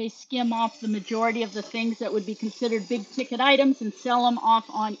point, they skim off the majority of the things that would be considered big-ticket items and sell them off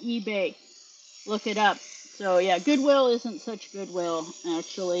on eBay. Look it up. So yeah, Goodwill isn't such Goodwill,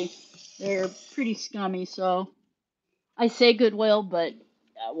 actually. They're pretty scummy, so I say Goodwill, but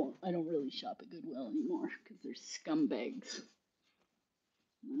I don't really shop at Goodwill anymore because they're scumbags.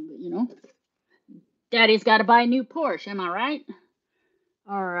 But Daddy's got to buy a new Porsche. Am I right?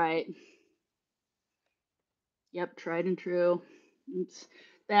 All right. Yep, tried and true. It's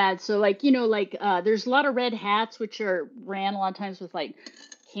bad. So there's a lot of red hats which are ran a lot of times with like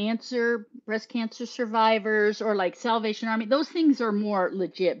breast cancer survivors or like Salvation Army. Those things are more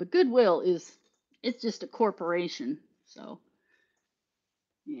legit, but Goodwill it's just a corporation. So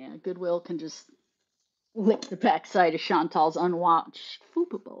yeah, Goodwill can just lick the backside of Chantal's unwatched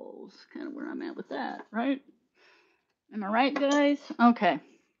fupa bowls. Kind of where I'm at with that, right? Am I right, guys? Okay.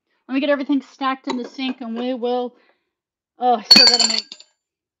 Let me get everything stacked in the sink and we will. Oh, I still gotta make.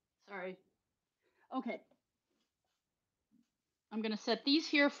 Sorry. Okay. I'm gonna set these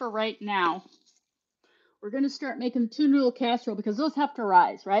here for right now. We're gonna start making the tuna noodle casserole because those have to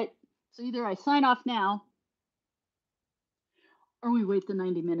rise, right? So either I sign off now or we wait the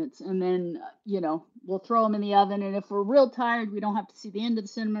 90 minutes and then, we'll throw them in the oven. And if we're real tired, we don't have to see the end of the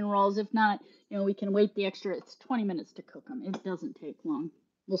cinnamon rolls. If not, we can wait the extra. It's 20 minutes to cook them. It doesn't take long.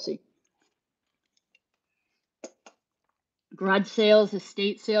 We'll see. Garage sales,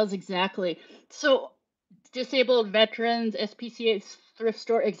 estate sales, exactly. So disabled veterans, SPCA thrift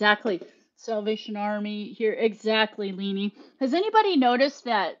store, exactly. Salvation Army here, exactly, Leanie. Has anybody noticed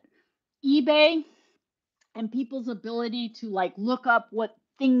that eBay and people's ability to like look up what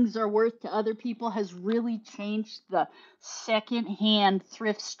things are worth to other people has really changed the secondhand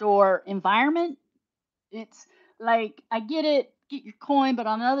thrift store environment? It's like I get it, get your coin, but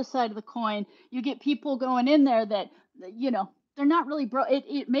on the other side of the coin, you get people going in there that they're not really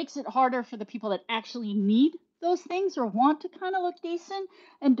it makes it harder for the people that actually need those things or want to kind of look decent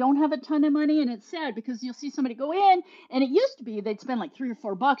and don't have a ton of money. And it's sad because you'll see somebody go in and it used to be they'd spend like $3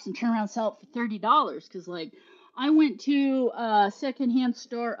 or $4 and turn around and sell it for $30. Because like I went to a secondhand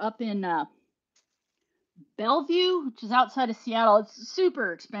store up in Bellevue, which is outside of Seattle. It's a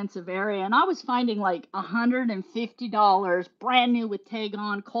super expensive area, and I was finding like $150 brand new with tag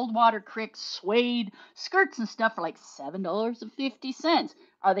on, Coldwater Creek suede skirts and stuff for like $7.50.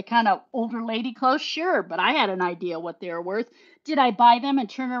 Are they kind of older lady clothes? Sure, but I had an idea what they were worth. Did I buy them and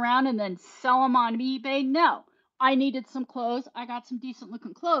turn around and then sell them on eBay? No. I needed some clothes. I got some decent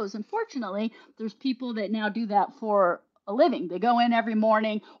looking clothes. Unfortunately, there's people that now do that for a living. They go in every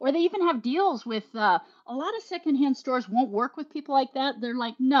morning, or they even have deals with a lot of secondhand stores won't work with people like that. They're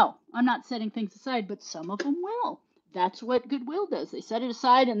like, no, I'm not setting things aside, but some of them will. That's what Goodwill does. They set it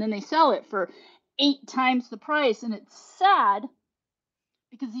aside and then they sell it for 8 times the price. And it's sad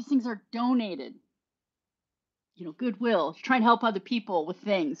because these things are donated. Goodwill, trying to help other people with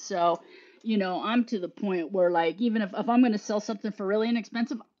things. So, I'm to the point where, like, even if I'm going to sell something for really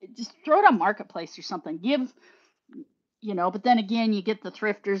inexpensive, just throw it on Marketplace or something. But then again, you get the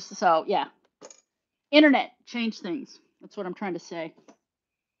thrifters. So, yeah, internet change things. That's what I'm trying to say.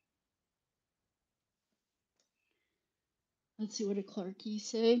 Let's see, what did Clarky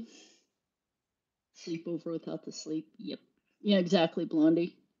say? Sleepover without the sleep. Yep. Yeah, exactly,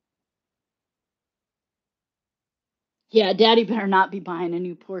 Blondie. Yeah, Daddy better not be buying a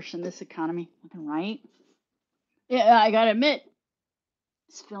new Porsche in this economy. Looking right. Yeah, I gotta admit,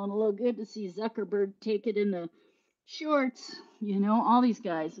 it's feeling a little good to see Zuckerberg take it in the shorts. All these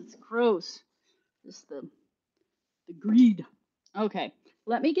guys. It's gross. Just the greed. Okay,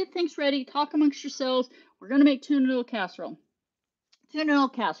 let me get things ready. Talk amongst yourselves. We're gonna make tuna noodle casserole. Tuna noodle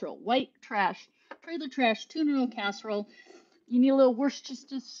casserole. White trash. Trailer trash. Tuna noodle casserole. You need a little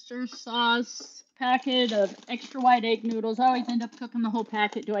Worcestershire sauce, packet of extra white egg noodles. I always end up cooking the whole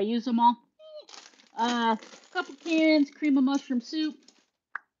packet. Do I use them all? A couple cans cream of mushroom soup,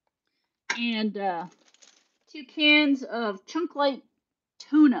 and 2 cans of chunk light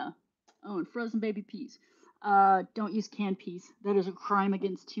tuna. Oh, and frozen baby peas. Don't use canned peas. That is a crime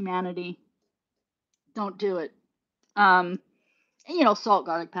against humanity. Don't do it. Um, Salt,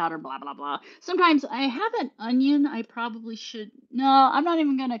 garlic powder, blah, blah, blah. Sometimes I have an onion. I probably should. No, I'm not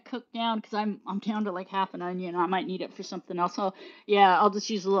even gonna cook down because I'm down to like half an onion. I might need it for something else. So yeah, I'll just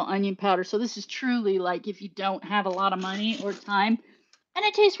use a little onion powder. So this is truly like if you don't have a lot of money or time, and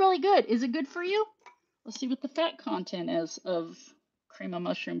it tastes really good. Is it good for you? Let's see what the fat content is of cream of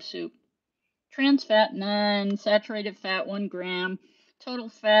mushroom soup. Trans fat, none. Saturated fat, 1 gram. Total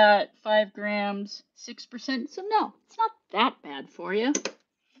fat, 5 grams, 6%. So, no, it's not that bad for you.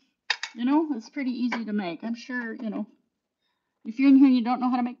 It's pretty easy to make. I'm sure, if you're in here and you don't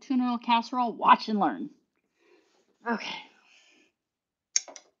know how to make tuna oil casserole, watch and learn. Okay,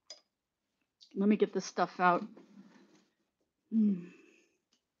 let me get this stuff out. Who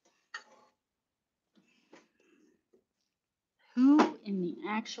in the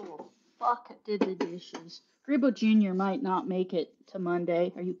actual fuck did the dishes? Grebo Jr. might not make it to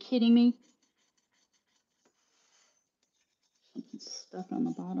Monday. Are you kidding me? Something's stuck on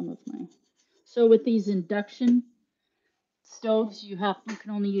the bottom of my. So with these induction stoves, you can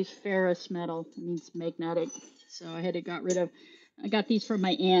only use ferrous metal. It means magnetic. So I got these from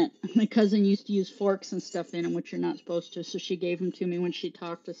my aunt. My cousin used to use forks and stuff in them, which you're not supposed to. So she gave them to me when she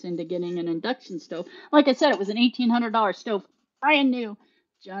talked us into getting an induction stove. Like I said, it was an $1,800 stove, brand new.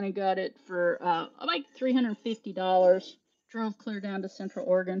 Johnny got it for like $350. Drove clear down to Central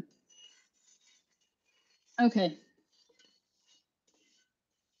Oregon. Okay.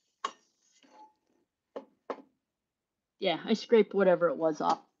 Yeah, I scraped whatever it was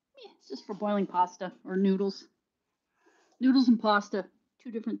off. Yeah, it's just for boiling pasta or noodles. Noodles and pasta,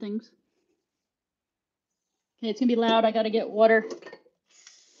 two different things. Okay, it's gonna be loud. I gotta get water.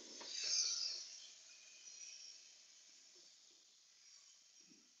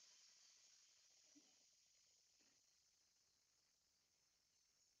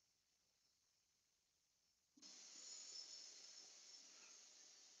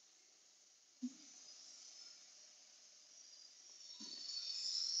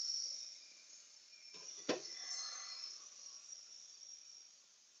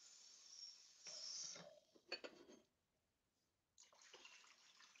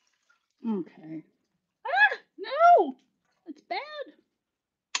 Okay. Ah, no, it's bad.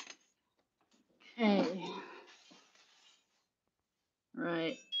 Okay.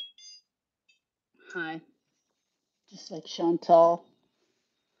 Right. Hi. Just like Chantal.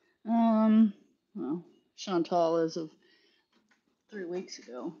 Well, Chantal is of 3 weeks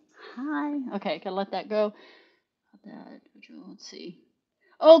ago. Hi. Okay, gotta let that go. Let's see.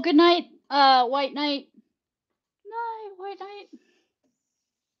 Oh, good night, White Knight. Night, White Knight.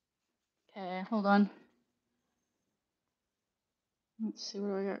 Okay, hold on. Let's see what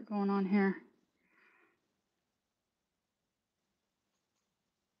do I got going on here.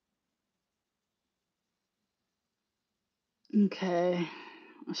 Okay.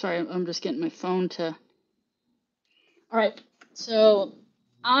 Sorry, I'm just getting my phone to. All right. So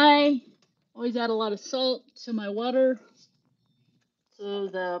I always add a lot of salt to my water. So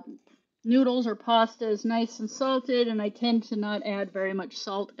the noodles or pasta is nice and salted, and I tend to not add very much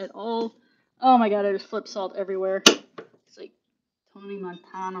salt at all. Oh my god, I just flip salt everywhere. It's like Tony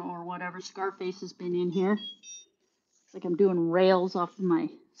Montana or whatever. Scarface has been in here. It's like I'm doing rails off of my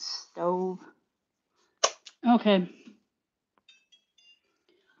stove. Okay.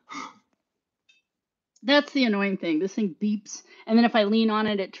 That's the annoying thing. This thing beeps, and then if I lean on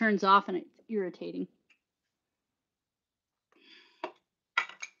it, it turns off, and it's irritating.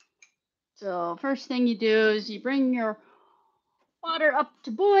 So first thing you do is you bring your water up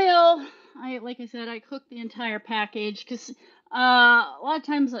to boil. Like I said, I cook the entire package because a lot of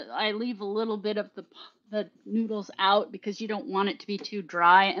times I leave a little bit of the noodles out because you don't want it to be too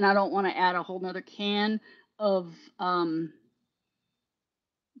dry, and I don't want to add a whole nother can of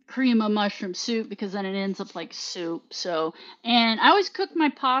cream of mushroom soup because then it ends up like soup. So, and I always cook my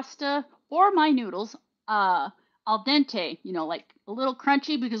pasta or my noodles al dente, like a little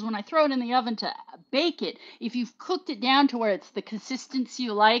crunchy because when I throw it in the oven to bake it, if you've cooked it down to where it's the consistency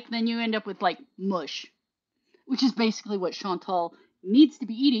you like, then you end up with like mush, which is basically what Chantal needs to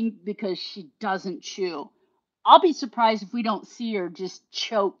be eating because she doesn't chew. I'll be surprised if we don't see her just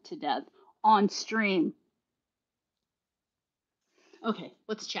choke to death on stream. Okay,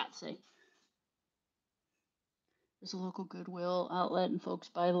 what's chat say? There's a local Goodwill outlet and folks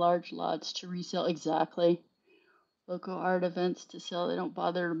buy large lots to resell. Exactly. Local art events to sell. They don't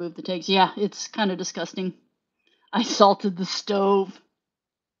bother to move the tags. Yeah, it's kind of disgusting. I salted the stove.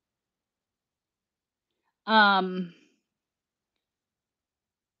 Um.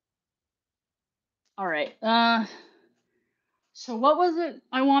 All right. So what was it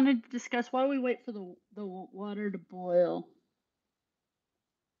I wanted to discuss? Why do we wait for the water to boil?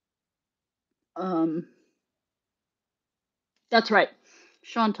 Um, that's right.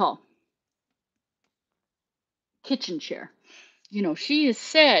 Chantal, kitchen chair. She has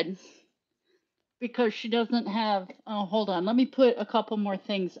said because she doesn't have. Oh, hold on. Let me put a couple more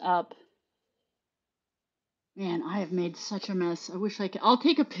things up. Man, I have made such a mess. I wish I could. I'll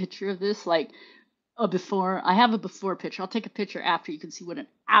take a picture of this, like a before. I have a before picture. I'll take a picture after you can see what an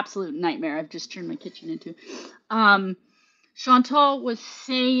absolute nightmare I've just turned my kitchen into. Um, Chantal was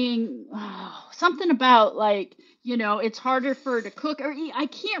saying something about like, it's harder for her to cook or eat. I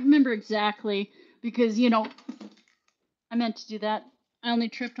can't remember exactly because, I meant to do that. I only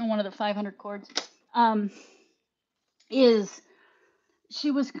tripped on one of the 500 chords. Um, is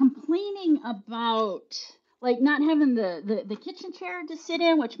she was complaining about like not having the kitchen chair to sit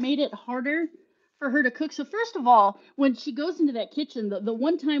in, which made it harder for her to cook. So first of all, when she goes into that kitchen, the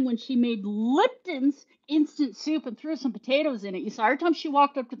one time when she made Lipton's instant soup and threw some potatoes in it, you saw every time she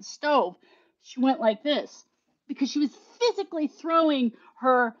walked up to the stove, she went like this because she was physically throwing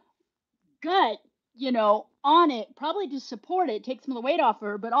her gut, on it, probably to support it, take some of the weight off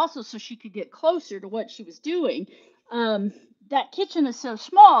her, but also so she could get closer to what she was doing. Um, that kitchen is so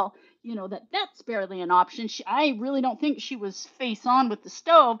small, that's barely an option. I really don't think she was face on with the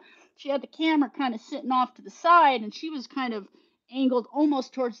stove. She had the camera kind of sitting off to the side, and she was kind of angled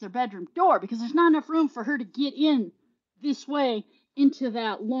almost towards their bedroom door because there's not enough room for her to get in this way into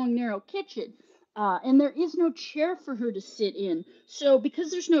that long, narrow kitchen. And there is no chair for her to sit in. So, because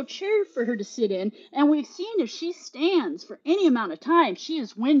there's no chair for her to sit in, and we've seen if she stands for any amount of time, she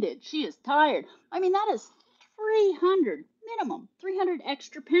is winded, she is tired. I mean, that is 300 minimum, 300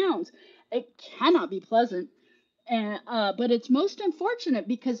 extra pounds. It cannot be pleasant. But it's most unfortunate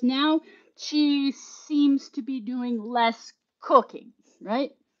because now she seems to be doing less cooking,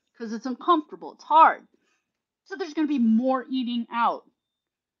 right? Because it's uncomfortable, it's hard. So, there's going to be more eating out,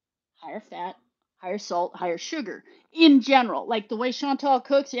 higher fat, higher salt, higher sugar in general. Like the way Chantal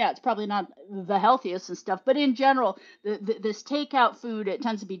cooks, yeah, it's probably not the healthiest and stuff, but in general, this takeout food, it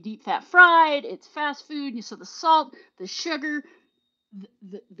tends to be deep fat fried, it's fast food, so the salt, the sugar,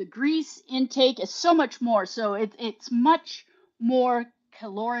 the grease intake is so much more. So it's much more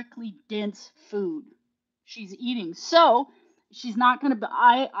calorically dense food she's eating. So she's not going to be,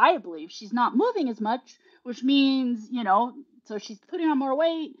 I believe she's not moving as much, which means, so she's putting on more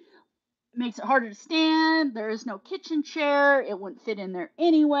weight, makes it harder to stand. There is no kitchen chair. It wouldn't fit in there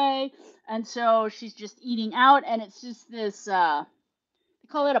anyway. And so she's just eating out. And it's just this, they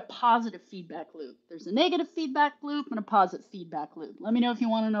call it a positive feedback loop. There's a negative feedback loop and a positive feedback loop. Let me know if you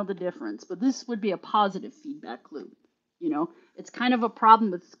want to know the difference. But this would be a positive feedback loop. It's kind of a problem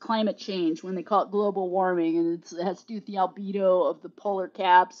with climate change when they call it global warming, and it has to do with the albedo of the polar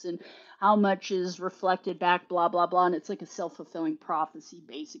caps and how much is reflected back, blah, blah, blah. And it's like a self fulfilling prophecy,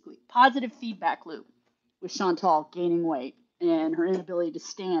 basically. Positive feedback loop with Chantal gaining weight and her inability to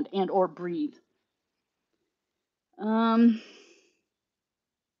stand and or breathe. Um,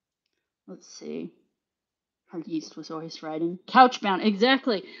 let's see. Her yeast was always writing. Couchbound,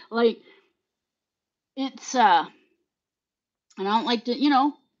 exactly. Like it's and I don't like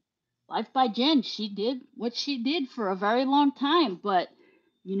to, Life by Jen, she did what she did for a very long time, but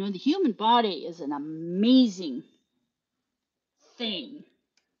the human body is an amazing thing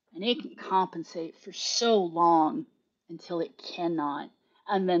and it can compensate for so long until it cannot.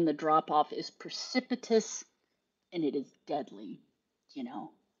 And then the drop off is precipitous and it is deadly. You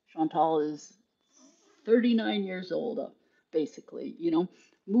know, Chantal is 39 years old, basically,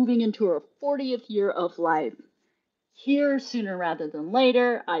 moving into her 40th year of life. Here, sooner rather than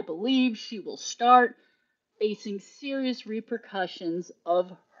later, I believe she will start facing serious repercussions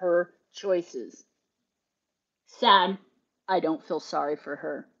of her choices. Sad. I don't feel sorry for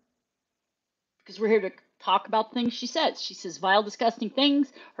her because we're here to talk about things she says. She says vile, disgusting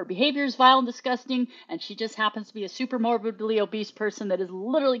things. Her behavior is vile and disgusting, and she just happens to be a super morbidly obese person that is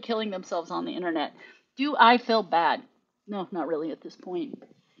literally killing themselves on the internet. Do I feel bad? No, not really at this point.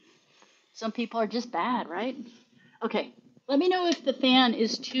 Some people are just bad, right? Okay, let me know if the fan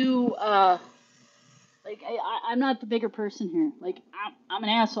is too like I'm not the bigger person here. Like I'm an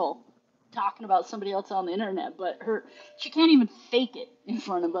asshole talking about somebody else on the internet, but she can't even fake it in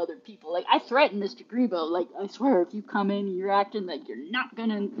front of other people. Like I threatened Mr. Grebo. Like I swear, if you come in and you're acting like you're not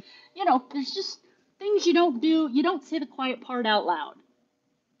gonna, there's just things you don't do. You don't say the quiet part out loud.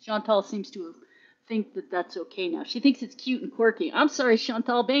 Chantal seems to think that that's okay now. She thinks it's cute and quirky. I'm sorry,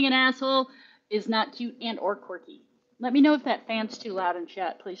 Chantal. Being an asshole is not cute and or quirky. Let me know if that fan's too loud in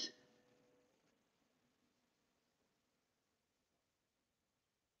chat, please.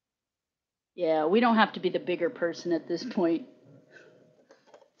 Yeah, we don't have to be the bigger person at this point.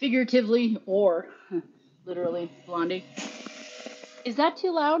 figuratively or literally, Blondie. Is that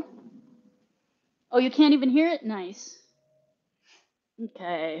too loud? Oh, you can't even hear it? Nice.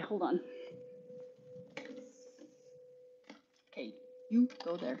 Okay, hold on. Okay, you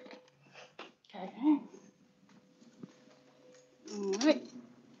go there. Okay. All right.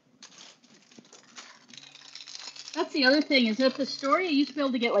 That's the other thing is that the store you used to be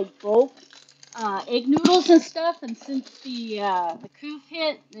able to get like bulk egg noodles and stuff, and since the coup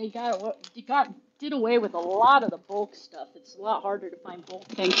hit, they did away with a lot of the bulk stuff. It's a lot harder to find bulk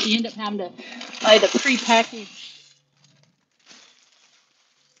things. So you end up having to buy the prepackaged.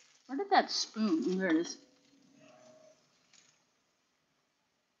 Where did that spoon? Oh, there it is.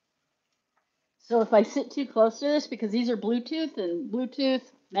 So if I sit too close to this, because these are Bluetooth and Bluetooth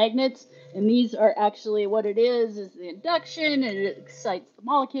magnets, and these are actually what it is the induction, and it excites the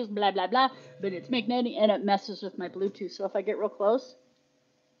molecules, blah, blah, blah, but it's magnetic, and it messes with my Bluetooth. So if I get real close,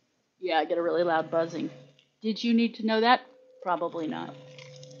 yeah, I get a really loud buzzing. Did you need to know that? Probably not.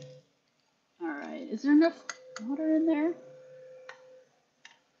 All right, is there enough water in there?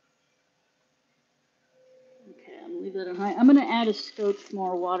 Okay, I'm gonna leave that on high. I'm gonna add a scotch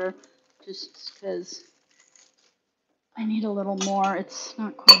more water, just because I need a little more. It's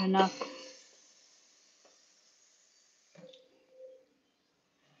not quite enough.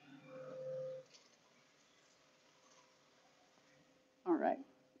 All right,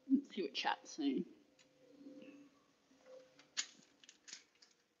 let's see what chat's saying.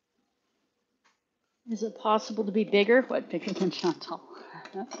 Is it possible to be bigger? What, bigger than Chantal?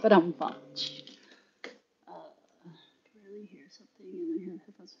 But I'm fine. Really hear something in here.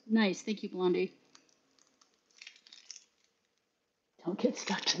 Nice, thank you, Blondie. Don't get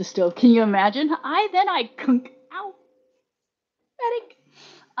stuck to the stove. Can you imagine? I kunk. Ow, medic.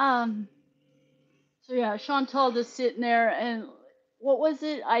 So yeah, Chantal just sitting there, and what was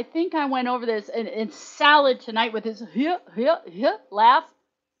it? I think I went over this, and it's Salad tonight with his laugh.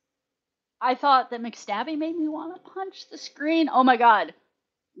 I thought that McStabby made me want to punch the screen. Oh my god.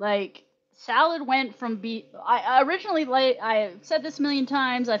 Like, Salad went from I originally, like, I said this a million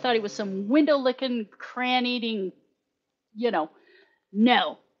times, I thought he was some window licking, crayon eating, you know.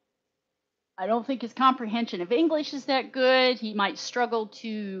 No. I don't think his comprehension of English is that good. He might struggle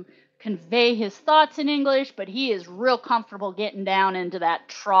to convey his thoughts in English, but he is real comfortable getting down into that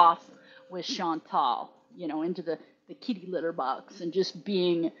trough with Chantal, into the kitty litter box and just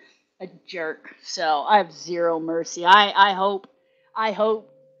being a jerk. So I have zero mercy. I hope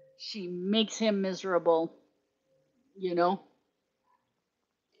she makes him miserable, you know.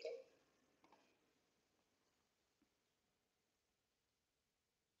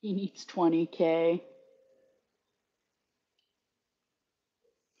 He needs 20K.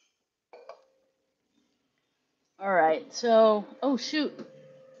 All right. So, oh shoot.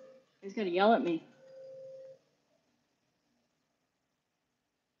 He's going to yell at me.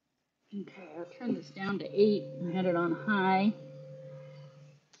 Okay, I'll turn this down to 8. I had it on high.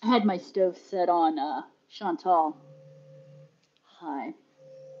 I had my stove set on Chantal high.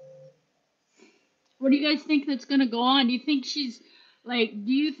 What do you guys think that's gonna go on? Do you think she's like?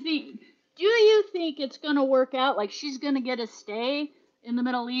 Do you think it's gonna work out? Like she's gonna get a stay in the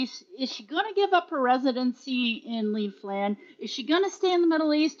Middle East? Is she gonna give up her residency in Leave Flan? Is she gonna stay in the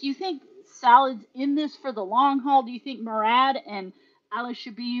Middle East? Do you think Salad's in this for the long haul? Do you think Murad and Al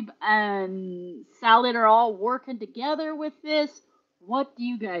Shabib and Salad are all working together with this? What do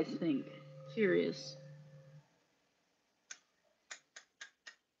you guys think? Curious.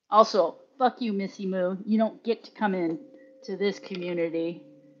 Also, fuck you, Missy Moo. You don't get to come in to this community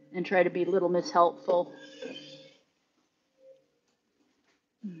and try to be Little Miss Helpful.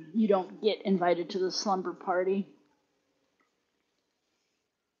 You don't get invited to the slumber party.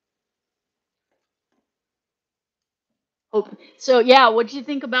 Oh, so yeah, what did you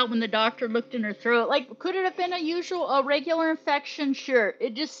think about when the doctor looked in her throat? Like, could it have been a regular infection? Sure.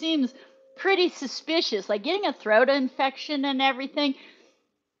 It just seems pretty suspicious. Like getting a throat infection and everything.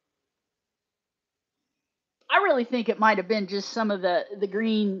 I really think it might have been just some of the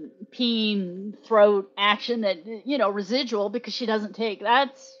green peen throat action that residual because she doesn't take.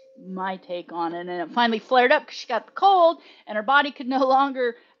 That's my take on it. And it finally flared up because she got the cold and her body could no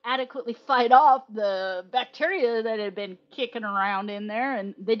longer adequately fight off the bacteria that had been kicking around in there.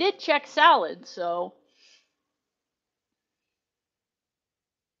 And they did check Salad, so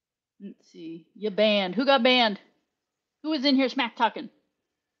let's see. You banned. Who got banned? Who was in here smack talking?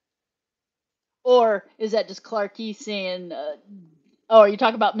 Or is that just Clarky saying, oh, are you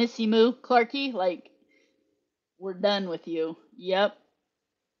talking about Missy Moo, Clarky? Like, we're done with you. Yep.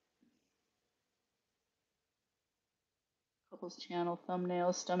 couples channel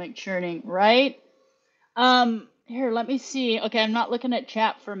thumbnail, stomach churning, right? Here, let me see. Okay, I'm not looking at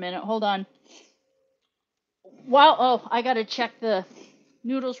chat for a minute. Hold on. Wow, oh, I gotta check the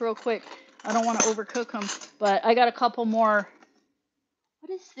noodles real quick. I don't want to overcook them, but I got a couple more.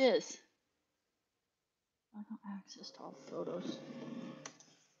 What is this? I don't access to all photos.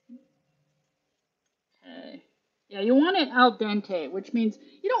 Okay. Yeah, you want it al dente, which means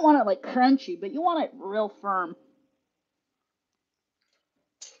you don't want it like crunchy, but you want it real firm.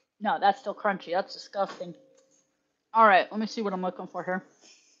 No, that's still crunchy. That's disgusting. All right, let me see what I'm looking for here.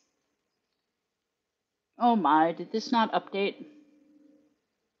 Oh my, did this not update?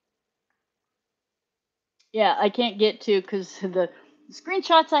 Yeah, I can't get to because the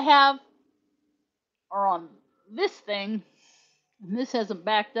screenshots I have are on this thing, and this hasn't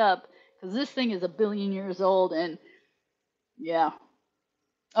backed up because this thing is a billion years old, and yeah.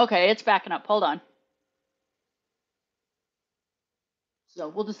 Okay, it's backing up. Hold on. So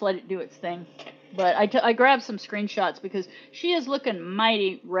we'll just let it do its thing. But I grabbed some screenshots because she is looking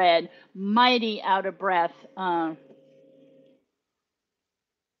mighty red, mighty out of breath. And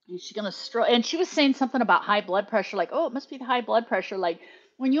she's gonna stroke. And she was saying something about high blood pressure, like, oh, it must be the high blood pressure. Like,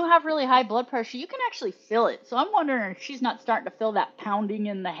 when you have really high blood pressure, you can actually feel it. So I'm wondering if she's not starting to feel that pounding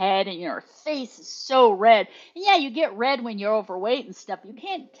in the head, and her face is so red. And yeah, you get red when you're overweight and stuff. You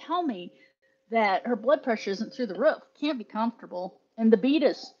can't tell me that her blood pressure isn't through the roof. Can't be comfortable. And the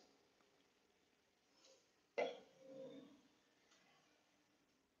beatus.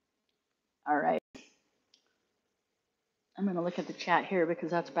 All right. I'm going to look at the chat here because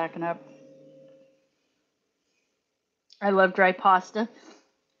that's backing up. I love dry pasta.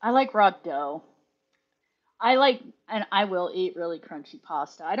 I like raw dough. I like, and I will eat really crunchy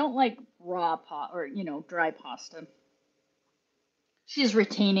pasta. I don't like raw or, dry pasta. She's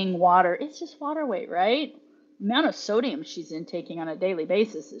retaining water. It's just water weight, right? The amount of sodium she's intaking on a daily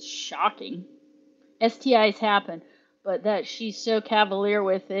basis is shocking. STIs happen, but that she's so cavalier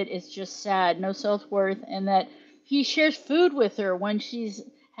with it is just sad. No self-worth, and that he shares food with her when she's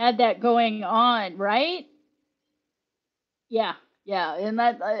had that going on, right? Yeah, yeah, and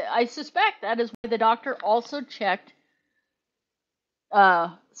that I suspect that is why the doctor also checked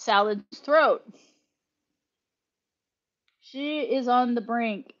Salad's throat. She is on the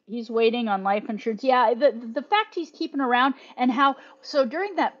brink. He's waiting on life insurance. Yeah, the fact he's keeping around, and how so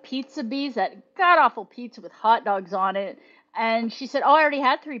during that pizza bees, that god awful pizza with hot dogs on it, and she said, "Oh, I already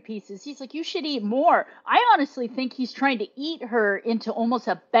had 3 pieces." He's like, "You should eat more." I honestly think he's trying to eat her into almost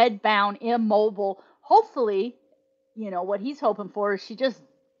a bedbound, immobile. Hopefully, what he's hoping for is she just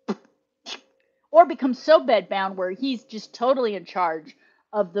or becomes so bedbound where he's just totally in charge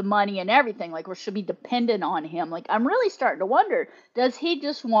of the money and everything, like, or should be dependent on him. Like, I'm really starting to wonder, does he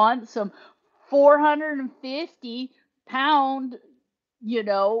just want some 450-pound, you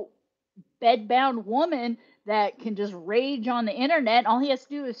know, bedbound woman that can just rage on the internet? All he has to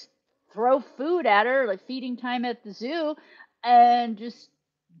do is throw food at her, like feeding time at the zoo, and just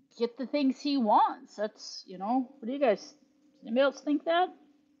get the things he wants. That's, what do you guys, anybody else think that?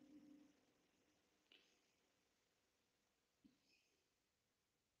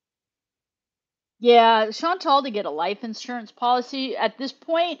 Yeah, Chantal to get a life insurance policy at this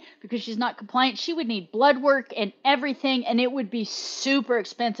point, because she's not compliant, she would need blood work and everything, and it would be super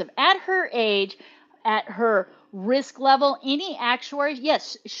expensive. At her age, at her risk level, any actuary,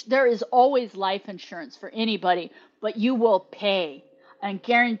 yes, there is always life insurance for anybody, but you will pay. And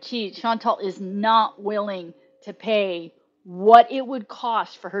guaranteed, Chantal is not willing to pay what it would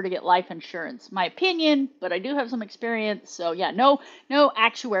cost for her to get life insurance. My opinion, but I do have some experience. So yeah, no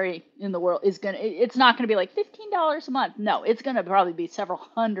actuary in the world is it's not gonna be like $15 a month. No, it's gonna probably be several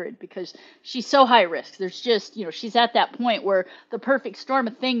hundred, because she's so high risk. There's just, she's at that point where the perfect storm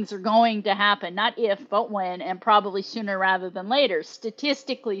of things are going to happen, not if but when, and probably sooner rather than later,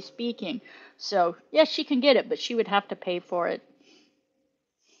 statistically speaking. So yes, she can get it, but she would have to pay for it.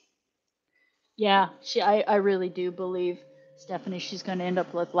 Yeah, I really do believe, Stephanie, she's going to end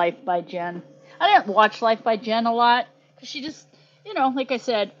up with Life by Jen. I didn't watch Life by Jen a lot because she just, like I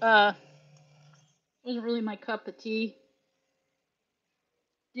said, wasn't really my cup of tea.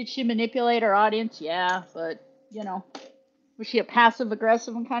 Did she manipulate her audience? Yeah, but, was she a passive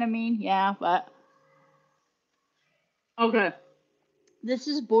aggressive and kind of mean? Yeah, but okay. This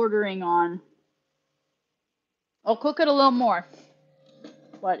is bordering on. I'll cook it a little more,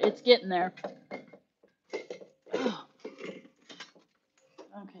 but it's getting there.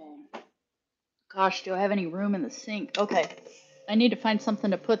 Okay. Gosh, do I have any room in the sink? Okay. I need to find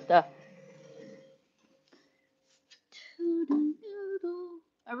something to put the.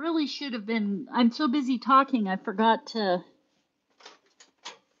 I really should have been. I'm so busy talking, I forgot to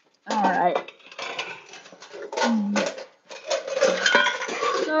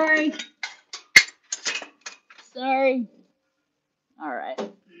Sorry. Sorry. All right.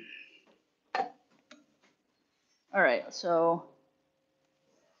 All right. So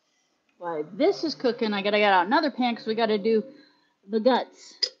while this is cooking, I gotta get out another pan because we gotta do the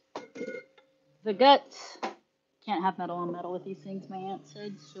guts. The guts. Can't have metal on metal with these things, my aunt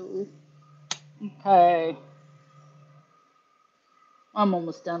said. So okay. I'm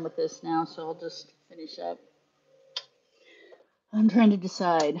almost done with this now, so I'll just finish up. I'm trying to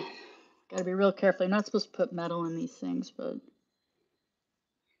decide. Gotta be real careful. You're not supposed to put metal in these things, but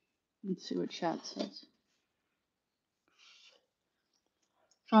let's see what chat says.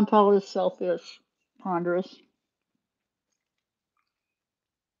 Chantal is selfish, ponderous.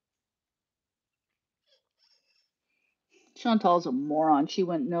 Chantal's a moron. She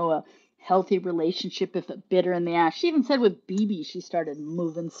wouldn't know a healthy relationship if it bit her in the ass. She even said with BB, she started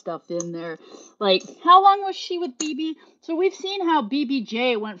moving stuff in there. Like, how long was she with BB? So we've seen how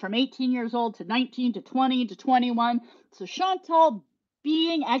BBJ went from 18 years old to 19 to 20 to 21. So Chantal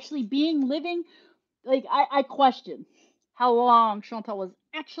living, like, I question how long Chantal was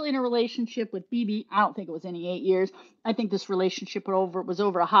actually in a relationship with BB. I don't think it was any 8 years. I think this relationship was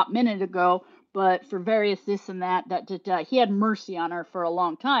over a hot minute ago, but for various this and that, he had mercy on her for a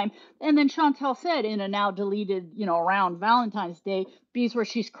long time. And then Chantal said in a now deleted, around Valentine's Day, B's where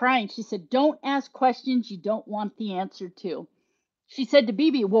she's crying. She said, "Don't ask questions you don't want the answer to." She said to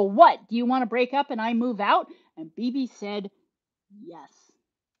BB, "Well, what? Do you want to break up and I move out?" And BB said, "Yes."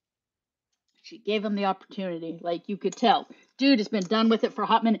 She gave him the opportunity, like you could tell. Dude has been done with it for a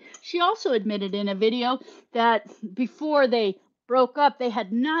hot minute. She also admitted in a video that before they broke up, they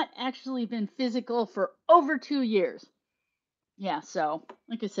had not actually been physical for over 2 years. Yeah, so,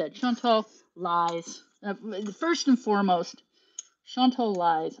 like I said, Chantal lies. First and foremost, Chantal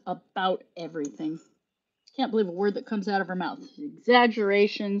lies about everything. Can't believe a word that comes out of her mouth.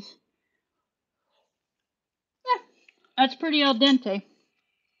 Exaggerations. Yeah, that's pretty al dente.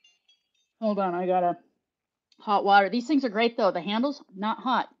 Hold on, I gotta hot water. These things are great though. The handle's not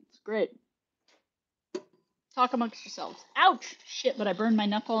hot. It's great. Talk amongst yourselves. Ouch! Shit, but I burned my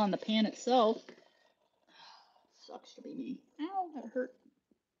knuckle on the pan itself. Sucks to be me. Ow, that hurt.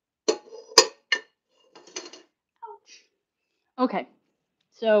 Ouch. Okay,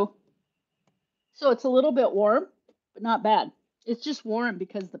 so it's a little bit warm, but not bad. It's just warm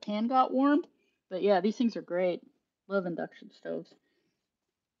because the pan got warm. But yeah, these things are great. Love induction stoves.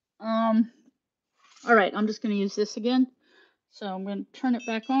 All right, I'm just gonna use this again. So I'm gonna turn it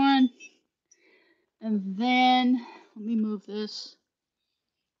back on, and then let me move this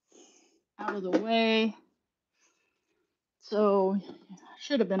out of the way. So I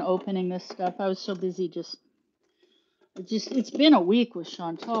should have been opening this stuff. I was so busy it's been a week with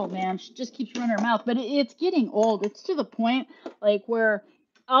Chantal, man. She just keeps running her mouth, but it's getting old. It's to the point like where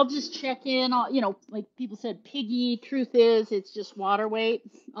I'll just check in. Like people said, Piggy. Truth is, it's just water weight.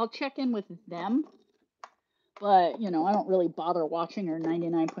 I'll check in with them, but I don't really bother watching her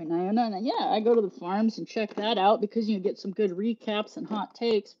 99.9. And yeah, I go to the farms and check that out because you get some good recaps and hot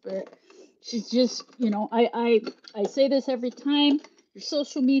takes. But she's just, I say this every time. Your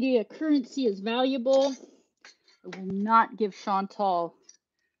social media currency is valuable. I will not give Chantal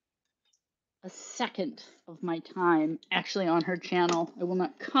a second of my time actually on her channel. I will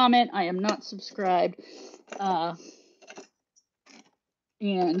not comment. I am not subscribed.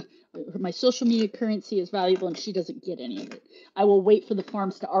 And my social media currency is valuable and she doesn't get any of it. I will wait for the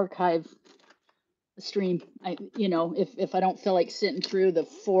farms to archive the stream. If I don't feel like sitting through the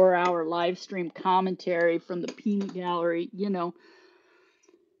 4-hour live stream commentary from the peanut gallery, let's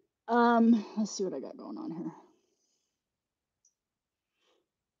see what I got going on here.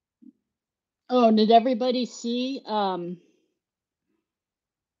 Oh, did everybody see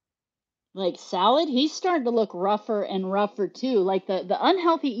like salad? He's starting to look rougher and rougher too. Like the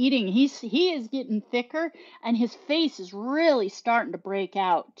unhealthy eating, he is getting thicker and his face is really starting to break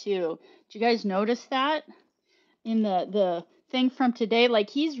out too. Did you guys notice that in the thing from today? Like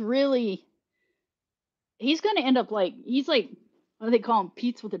he's going to end up like he's like what do they call him?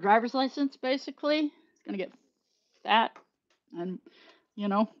 Pete's with a driver's license basically. He's going to get fat and you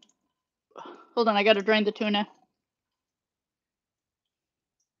know. Hold on, I got to drain the tuna.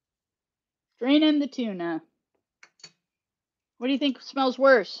 Drain in the tuna. What do you think smells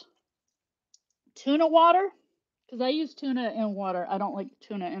worse? Tuna water? Because I use tuna in water. I don't like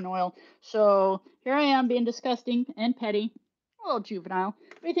tuna in oil. So here I am being disgusting and petty, a little juvenile.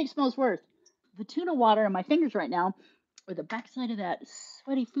 What do you think smells worse? The tuna water in my fingers right now, or the backside of that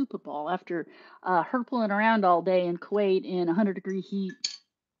sweaty fupa ball after hurpling around all day in Kuwait in 100-degree heat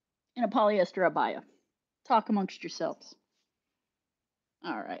in a polyester abaya. Talk amongst yourselves.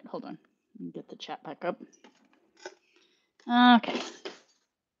 All right, hold on. Let me get the chat back up. Okay.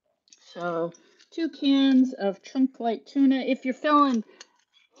 So 2 cans of chunk white tuna. If you're feeling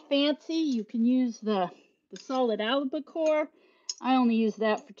fancy, you can use the solid albacore. I only use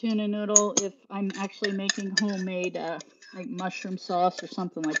that for tuna noodle if I'm actually making homemade like mushroom sauce or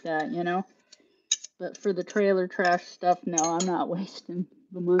something like that, you know. But for the trailer trash stuff, no, I'm not wasting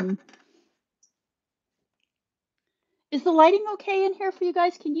the money. Is the lighting okay in here for you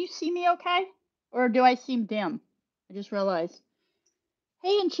guys? Can you see me okay? Or do I seem dim? I just realized.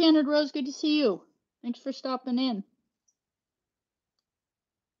 Hey, Enchanted Rose, good to see you. Thanks for stopping in.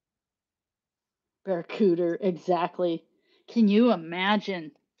 Barracuda, exactly. Can you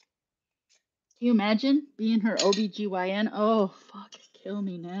imagine? Can you imagine being her OBGYN? Oh, fuck, kill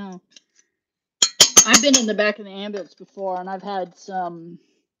me now. I've been in the back of the ambulance before, and I've had some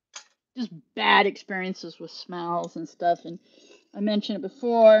just bad experiences with smells and stuff. And I mentioned it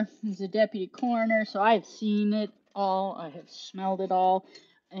before, as a deputy coroner, so I've seen it all. I have smelled it all.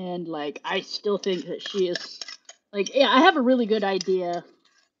 And, like, I still think that she is, like, yeah, I have a really good idea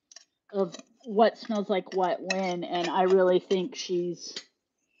of what smells like what when, and I really think she's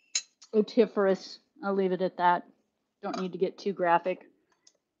otiferous. I'll leave it at that. Don't need to get too graphic.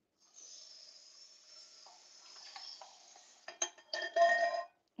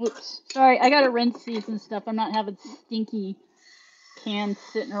 Oops. Sorry, I gotta rinse these and stuff. I'm not having stinky cans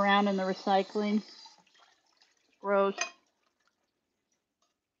sitting around in the recycling. Gross.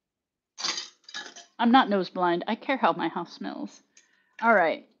 I'm not nose blind. I care how my house smells. All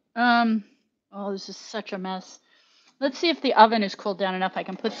right. Oh, this is such a mess. Let's see if the oven is cooled down enough. I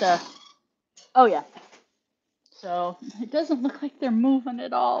can put the. Oh yeah. So it doesn't look like they're moving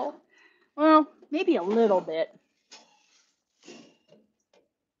at all. Well, maybe a little bit.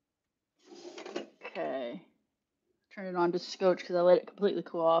 Okay. Turn it on to scotch because I let it completely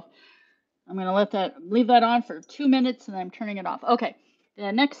cool off. I'm gonna leave that on for 2 minutes and then I'm turning it off. Okay.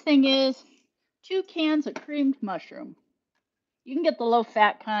 The next thing is 2 cans of creamed mushroom. You can get the low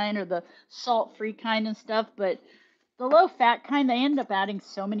fat kind or the salt free kind and stuff, but the low fat kind, they end up adding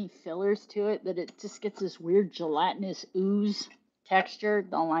so many fillers to it that it just gets this weird gelatinous ooze texture.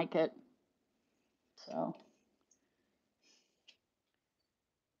 Don't like it. So,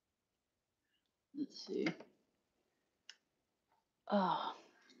 let's see. Oh,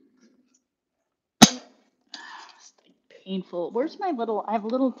 it's painful. Where's my little, I have a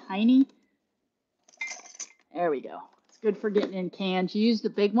little tiny, there we go. It's good for getting in cans. You use the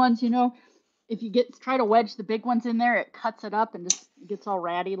big ones, you know. If you try to wedge the big ones in there, it cuts it up and just gets all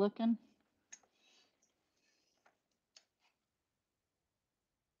ratty looking.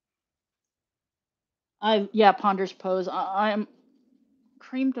 Yeah, Ponder's Pose. I'm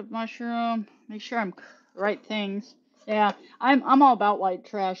creamed of mushroom. Make sure I'm right things. Yeah, I'm all about white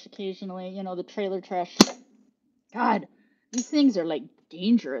trash occasionally. You know, the trailer trash. God, these things are like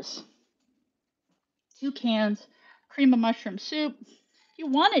dangerous. 2 cans, cream of mushroom soup. If you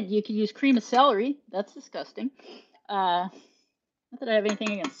wanted, you could use cream of celery. That's disgusting. Not that I have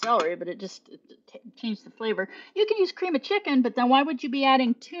anything against celery, but it changed the flavor. You can use cream of chicken, but then why would you be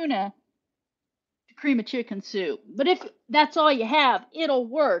adding tuna to cream of chicken soup? But if that's all you have, it'll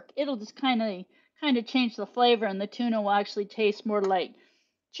work. It'll just kind of change the flavor, and the tuna will actually taste more like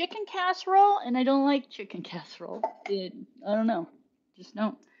chicken casserole. And I don't like chicken casserole. I don't know, just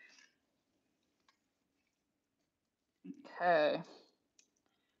don't. Okay,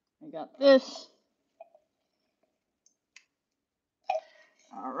 I got this.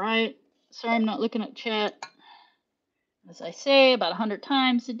 All right. Sorry, I'm not looking at chat. As I say about 100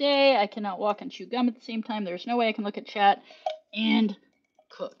 times a day, I cannot walk and chew gum at the same time. There's no way I can look at chat and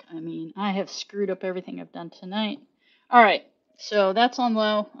cook. I mean, I have screwed up everything I've done tonight. All right, so that's on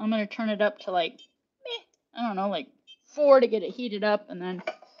low. I'm going to turn it up to like, I don't know, like 4 to get it heated up. And then,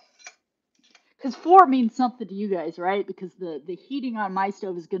 because 4 means something to you guys, right? Because the heating on my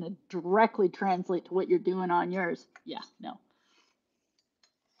stove is going to directly translate to what you're doing on yours. Yeah, no.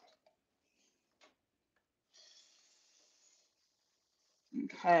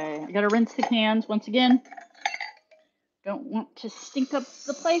 Okay, I gotta rinse the cans once again. Don't want to stink up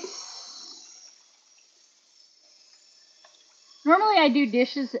the place. Normally I do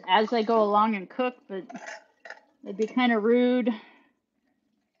dishes as I go along and cook, but it'd be kind of rude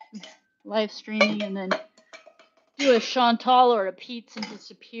live streaming and then do a Chantal or a Pete's and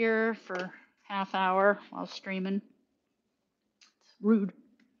disappear for half hour while streaming. It's rude.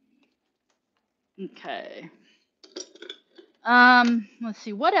 Okay. Let's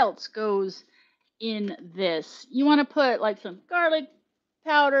see, what else goes in this? You want to put like some garlic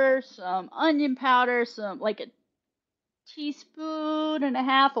powder, some onion powder, some like a teaspoon tablespoon and a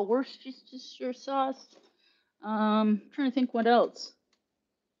half of Worcestershire sauce. Trying to think what else.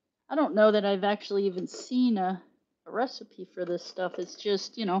 I don't know that I've actually even seen a recipe for this stuff. It's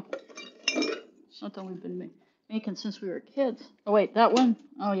just, something we've been making since we were kids. Oh, wait, that one?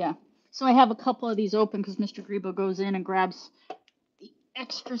 Oh, yeah. So I have a couple of these open because Mr. Grebo goes in and grabs the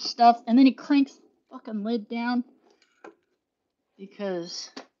extra stuff, and then he cranks the fucking lid down because,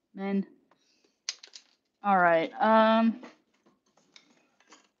 man. All right.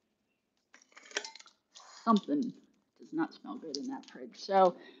 Something does not smell good in that fridge.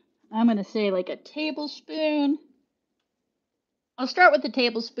 So I'm going to say like a tablespoon. I'll start with the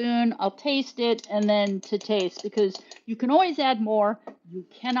tablespoon. I'll taste it and then to taste because you can always add more. You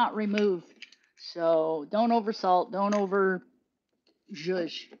cannot remove. So don't oversalt, don't over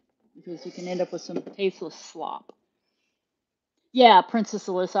zhuzh because you can end up with some tasteless slop. Yeah, Princess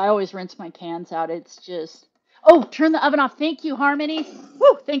Alyssa, I always rinse my cans out. It's just. Oh, turn the oven off. Thank you, Harmony.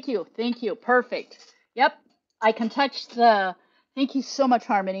 Woo, thank you. Thank you. Perfect. Yep. I can touch the. Thank you so much,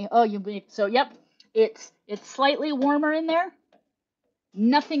 Harmony. Oh, so yep. It's slightly warmer in there.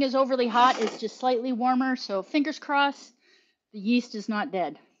 Nothing is overly hot. It's just slightly warmer. So fingers crossed, the yeast is not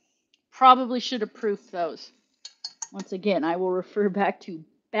dead. Probably should have proofed those. Once again, I will refer back to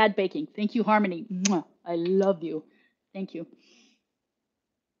bad baking. Thank you, Harmony. Mwah. I love you. Thank you.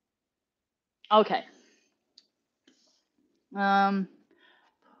 Okay. I'll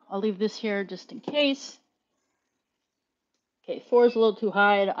leave this here just in case. Okay, 4 is a little too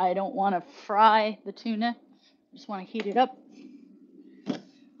high. I don't want to fry the tuna. I just want to heat it up.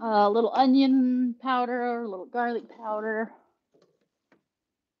 A little onion powder, a little garlic powder.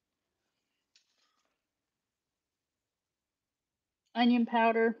 Onion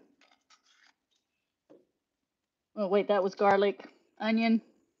powder. Oh, wait, that was garlic. Onion.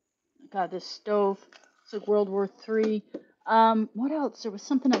 God, this stove. It's like World War III. What else? There was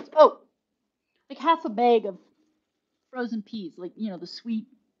something else. Oh, like half a bag of frozen peas. Like, the sweet,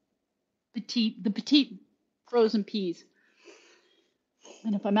 petite frozen peas.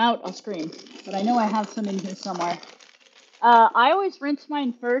 And if I'm out, I'll scream. But I know I have some in here somewhere. I always rinse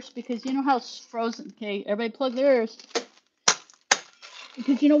mine first because you know how frozen. Okay, everybody plug their ears.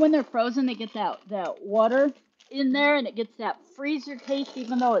 Because when they're frozen, they get that water in there and it gets that freezer taste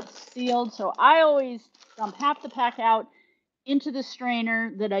even though it's sealed. So I always dump half the pack out into the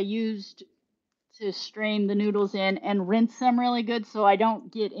strainer that I used to strain the noodles in and rinse them really good so I don't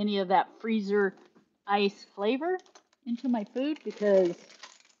get any of that freezer ice flavor into my food because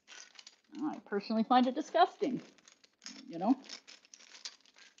I personally find it disgusting,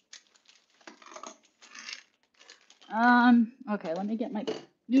 Okay, let me get my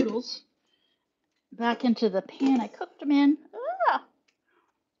noodles back into the pan I cooked them in. Ah,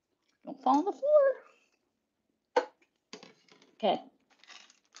 don't fall on the floor. Okay,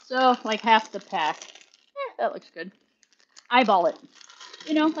 so like half the pack. That looks good. Eyeball it.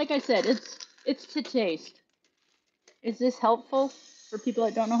 Like I said, it's to taste. Is this helpful for people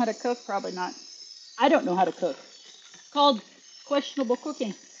that don't know how to cook? Probably not. I don't know how to cook. It's called questionable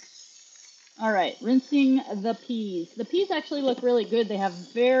cooking. All right, rinsing the peas. The peas actually look really good. They have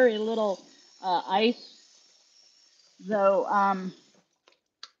very little ice, though.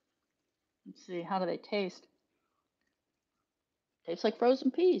 Let's see, how do they taste? Tastes like frozen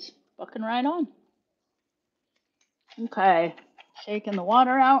peas. Fucking right on. Okay, shaking the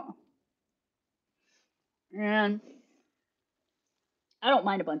water out. And I don't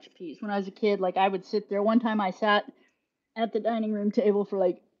mind a bunch of peas. When I was a kid, I would sit there. One time I sat at the dining room table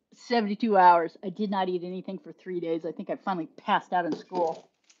for 72 hours. I did not eat anything for 3 days. I think I finally passed out in school.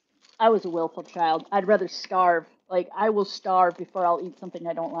 I was a willful child. I'd rather starve. I will starve before I'll eat something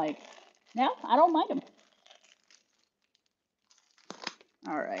I don't like. Now, I don't mind them.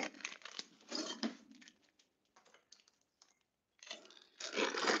 All right.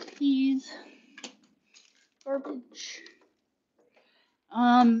 Peas. Garbage.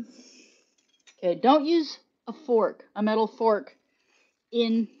 Okay, don't use a fork, a metal fork,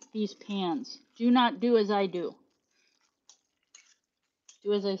 in these pans. Do not do as I do.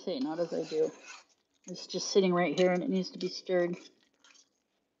 Do as I say, not as I do. It's just sitting right here and it needs to be stirred.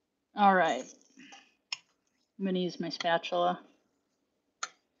 All right. I'm going to use my spatula.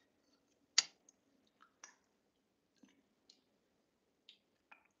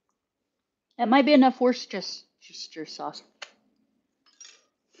 That might be enough Worcestershire sauce.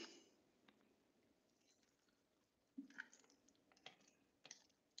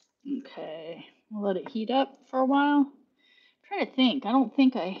 Okay, we'll let it heat up for a while. I'm trying to think. I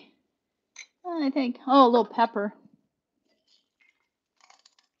think, oh, a little pepper.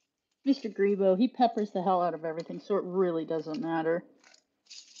 Mr. Grebo, he peppers the hell out of everything, so it really doesn't matter.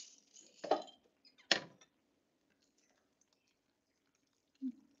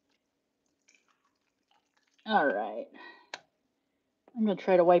 All right. I'm gonna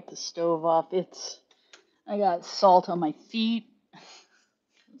try to wipe the stove off. I got salt on my feet,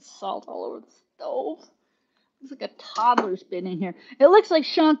 salt all over the stove. Looks like a toddler's been in here. It looks like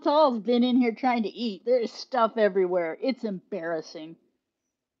Chantal's been in here trying to eat. There's stuff everywhere. It's embarrassing.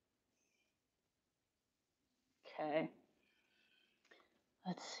 Okay.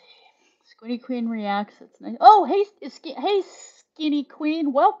 Let's see. Squiddy Queen reacts. That's nice. Oh, hey, hey, Skinny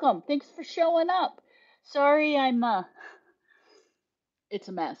Queen. Welcome. Thanks for showing up. Sorry, it's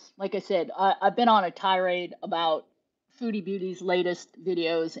a mess. Like I said, I've been on a tirade about Foodie Beauty's latest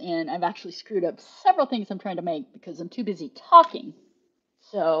videos, and I've actually screwed up several things I'm trying to make because I'm too busy talking.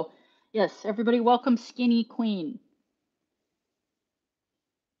 So, yes, everybody, welcome Skinny Queen.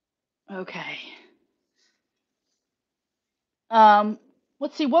 Okay. Um,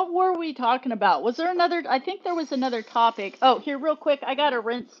 let's see, what were we talking about? Was there another? I think there was another topic. Oh, here, real quick, I gotta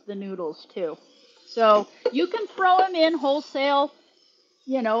rinse the noodles too. So you can throw them in wholesale,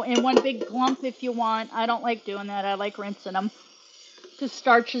 in one big clump if you want. I don't like doing that. I like rinsing them because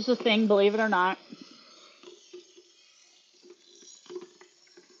starch is a thing, believe it or not.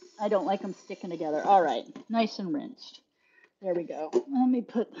 I don't like them sticking together. All right, nice and rinsed. There we go. Let me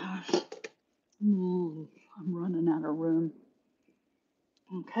put those. Ooh, I'm running out of room.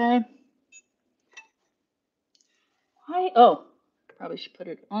 Okay. Oh, probably should put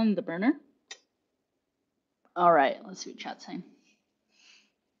it on the burner. All right, let's see what chat's saying.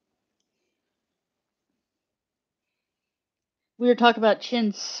 We were talking about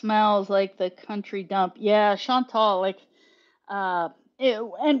Chin smells like the country dump. Yeah, Chantal, like, uh,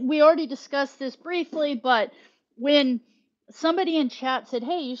 and we already discussed this briefly, but when somebody in chat said,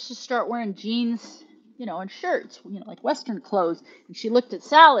 "Hey, you should start wearing jeans, and shirts, like Western clothes," and she looked at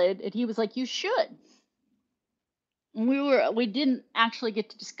Salad, and he was like, "You should." And we didn't actually get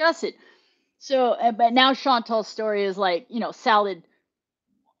to discuss it. So, but now Chantal's story is like, Salad.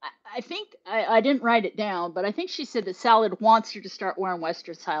 I think I didn't write it down, but I think she said that Salad wants her to start wearing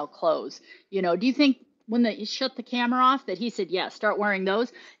Western style clothes. Do you think when they shut the camera off that he said, yeah, start wearing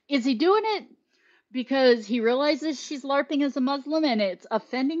those? Is he doing it because he realizes she's LARPing as a Muslim and it's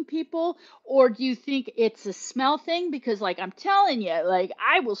offending people? Or do you think it's a smell thing? Because, like, I'm telling you, like,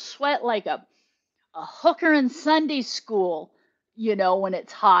 I will sweat like a hooker in Sunday school, when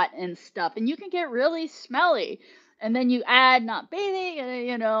it's hot and stuff. And you can get really smelly. And then you add not bathing,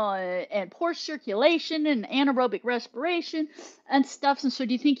 and poor circulation and anaerobic respiration and stuff. And so,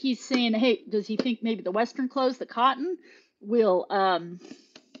 do you think he's saying, hey, does he think maybe the Western clothes, the cotton, will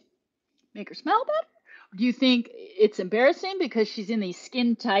make her smell better? Do you think it's embarrassing because she's in these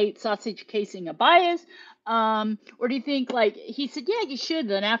skin tight sausage casing abayas? Or do you think, like, he said, yeah, you should.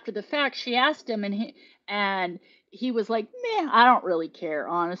 Then after the fact, she asked him, and he was like, meh, I don't really care,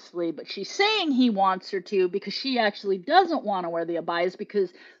 honestly. But she's saying he wants her to because she actually doesn't want to wear the abayas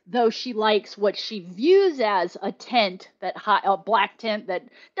because though she likes what she views as a black tent that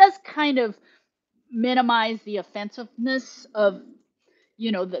does kind of minimize the offensiveness of,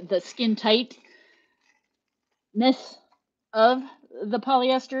 the skin tightness of the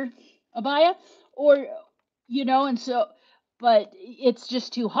polyester abaya, or, and so, but it's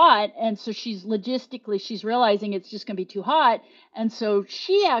just too hot, and so she's realizing it's just going to be too hot, and so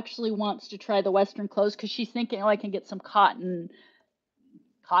she actually wants to try the Western clothes because she's thinking, oh, I can get some cotton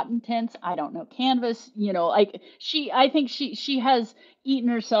tents, I don't know, canvas, like I think she has eaten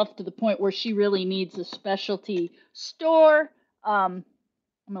herself to the point where she really needs a specialty store. I'm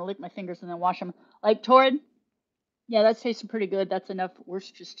gonna lick my fingers and then wash them. Like Torrid, yeah, that's tasting pretty good. That's enough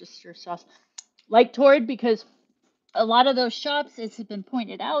Worcestershire sauce. Like Torrid, because a lot of those shops, as has been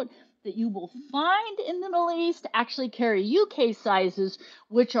pointed out, that you will find in the Middle East actually carry UK sizes,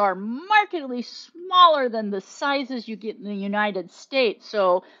 which are markedly smaller than the sizes you get in the United States.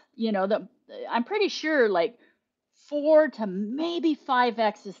 So, I'm pretty sure like 4 to maybe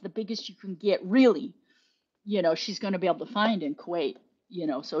 5X is the biggest you can get, really, she's going to be able to find in Kuwait,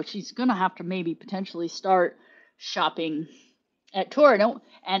 so she's going to have to maybe potentially start shopping at Torino.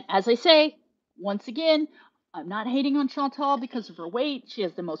 And as I say, once again, I'm not hating on Chantal because of her weight. She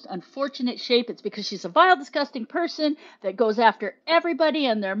has the most unfortunate shape. It's because she's a vile, disgusting person that goes after everybody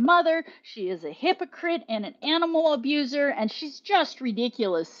and their mother. She is a hypocrite and an animal abuser, and she's just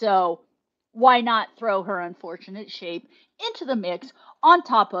ridiculous. So why not throw her unfortunate shape into the mix on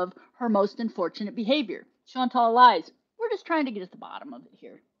top of her most unfortunate behavior? Chantal lies. We're just trying to get at the bottom of it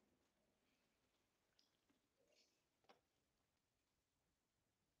here.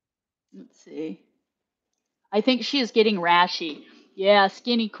 Let's see. I think she is getting rashy. Yeah,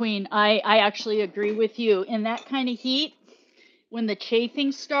 Skinny Queen. I actually agree with you. In that kind of heat, when the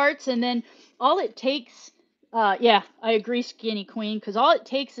chafing starts, and then all it takes Yeah, I agree, Skinny Queen, because all it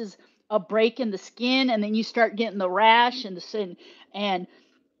takes is a break in the skin, and then you start getting the rash and the sin, and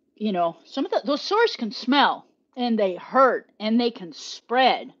some of those sores can smell and they hurt and they can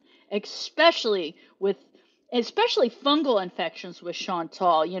spread, especially with especially fungal infections with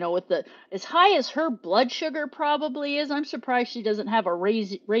Chantal. With the as high as her blood sugar probably is, I'm surprised she doesn't have a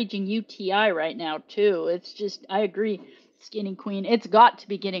raging UTI right now too. It's just, I agree, Skinny Queen. It's got to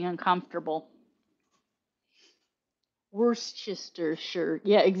be getting uncomfortable. Worcestershire,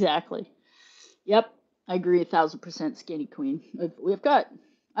 yeah, exactly. Yep, I agree 1,000%, Skinny Queen.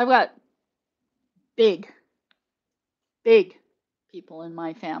 I've got big big people in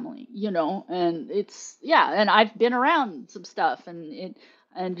my family, and it's, yeah, and I've been around some stuff, and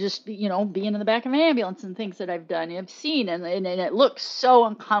just being in the back of an ambulance and things that I've done, I've seen, and it looks so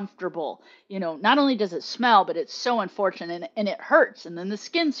uncomfortable. Not only does it smell, but it's so unfortunate, and it hurts, and then the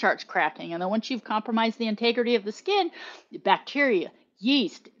skin starts cracking, and then once you've compromised the integrity of the skin, bacteria,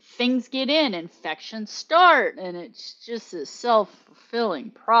 yeast, things get in, infections start, and it's just a self-fulfilling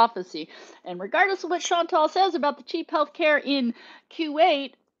prophecy. And regardless of what Chantal says about the cheap healthcare in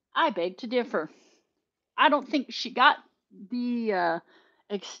Kuwait, I beg to differ. I don't think she got the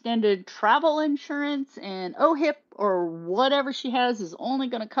extended travel insurance, and OHIP or whatever she has is only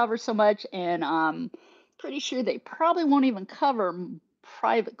going to cover so much. And I'm pretty sure they probably won't even cover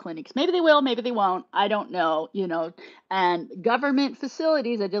private clinics. Maybe they will, maybe they won't. I don't know. And government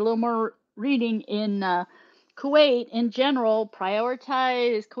facilities, I did a little more reading in Kuwait in general,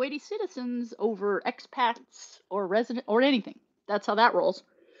 prioritize Kuwaiti citizens over expats or resident or anything. That's how that rolls.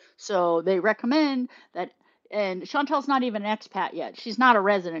 So they recommend that, and Chantal's not even an expat yet. She's not a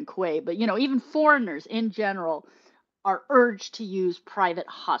resident Kuwait, but even foreigners in general are urged to use private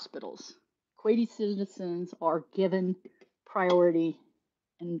hospitals. Kuwaiti citizens are given priority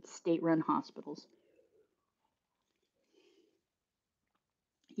in state-run hospitals.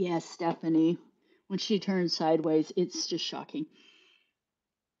 Yes, Stephanie. When she turns sideways, it's just shocking.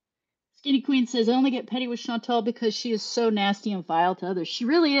 Skinny Queen says, I only get petty with Chantal because she is so nasty and vile to others. She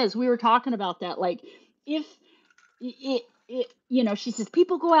really is. We were talking about that. Like, if she says,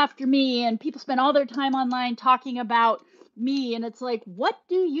 people go after me and people spend all their time online talking about me. And it's like, what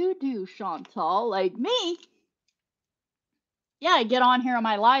do you do, Chantal? Like me, yeah, I get on here on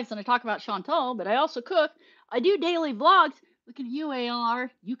my lives and I talk about Chantal, but I also cook. I do daily vlogs. Look at you,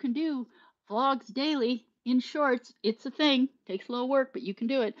 AR. You can do vlogs daily in shorts. It's a thing. Takes a little work, but you can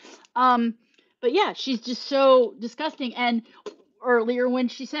do it. Um, but yeah, she's just so disgusting. And earlier when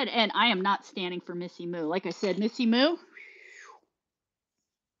she said, and I am not standing for Missy Moo. Like I said, Missy Moo,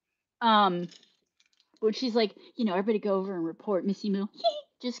 um, when she's like, everybody go over and report Missy Moo.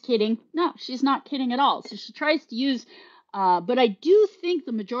 Just kidding. No, she's not kidding at all. So she tries to use, but I do think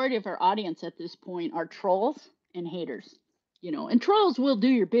the majority of our audience at this point are trolls and haters. And trolls will do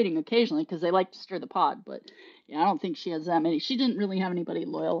your bidding occasionally because they like to stir the pot. But yeah, I don't think she has that many. She didn't really have anybody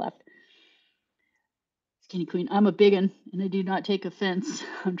loyal left. Skinny Queen, I'm a big one, and I do not take offense.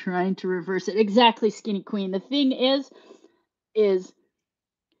 I'm trying to reverse it. Exactly, Skinny Queen. The thing is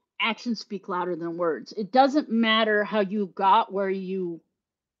actions speak louder than words. It doesn't matter how you got where you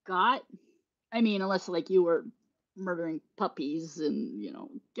got. I mean, unless like you were murdering puppies and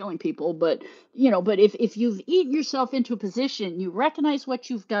killing people, but if you've eaten yourself into a position, you recognize what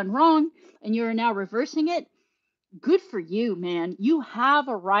you've done wrong, and you're now reversing it. Good for you, man. You have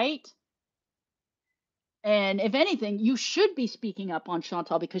a right. And if anything, you should be speaking up on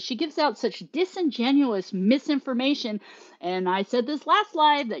Chantal because she gives out such disingenuous misinformation. And I said this last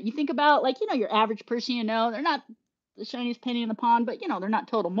live that you think about, like, your average person, they're not the shiniest penny in the pond, but, they're not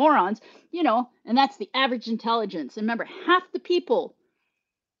total morons, and that's the average intelligence. And remember, half the people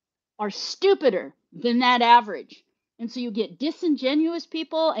are stupider than that average. And so you get disingenuous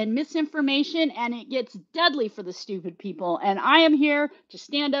people and misinformation, and it gets deadly for the stupid people. And I am here to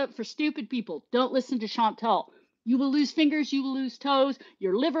stand up for stupid people. Don't listen to Chantal. You will lose fingers, you will lose toes,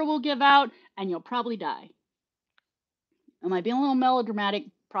 your liver will give out, and you'll probably die. Am I being a little melodramatic?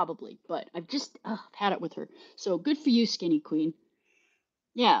 Probably, but I've just had it with her. So good for you, Skinny Queen.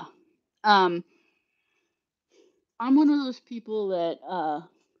 Yeah. Um, I'm one of those people that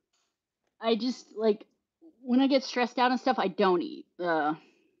I just like when I get stressed out and stuff, I don't eat.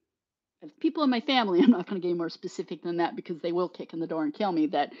 If people in my family, I'm not going to get more specific than that because they will kick in the door and kill me,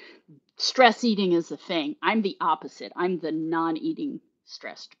 that stress eating is a thing. I'm the opposite. I'm the non-eating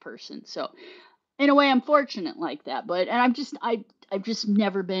stressed person. So in a way, I'm fortunate like that. And I've just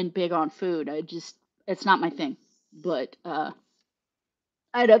never been big on food. It's not my thing. But I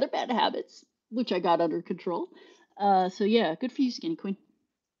had other bad habits, which I got under control. So yeah, good for you, Skinny Queen.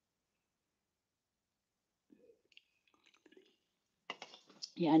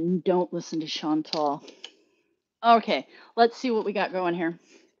 Yeah, and don't listen to Chantal. Okay, let's see what we got going here.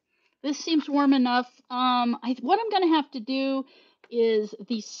 This seems warm enough. What I'm gonna have to do is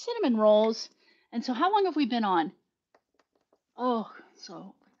these cinnamon rolls. And so, how long have we been on? Oh,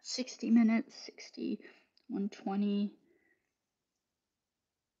 so 60 minutes, 60, 120,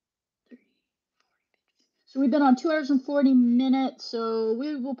 30. So we've been on 2 hours and 40 minutes. So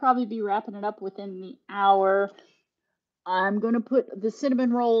we will probably be wrapping it up within the hour. I'm gonna put the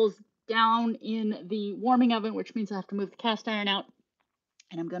cinnamon rolls down in the warming oven, which means I have to move the cast iron out.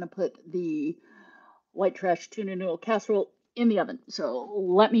 And I'm gonna put the white trash tuna noodle casserole in the oven. So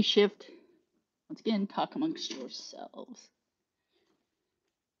let me shift. Once again, talk amongst yourselves.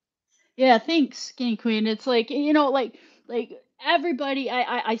 Yeah, thanks, Skinny Queen. It's like, like everybody,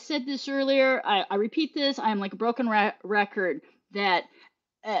 I said this earlier, I repeat this, I'm like a broken record that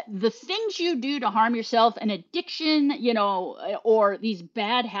the things you do to harm yourself, an addiction, or these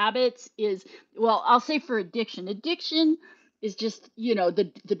bad habits is, well, I'll say for addiction is just,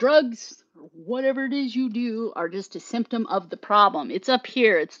 the drugs, or whatever it is you do, are just a symptom of the problem. It's up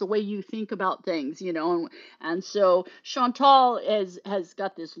here. It's the way you think about things, and so Chantal has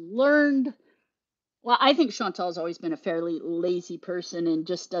got this learned. Well, I think Chantal's always been a fairly lazy person and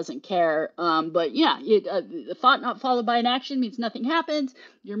just doesn't care. But yeah, the thought not followed by an action means nothing happens.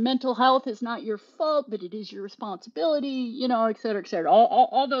 Your mental health is not your fault, but it is your responsibility, et cetera, et cetera.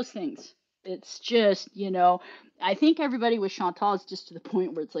 All those things. It's just, I think everybody with Chantal is just to the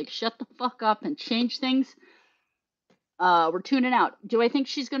point where it's like, shut the fuck up and change things. We're tuning out. Do I think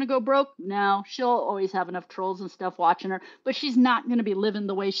she's going to go broke? No. She'll always have enough trolls and stuff watching her, but she's not going to be living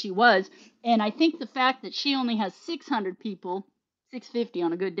the way she was. And I think the fact that she only has 600 people, 650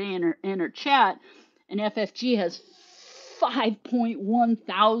 on a good day in her chat, and FFG has 5.1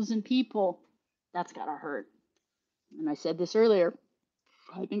 thousand people, that's got to hurt. And I said this earlier.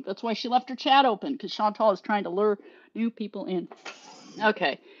 I think that's why she left her chat open, because Chantal is trying to lure new people in.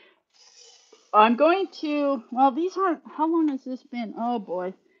 Okay. I'm going to, well, these aren't, how long has this been? Oh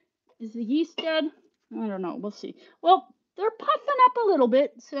boy. Is the yeast dead? I don't know. We'll see. Well, they're puffing up a little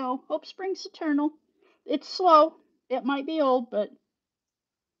bit, so hope springs eternal. It's slow. It might be old, but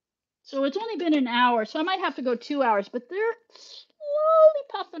so it's only been an hour, so I might have to go 2 hours, but they're slowly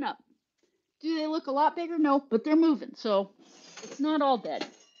puffing up. Do they look a lot bigger? No, but they're moving, so it's not all dead.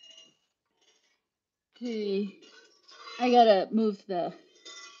 Okay, I gotta move the.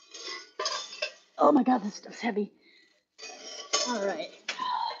 Oh my god, this stuff's heavy. All right.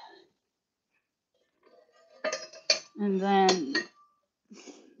 And then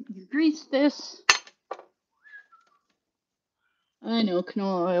you grease this. I know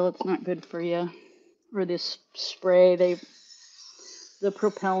canola oil, it's not good for you. Or this spray, the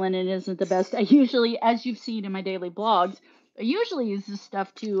propellant in it isn't the best. I usually, as you've seen in my daily blogs, I usually use this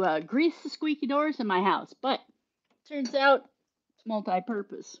stuff to grease the squeaky doors in my house. But turns out it's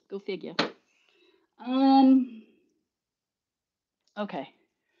multi-purpose. Go figure. Okay.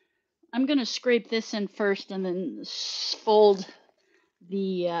 I'm gonna scrape this in first and then fold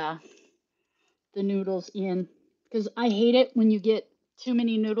the noodles in, because I hate it when you get too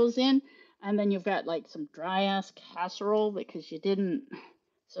many noodles in and then you've got like some dry ass casserole because you didn't.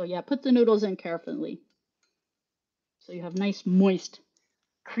 So yeah, put the noodles in carefully so you have nice, moist,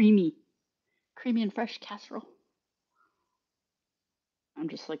 creamy and fresh casserole. I'm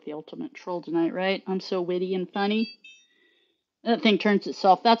just like the ultimate troll tonight, right? I'm so witty and funny. That thing turns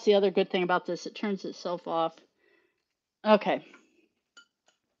itself. That's the other good thing about this. It turns itself off. Okay.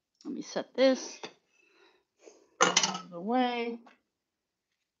 Let me set this out of the way.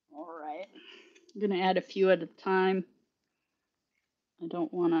 All right. I'm going to add a few at a time. I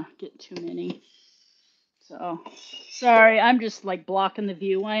don't want to get too many. So, sorry, I'm just like blocking the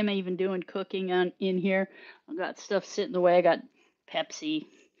view. Why am I even doing cooking in here? I've got stuff sitting in the way. I got Pepsi.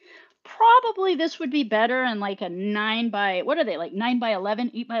 Probably this would be better in like a 9 by, what are they, like 9 by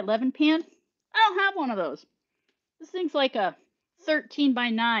 11, 8 by 11 pan? I don't have one of those. This thing's like a 13 by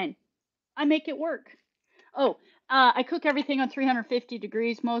 9. I make it work. Oh, I cook everything on 350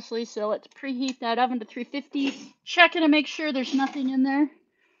 degrees mostly, so let's preheat that oven to 350. Check it and make sure there's nothing in there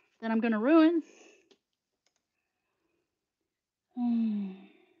that I'm going to ruin.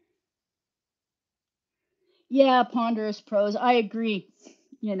 Yeah, ponderous pros. I agree.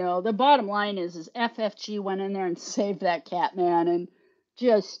 The bottom line is FFG went in there and saved that cat, man, and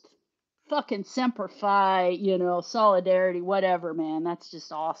just fucking semper fi, solidarity, whatever, man. That's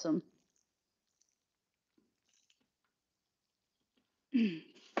just awesome.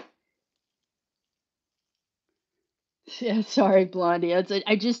 Yeah, sorry, Blondie. I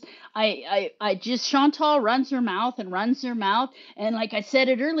just Chantal runs her mouth and runs her mouth, and like I said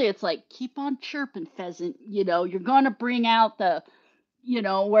it earlier, it's like keep on chirping, pheasant. You're gonna bring out the,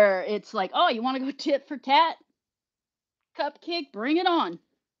 where it's like, oh, you want to go tit for tat, cupcake? Bring it on,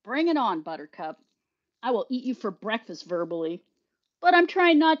 Buttercup. I will eat you for breakfast verbally. But I'm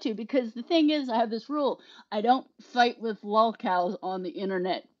trying not to because the thing is, I have this rule. I don't fight with lolcows on the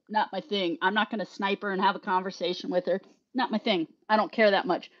internet. Not my thing. I'm not going to snipe her and have a conversation with her. Not my thing. I don't care that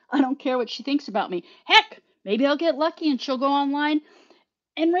much. I don't care what she thinks about me. Heck, maybe I'll get lucky and she'll go online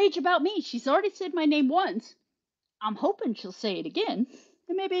and rage about me. She's already said my name once. I'm hoping she'll say it again.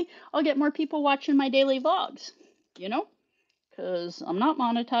 And maybe I'll get more people watching my daily vlogs. You know? Because I'm not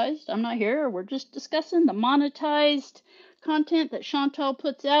monetized. I'm not here. We're just discussing the monetized content that Chantal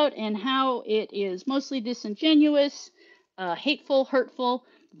puts out and how it is mostly disingenuous, hateful, hurtful,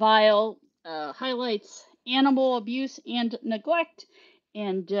 vile, highlights animal abuse and neglect,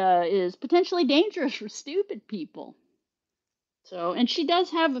 and is potentially dangerous for stupid people. So, and she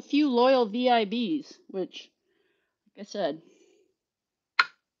does have a few loyal VIBs, which, like I said,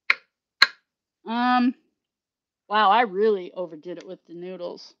 um, wow, I really overdid it with the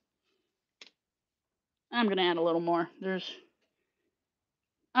noodles. I'm gonna add a little more.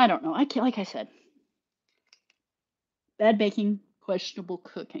 I don't know. I can't, like I said, bad baking, questionable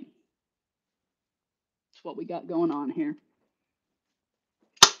cooking. That's what we got going on here.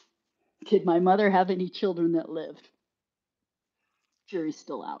 Did my mother have any children that lived? Jury's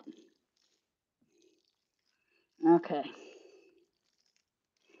still out. Okay.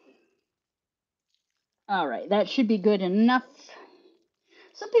 All right. That should be good enough.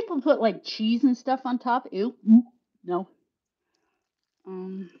 Some people put like cheese and stuff on top. Ew. No.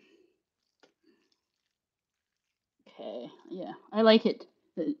 Um. Okay. Yeah. I like it.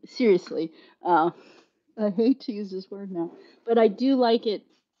 Seriously. I hate to use this word now, but I do like it,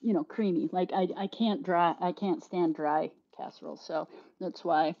 creamy. Like I can't stand dry casserole, so that's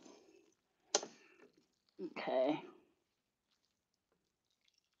why. Okay,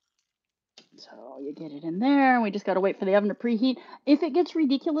 so you get it in there, and we just got to wait for the oven to preheat. If it gets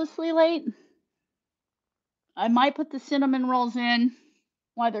ridiculously late, I might put the cinnamon rolls in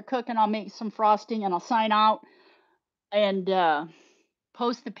while they're cooking. I'll make some frosting and I'll sign out and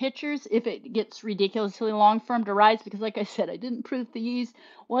post the pictures if it gets ridiculously long for them to rise, because like I said, I didn't proof the yeast.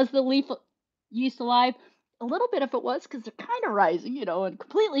 Was the leaf yeast alive? A little bit if it was, because they're kind of rising, and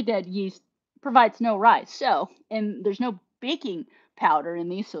completely dead yeast provides no rise. So, and there's no baking powder in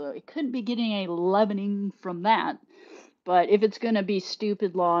these, so it couldn't be getting a leavening from that. But if it's going to be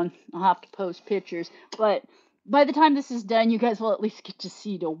stupid long, I'll have to post pictures. But by the time this is done, you guys will at least get to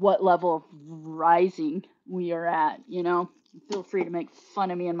see to what level of rising we are at. Feel free to make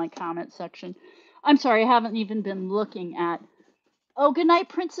fun of me in my comment section. I'm sorry, I haven't even been looking at. Oh, good night,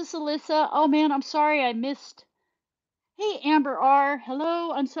 Princess Alyssa. Oh man, I'm sorry I missed. Hey, Amber R.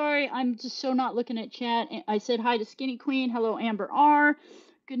 Hello. I'm sorry, I'm just so not looking at chat. I said hi to Skinny Queen. Hello, Amber R.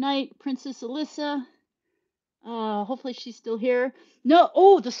 Good night, Princess Alyssa. Hopefully she's still here. No,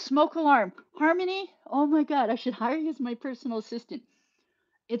 oh, the smoke alarm. Harmony? Oh my god, I should hire you as my personal assistant.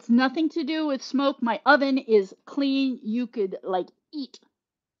 It's nothing to do with smoke. My oven is clean. You could eat.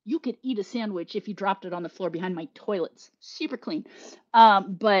 You could eat a sandwich if you dropped it on the floor behind my toilets. Super clean.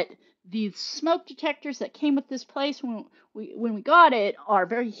 But these smoke detectors that came with this place when we got it are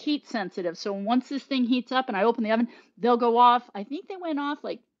very heat sensitive. So once this thing heats up and I open the oven, they'll go off. I think they went off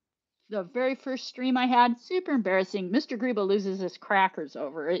like the very first stream I had. Super embarrassing. Mr. Grebo loses his crackers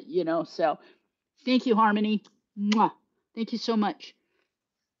over it. So thank you, Harmony. Mwah. Thank you so much.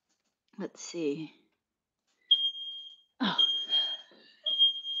 Let's see. Oh,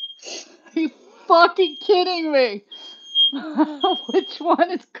 are you fucking kidding me? Which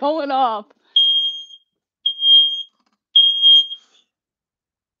one is going off?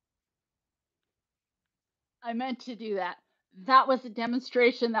 I meant to do that. That was a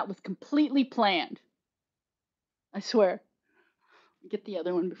demonstration that was completely planned. I swear. Get the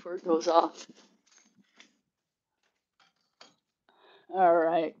other one before it goes off. All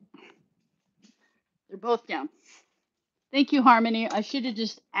right. They're both down. Thank you, Harmony. I should have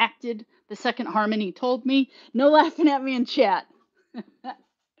just acted the second Harmony told me. No laughing at me in chat.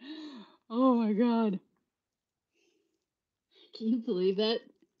 Oh my god. Can you believe it?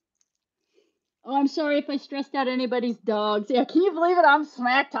 Oh, I'm sorry if I stressed out anybody's dogs. Yeah, can you believe it? I'm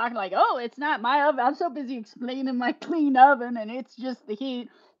smack talking like, oh, it's not my oven. I'm so busy explaining my clean oven and it's just the heat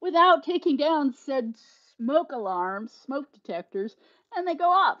without taking down said smoke alarms, smoke detectors, and they go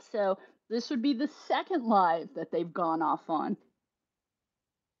off. So this would be the second live that they've gone off on.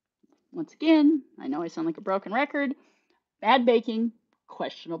 Once again, I know I sound like a broken record. Bad baking,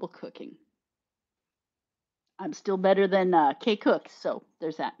 questionable cooking. I'm still better than K Cook, so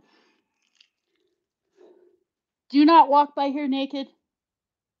there's that. Do not walk by here naked,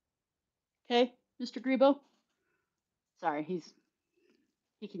 okay, Mr. Grebo? Sorry,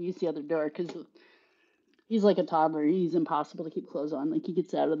 he can use the other door because he's like a toddler. He's impossible to keep clothes on. Like he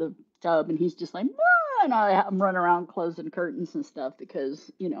gets out of the tub and he's just like, "Ah," and I'm running around closing curtains and stuff because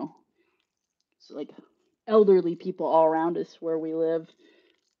it's like elderly people all around us where we live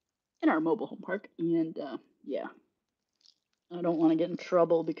in our mobile home park, and yeah, I don't want to get in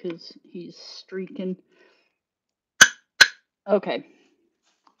trouble because he's streaking. Okay.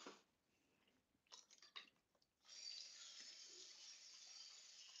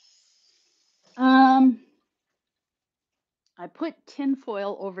 Um, I put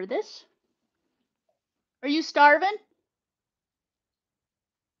tinfoil over this. Are you starving?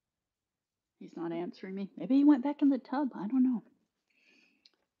 He's not answering me. Maybe he went back in the tub. I don't know.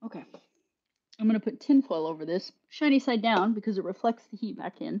 Okay. I'm going to put tinfoil over this, shiny side down, because it reflects the heat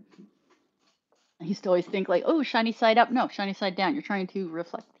back in. I used to always think like, oh, shiny side up. No, shiny side down. You're trying to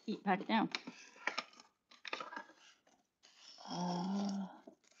reflect the heat back down.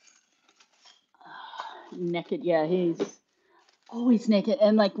 Naked. Yeah, he's always naked.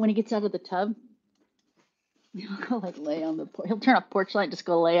 And like when he gets out of the tub, he'll go like lay on the porch. He'll turn off porch light, just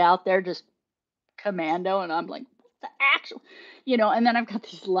go lay out there, just commando. And I'm like, what the actual, and then I've got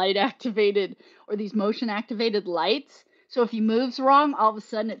these light activated or these motion activated lights. So if he moves wrong, all of a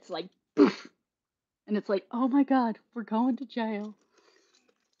sudden it's like, poof. And it's like, oh my God, we're going to jail.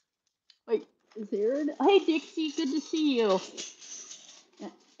 Wait, is Aaron? Hey, Dixie, good to see you.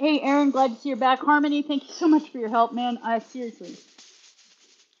 Hey, Aaron, glad to see you're back. Harmony, thank you so much for your help, man. Seriously.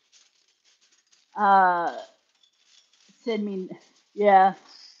 Uh, send me, yeah,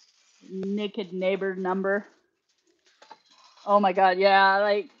 naked neighbor number. Oh my God, yeah,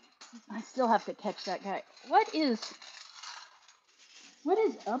 like, I still have to catch that guy. What is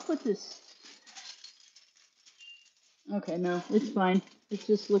up with this? Okay, no, it's fine. It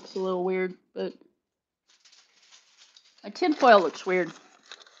just looks a little weird, but my tinfoil looks weird.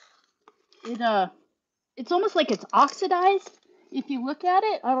 It's almost like it's oxidized. If you look at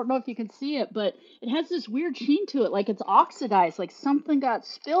it, I don't know if you can see it, but it has this weird sheen to it, like it's oxidized, like something got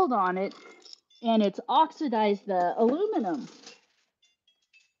spilled on it, and it's oxidized the aluminum.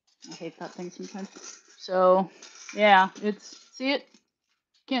 I hate that thing sometimes. So, yeah, see it?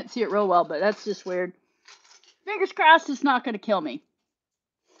 Can't see it real well, but that's just weird. Fingers crossed it's not going to kill me.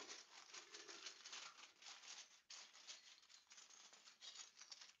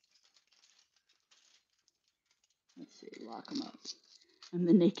 Let's see, lock them up. And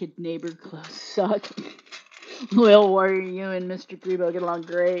the naked neighbor clothes suck. Will Warrior, you and Mr. Grebo get along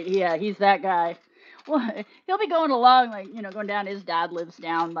great. Yeah, he's that guy. Well, he'll be going along, like, going down. His dad lives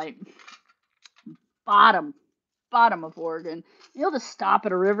down, like, bottom of Oregon. He'll just stop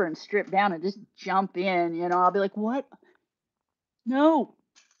at a river and strip down and just jump in. I'll be like, what? No.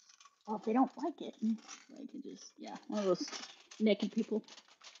 Well, if they don't like it, they can just, yeah, one of those naked people.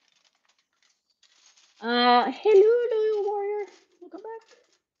 Hello, Warrior. Welcome back.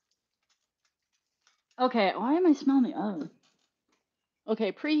 Okay, why am I smelling the oven?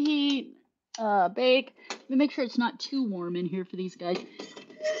 Okay, preheat, bake. Let me make sure it's not too warm in here for these guys.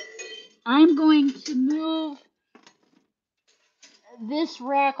 I'm going to move this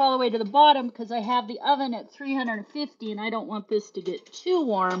rack all the way to the bottom because I have the oven at 350 and I don't want this to get too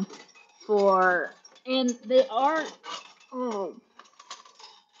warm and they are, oh,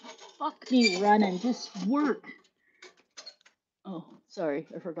 fuck me running, just work. Oh, sorry,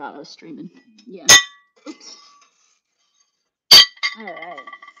 I forgot I was streaming. Yeah, oops. All right,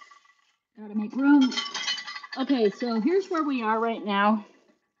 gotta make room. Okay, so here's where we are right now.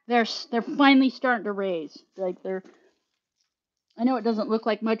 They're finally starting to raise. Like I know it doesn't look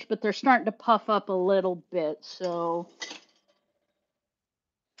like much, but they're starting to puff up a little bit. So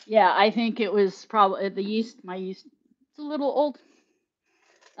yeah, I think it was probably the yeast. My yeast, it's a little old.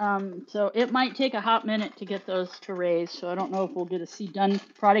 So it might take a hot minute to get those to raise. So I don't know if we'll get a see done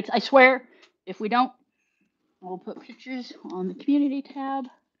product. I swear, if we don't, we'll put pictures on the community tab.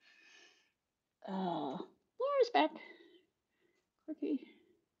 Laura's back. Okay.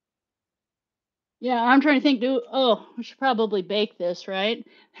 Yeah, I'm trying to think, we should probably bake this, right?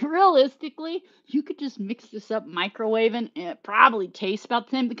 Realistically, you could just mix this up microwaving and it probably tastes about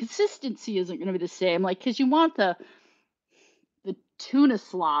the same. The consistency isn't going to be the same, like, because you want the tuna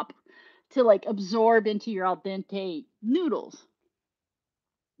slop to, like, absorb into your al dente noodles.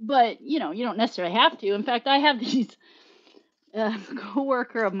 But, you don't necessarily have to. In fact, I have these, a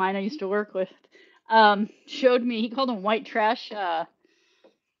coworker of mine I used to work with. showed me. He called them white trash. Uh,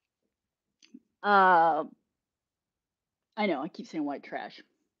 I know I keep saying white trash.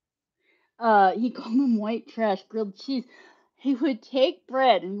 He called them white trash grilled cheese. He would take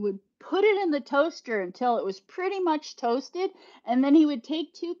bread and he would put it in the toaster until it was pretty much toasted, and then he would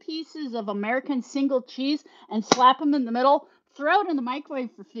take two pieces of American single cheese and slap them in the middle, throw it in the microwave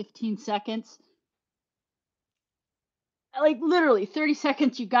for 15 seconds. Like literally 30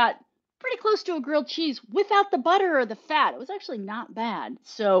 seconds, you got pretty close to a grilled cheese without the butter or the fat. It was actually not bad.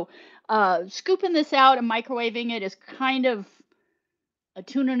 So, scooping this out and microwaving it is kind of a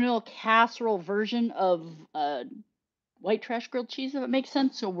tuna noodle casserole version of white trash grilled cheese, if it makes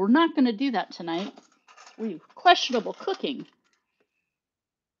sense. So we're not going to do that tonight. We questionable cooking,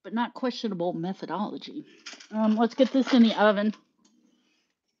 but not questionable methodology. Let's get this in the oven.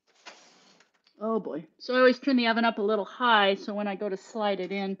 Oh boy. So I always turn the oven up a little high so when I go to slide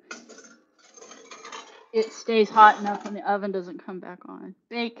it in, it stays hot enough and the oven doesn't come back on.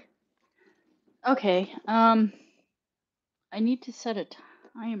 Bake. Okay. I need to set a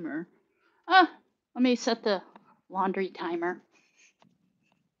timer. Let me set the laundry timer.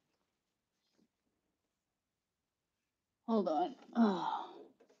 Hold on. Oh.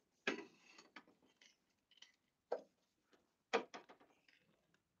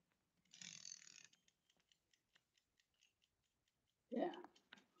 Yeah.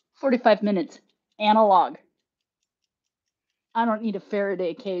 45 minutes. Analog. I don't need a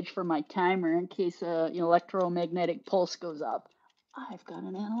Faraday cage for my timer in case an electromagnetic pulse goes up. I've got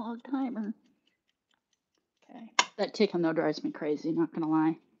an analog timer. Okay. That ticking though drives me crazy, not gonna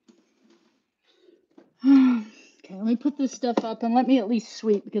lie. Okay, let me put this stuff up and let me at least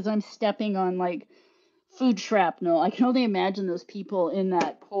sweep because I'm stepping on like food shrapnel. I can only imagine those people in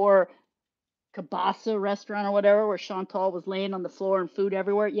that poor Kabasa restaurant or whatever where Chantal was laying on the floor and food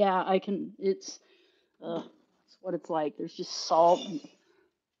everywhere. Yeah, I can. It's what it's like. There's just salt and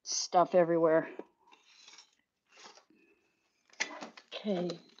stuff everywhere. Okay.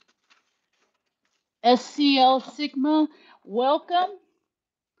 SCL Sigma, welcome.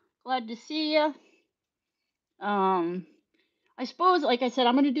 Glad to see you. I suppose, like I said,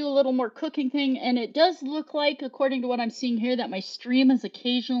 I'm going to do a little more cooking thing, and it does look like, according to what I'm seeing here, that my stream is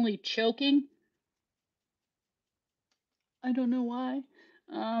occasionally choking. I don't know why.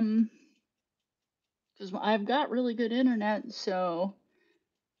 Because I've got really good internet, so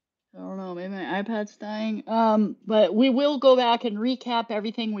I don't know, maybe my iPad's dying. But we will go back and recap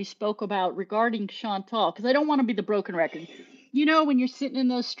everything we spoke about regarding Chantal, because I don't want to be the broken record. You know, when you're sitting in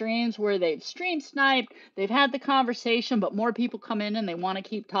those streams where they've stream sniped, they've had the conversation, but more people come in and they want to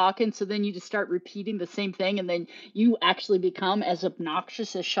keep talking, so then you just start repeating the same thing, and then you actually become as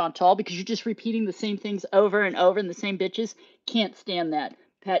obnoxious as Chantal because you're just repeating the same things over and over and the same bitches. Can't stand that.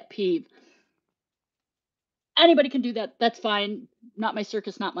 Pet peeve. Anybody can do that. That's fine. Not my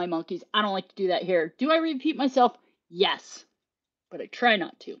circus, not my monkeys. I don't like to do that here. Do I repeat myself? Yes, but I try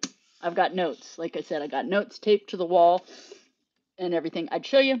not to. I've got notes. Like I said, I got notes taped to the wall and everything. I'd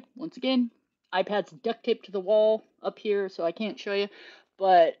show you once again. iPad's duct taped to the wall up here, so I can't show you.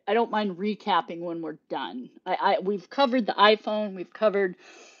 But I don't mind recapping when we're done. We've covered the iPhone. We've covered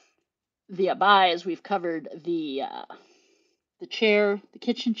the abayas. We've covered the chair, the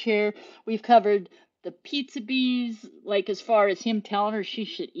kitchen chair. We've covered the pizza bees, like as far as him telling her she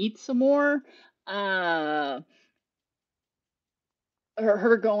should eat some more. Uh,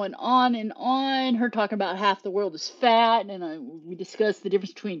 her going on, her talking about half the world is fat, and we discussed the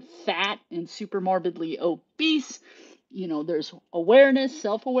difference between fat and super morbidly obese. You know, there's awareness,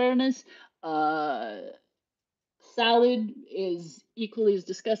 self awareness. Uh, Salad is equally as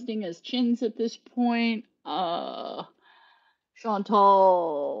disgusting as chins at this point.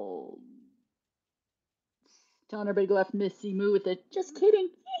 Chantal telling everybody to go after Missy Moo with it. Just kidding.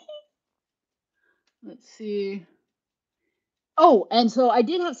 Let's see. Oh, and so I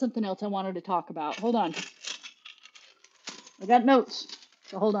did have something else I wanted to talk about. Hold on. I got notes.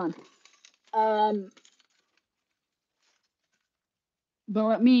 So hold on. But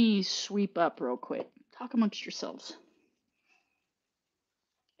let me sweep up real quick. Talk amongst yourselves.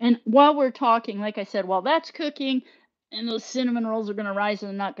 And while we're talking, like I said, while that's cooking and those cinnamon rolls are gonna rise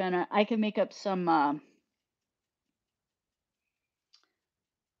and not gonna, I can make up some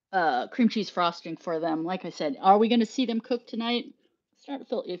cream cheese frosting for them. Like I said, are we gonna see them cook tonight? It's starting to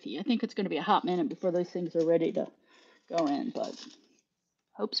feel iffy. I think it's gonna be a hot minute before those things are ready to go in, but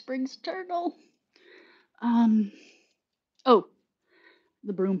hope springs eternal. Oh,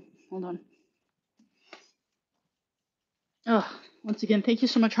 the broom. Hold on. Oh, once again, thank you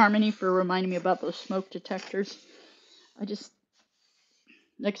so much, Harmony, for reminding me about those smoke detectors. I just,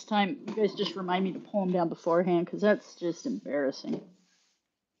 Next time, you guys just remind me to pull them down beforehand, because that's just embarrassing.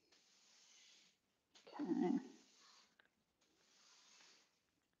 Okay.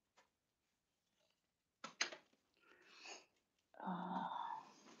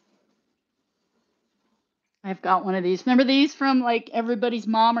 I've got one of these. Remember these from like everybody's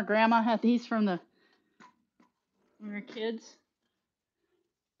mom or grandma had these from when we were kids?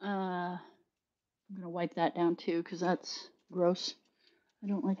 I'm gonna wipe that down too, because that's gross. I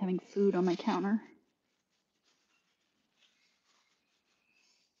don't like having food on my counter.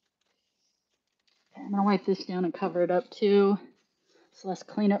 Okay, I'm gonna wipe this down and cover it up too. It's less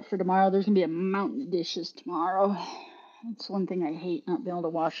cleanup for tomorrow. There's gonna be a mountain of dishes tomorrow. That's one thing I hate, not being able to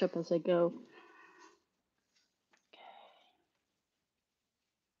wash up as I go.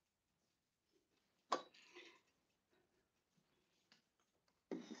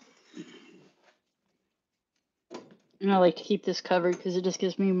 And I like to keep this covered because it just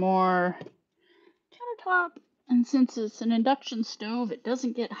gives me more countertop. And since it's an induction stove, it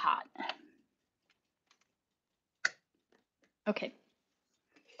doesn't get hot. Okay.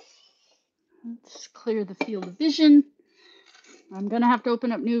 Let's clear the field of vision. I'm gonna have to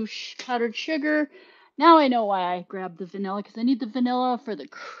open up new powdered sugar. Now I know why I grabbed the vanilla, because I need the vanilla for the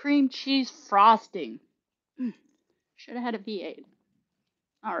cream cheese frosting. Should have had a V8.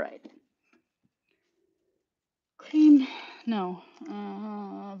 All right. Cream, no,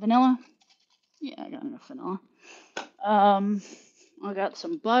 vanilla. Yeah, I got enough vanilla. I got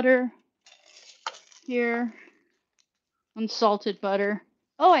some butter here, unsalted butter.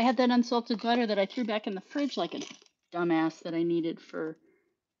 Oh, I had that unsalted butter that I threw back in the fridge like a dumbass that I needed for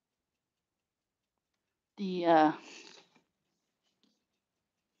the,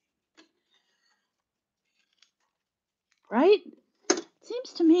 right?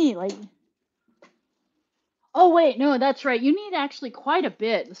 Seems to me like, oh wait, no, that's right. You need actually quite a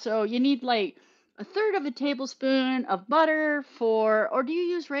bit. So you need like a third of a tablespoon of butter for, or do you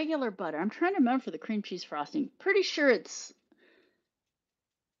use regular butter? I'm trying to remember for the cream cheese frosting. Pretty sure it's,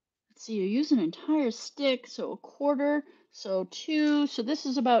 let's see, you use an entire stick, so a quarter, so 2. So this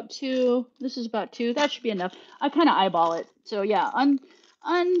is about 2. This is about 2. That should be enough. I kind of eyeball it. So yeah,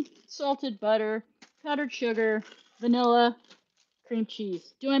 unsalted butter, powdered sugar, vanilla, cream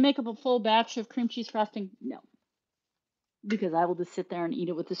cheese. Do I make up a full batch of cream cheese frosting? No, because I will just sit there and eat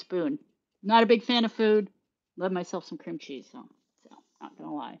it with a spoon. Not a big fan of food. Love myself some cream cheese, so not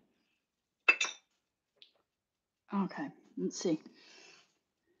gonna lie. Okay, let's see.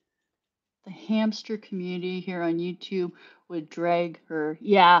 The hamster community here on YouTube would drag her.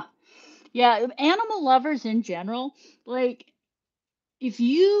 Yeah, yeah. Animal lovers in general, like, if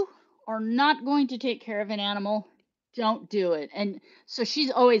you are not going to take care of an animal, don't do it. And so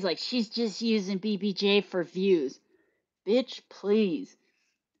she's always like, she's just using BBJ for views. Bitch, please.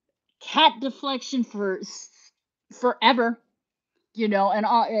 Cat deflection for forever, and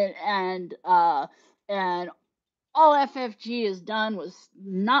all and all FFG has done was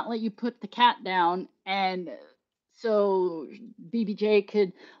not let you put the cat down, and so BBJ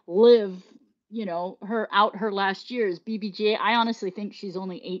could live, her last years. BBJ, I honestly think she's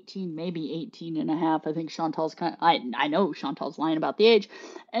only 18, maybe 18 and a half. I think Chantal's I know Chantal's lying about the age,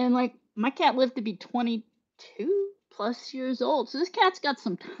 and like my cat lived to be 22 plus years old. So this cat's got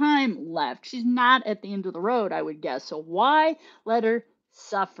some time left. She's not at the end of the road, I would guess. So why let her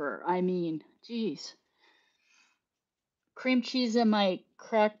suffer? I mean, geez. Cream cheese in my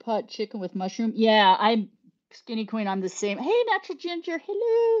crackpot chicken with mushroom. Yeah, I'm Skinny Queen. I'm the same. Hey, Natural Ginger.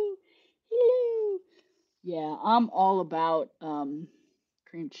 Hello. Hello. Yeah, I'm all about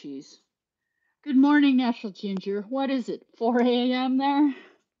cream cheese. Good morning, Natural Ginger. What is it? 4 a.m. there?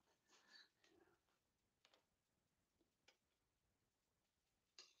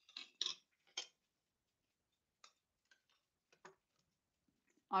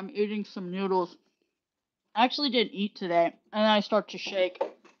 I'm eating some noodles. I actually didn't eat today, and then I start to shake.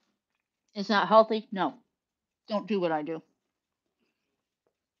 Is that healthy? No. Don't do what I do.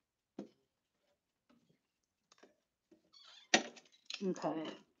 Okay.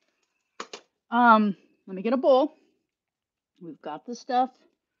 Let me get a bowl. We've got the stuff.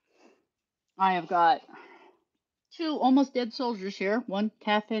 I have got 2 almost dead soldiers here. One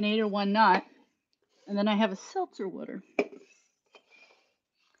caffeinated, one not. And then I have a seltzer water.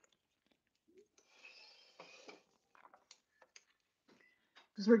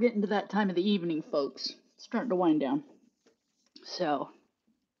 Because we're getting to that time of the evening, folks. It's starting to wind down. So,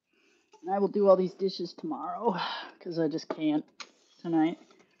 I will do all these dishes tomorrow. Because I just can't tonight.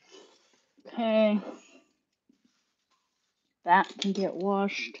 Okay. That can get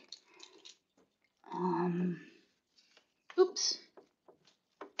washed. Oops.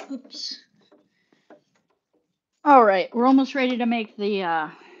 Oops. All right, we're almost ready to make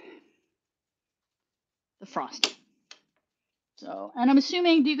the frosting. So, and I'm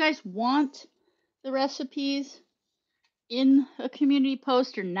assuming, do you guys want the recipes in a community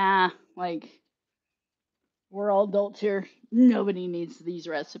post or nah? Like, we're all adults here. Nobody needs these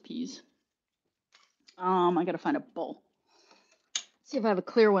recipes. I gotta find a bowl. See if I have a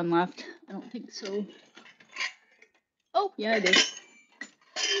clear one left. I don't think so. Oh, yeah, I do.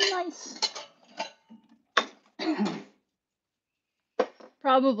 Nice.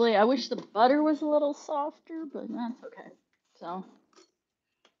 Probably, I wish the butter was a little softer, but that's okay. So,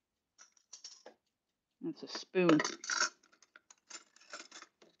 that's a spoon.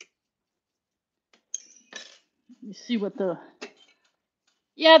 You see what the...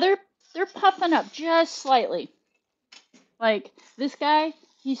 Yeah, they're puffing up just slightly. Like, this guy,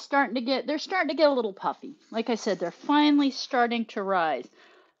 they're starting to get a little puffy. Like I said, they're finally starting to rise.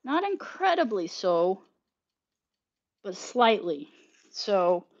 Not incredibly so, but slightly.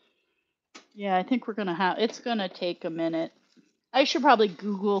 So, yeah, I think it's gonna take a minute. I should probably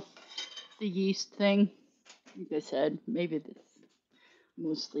Google the yeast thing. Like I said, maybe it's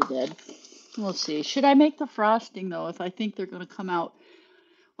mostly dead. We'll see. Should I make the frosting, though, if I think they're gonna come out?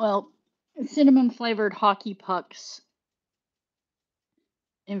 Well, cinnamon flavored hockey pucks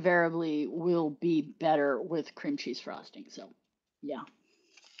invariably will be better with cream cheese frosting. So, yeah.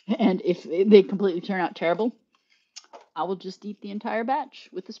 And if they completely turn out terrible, I will just eat the entire batch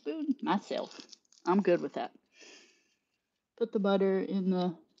with a spoon myself. I'm good with that. Put the butter in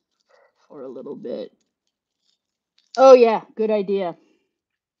the for a little bit. Oh yeah, good idea.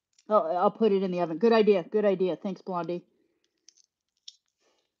 Oh, I'll put it in the oven. Good idea. Good idea. Thanks, Blondie.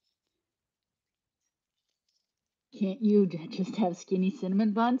 Can't you just have skinny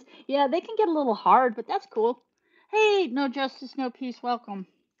cinnamon buns? Yeah, they can get a little hard, but that's cool. Hey, no justice, no peace. Welcome.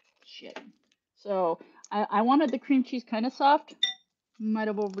 Shit. So I wanted the cream cheese kind of soft. Might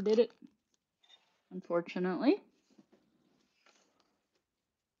have overdid it, unfortunately.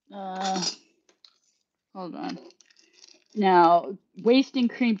 Uh, hold on. Now, wasting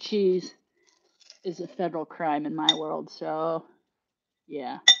cream cheese is a federal crime in my world, so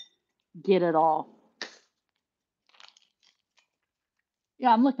yeah, get it all.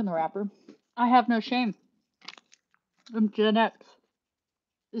 Yeah, I'm licking the wrapper. I have no shame. I'm Gen X.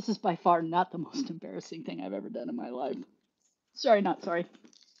 This is by far not the most embarrassing thing I've ever done in my life. Sorry, not sorry.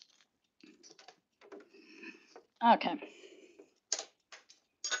 Okay.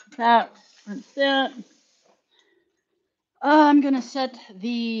 That's it. I'm gonna set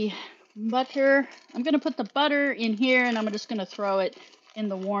the butter. I'm gonna put the butter in here, and I'm just gonna throw it in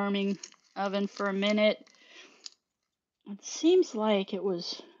the warming oven for a minute. It seems like it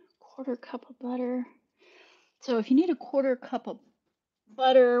was a quarter cup of butter. So if you need a quarter cup of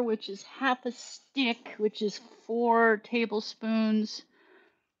butter, which is half a stick, which is 4 tablespoons.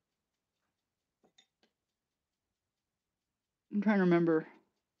 I'm trying to remember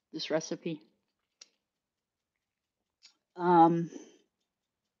this recipe. Um,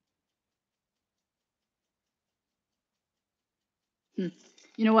 you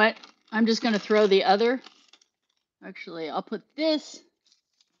know what? I'm just going to throw the other. Actually, I'll put this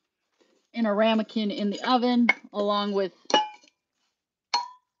in a ramekin in the oven along with.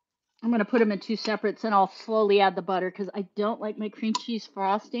 I'm going to put them in 2 separates and I'll slowly add the butter because I don't like my cream cheese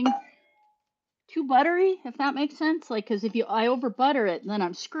frosting too buttery, if that makes sense. Like, because if I over butter it, then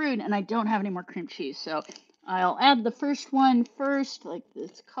I'm screwed and I don't have any more cream cheese. So I'll add the first one first, like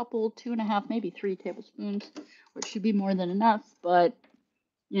this couple, 2.5, maybe 3 tablespoons, which should be more than enough. But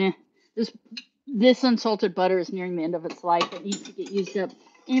yeah, this unsalted butter is nearing the end of its life. It needs to get used up.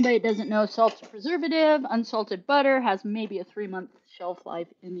 Anybody that doesn't know, salt's a preservative. Unsalted butter has maybe a 3-month shelf life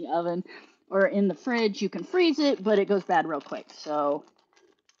in the oven or in the fridge. You can freeze it, but it goes bad real quick. So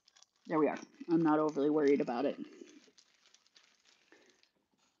there we are. I'm not overly worried about it.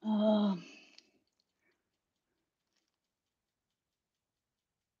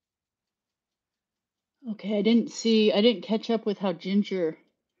 Okay, I didn't catch up with how Ginger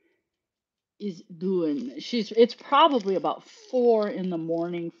is doing. It's probably about 4 in the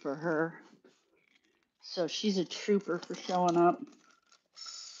morning for her. So she's a trooper for showing up.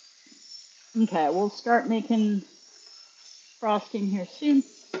 Okay, we'll start making frosting here soon.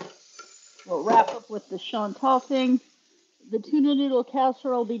 We'll wrap up with the Chantal thing. The tuna noodle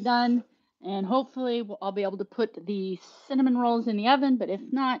casserole will be done, and hopefully I'll be able to put the cinnamon rolls in the oven, but if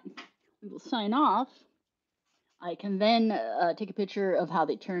not, we will sign off. I can then take a picture of how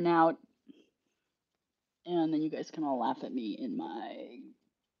they turn out, and then you guys can all laugh at me in my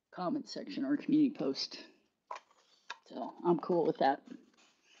comment section or community post. So I'm cool with that.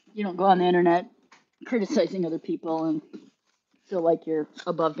 You don't go on the internet criticizing other people and feel like you're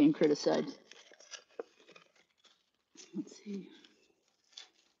above being criticized. Let's see.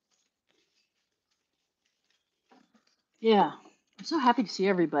 Yeah, I'm so happy to see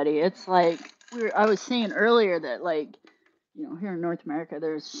everybody. It's like I was saying earlier that like here in North America,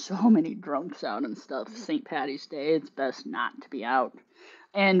 there's so many drunks out and stuff. St. Patty's Day, it's best not to be out.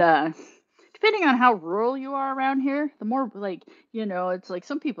 And depending on how rural you are around here, the more like it's like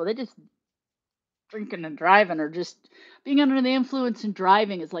some people they just drinking and driving or just being under the influence and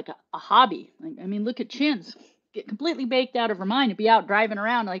driving is like a hobby. Like I mean, look at Chins. Get completely baked out of her mind to be out driving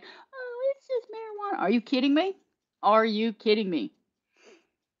around like, oh, it's just marijuana. Are you kidding me? Are you kidding me?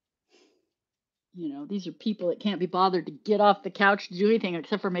 These are people that can't be bothered to get off the couch to do anything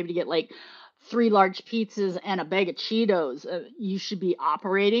except for maybe to get like three large pizzas and a bag of Cheetos. You should be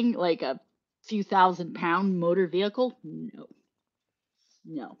operating like a few thousand-pound motor vehicle. No,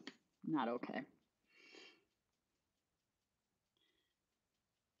 no, not okay.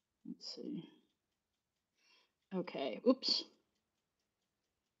 Let's see. Okay, oops.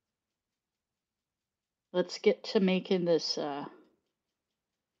 Let's get to making this, and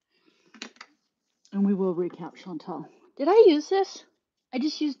we will recap Chantal. Did I use this? I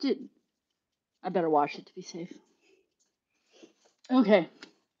just used it. I better wash it to be safe. Okay.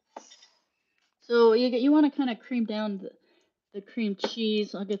 So you want to kind of cream down the cream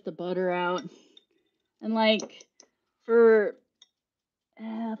cheese. I'll get the butter out. And like for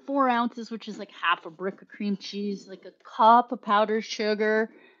 4 ounces, which is like half a brick of cream cheese, like a cup of powdered sugar,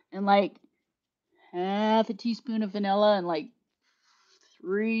 and like half a teaspoon of vanilla, and like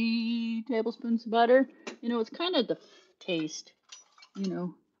 3 tablespoons of butter. It's kind of the taste.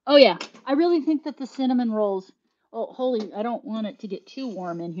 Oh yeah, I really think that the cinnamon rolls. Oh, holy! I don't want it to get too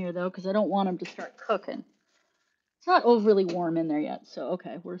warm in here though, because I don't want them to start cooking. It's not overly warm in there yet, so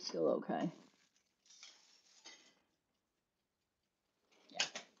okay, we're still okay. Yeah,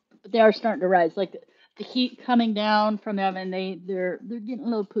 but they are starting to rise. Like the heat coming down from the oven, they're getting a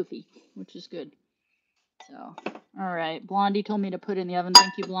little poofy, which is good. So, all right, Blondie told me to put in the oven.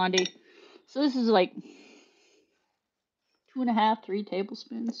 Thank you, Blondie. So this is like 2.5, 3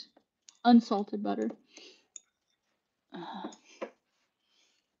 tablespoons unsalted butter. Uh,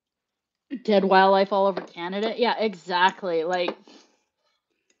 Dead wildlife all over Canada. Yeah, exactly. Like,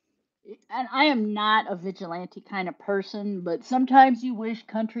 and I am not a vigilante kind of person, but sometimes you wish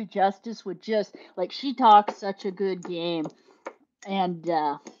country justice would just like she talks such a good game, and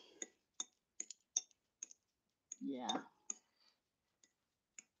yeah,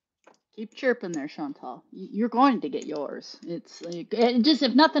 keep chirping there, Chantal. You're going to get yours. It's like, and just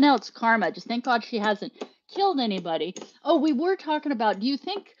if nothing else, karma. Just thank God she hasn't killed anybody. Oh, we were talking about. Do you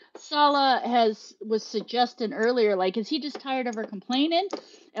think Sala was suggesting earlier, like, is he just tired of her complaining,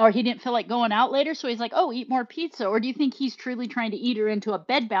 or he didn't feel like going out later, so he's like, oh, eat more pizza, or do you think he's truly trying to eat her into a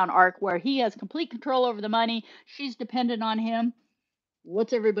bedbound arc where he has complete control over the money, she's dependent on him?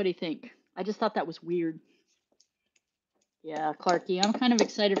 What's everybody think? I just thought that was weird. Yeah, Clarky. I'm kind of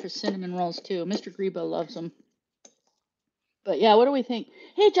excited for cinnamon rolls too. Mr. Grebo loves them. But yeah, what do we think?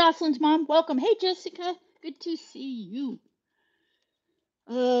 Hey, Jocelyn's mom, welcome. Hey, Jessica, good to see you.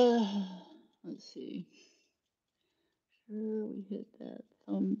 Uh, let's see. Sure, we hit that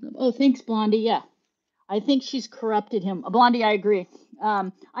thumbs up. Oh, thanks, Blondie. Yeah, I think she's corrupted him. Blondie, I agree.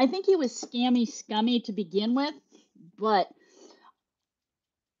 I think he was scammy, scummy to begin with, but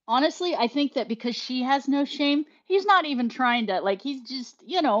honestly, I think that because she has no shame, he's not even trying to like. He's just,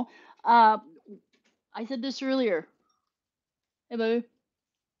 I said this earlier. Hey, baby.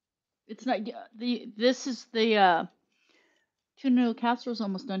 It's not the. This is the tuna noodle casserole's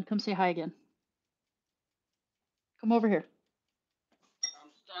almost done. Come say hi again. Come over here.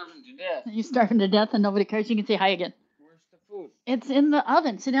 I'm starving to death. You starving to death and nobody cares. You can say hi again. Where's the food? It's in the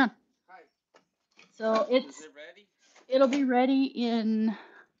oven. Sit down. Hi. So Is it ready? it'll be ready in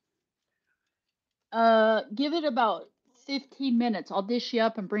give it about 15 minutes. I'll dish you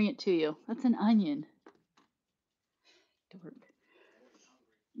up and bring it to you. That's an onion. Dork.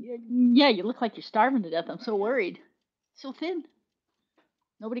 Yeah, you look like you're starving to death. I'm so worried. So thin.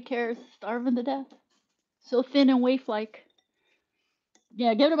 Nobody cares. Starving to death. So thin and waif like.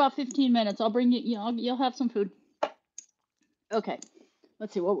 Yeah, give it about 15 minutes. I'll bring you, you'll have some food. Okay.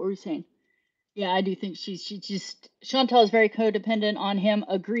 Let's see, what were we saying? Yeah, I do think she just Chantal is very codependent on him.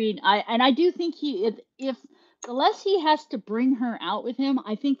 Agreed. I do think if the less he has to bring her out with him,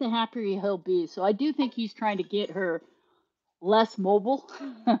 I think the happier he'll be. So I do think he's trying to get her less mobile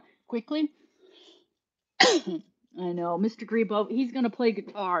quickly. I know, Mr. Grebo, he's gonna play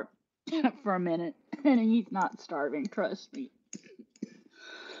guitar for a minute, and he's not starving. Trust me.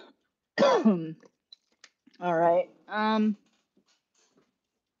 All right.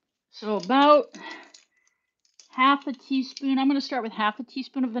 So about half a teaspoon. I'm gonna start with half a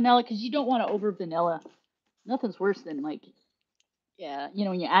teaspoon of vanilla because you don't want to over vanilla. Nothing's worse than like, yeah,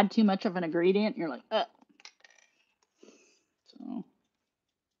 when you add too much of an ingredient, you're like, So,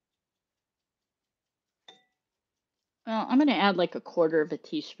 well, I'm gonna add like a quarter of a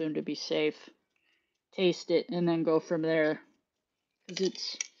teaspoon to be safe. Taste it and then go from there because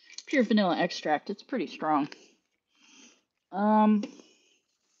it's pure vanilla extract. It's pretty strong.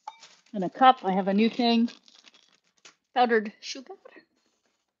 In a cup, I have a new thing, powdered sugar.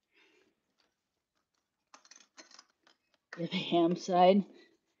 For the ham side,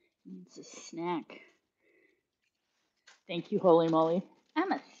 it's a snack. Thank you, holy moly.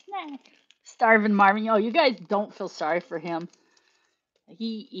 I'm a snack. Starving Marvin. Oh, you guys don't feel sorry for him.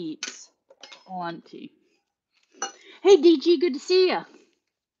 He eats plenty. Hey, DG, good to see you.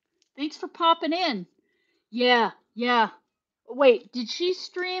 Thanks for popping in. Yeah, yeah. Wait, did she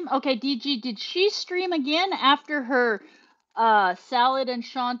stream? Okay, DG, did she stream again after her salad and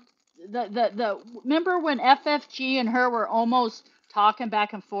Sean the remember when FFG and her were almost talking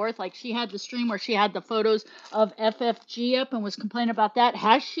back and forth? Like she had the stream where she had the photos of FFG up and was complaining about that.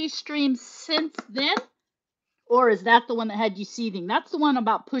 Has she streamed since then? Or is that the one that had you seething? That's the one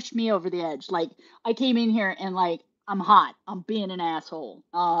about pushed me over the edge. Like I came in here and like I'm hot. I'm being an asshole.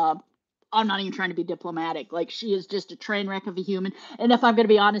 I'm not even trying to be diplomatic. Like she is just a train wreck of a human. And if I'm gonna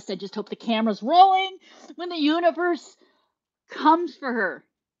be honest, I just hope the camera's rolling when the universe comes for her.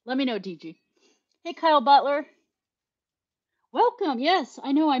 Let me know, DG. Hey, Kyle Butler. Welcome. Yes,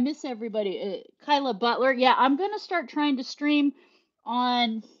 I know I miss everybody. Kyla Butler. Yeah, I'm gonna start trying to stream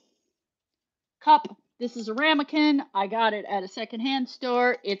on cup. This is a ramekin. I got it at a secondhand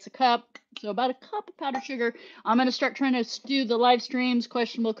store. It's a cup, so about a cup of powdered sugar. I'm going to start trying to do the live streams,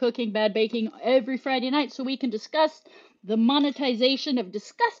 questionable cooking, bad baking every Friday night so we can discuss the monetization of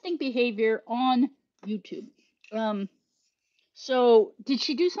disgusting behavior on YouTube. So did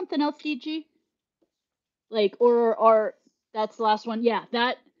she do something else, DG? Like, or that's the last one? Yeah,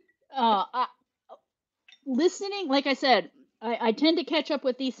 that. I, listening, like I said, I tend to catch up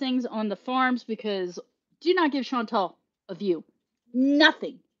with these things on the farms because do not give Chantal a view.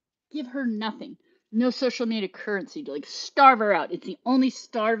 Nothing. Give her nothing. No social media currency to like starve her out. It's the only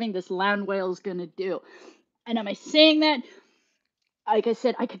starving this land whale is gonna do. And am I saying that? Like I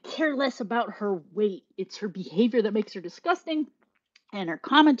said, I could care less about her weight. It's her behavior that makes her disgusting and her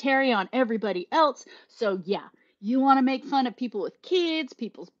commentary on everybody else. So yeah, you want to make fun of people with kids,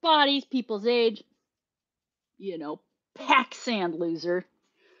 people's bodies, people's age, pack sand, loser.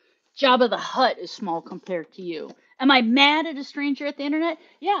 Jabba the Hutt is small compared to you. Am I mad at a stranger at the internet?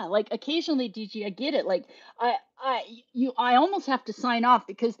 Yeah, like occasionally, DG, I get it. Like I almost have to sign off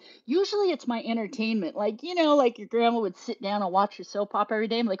because usually it's my entertainment. Like like your grandma would sit down and watch your soap opera every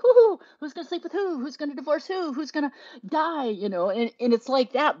day. I'm like, who's gonna sleep with who? Who's gonna divorce who? Who's gonna die? And it's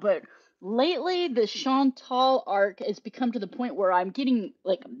like that. But lately, the Chantal arc has become to the point where I'm getting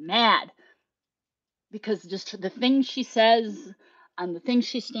like mad because just the things she says and the things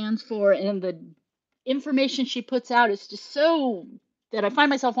she stands for and the information she puts out is just so that I find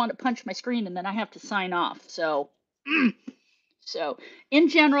myself wanting to punch my screen and then I have to sign off. So, so in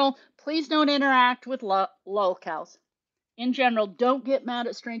general, please don't interact with lolcows. In general, don't get mad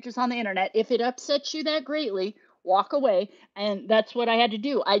at strangers on the internet. If it upsets you that greatly, walk away. And that's what I had to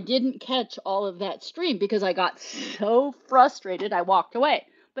do. I didn't catch all of that stream because I got so frustrated, I walked away.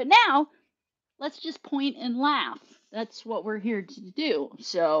 But now let's just point and laugh. That's what we're here to do.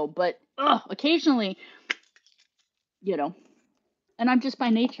 So, but occasionally, and I'm just by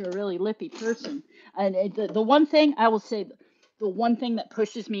nature a really lippy person. And the one thing I will say, the one thing that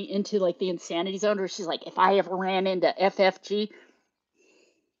pushes me into like the insanity zone, where she's like, if I ever ran into FFG,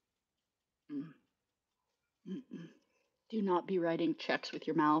 do not be writing checks with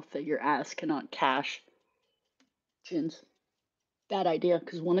your mouth that your ass cannot cash. Chins. Bad idea,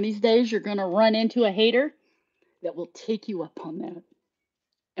 because one of these days you're gonna run into a hater that will take you up on that.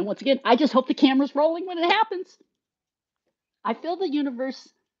 And once again, I just hope the camera's rolling when it happens. I feel the universe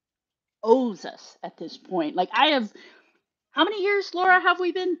owes us at this point. Like I have, how many years, Laura, have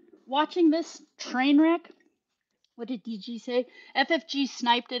we been watching this train wreck? What did DG say? FFG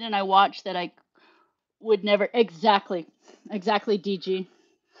sniped it, and I watched that. I would never exactly, DG.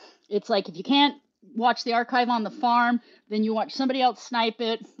 It's like if you can't watch the archive on the farm, then you watch somebody else snipe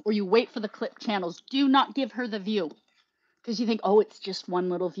it, or you wait for the clip channels. Do not give her the view because you think, oh, it's just one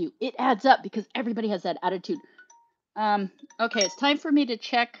little view. It adds up because everybody has that attitude. Okay, it's time for me to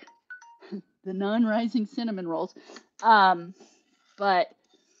check the non-rising cinnamon rolls. But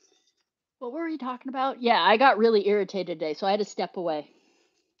What were we talking about? Yeah, I got really irritated today, so I had to step away.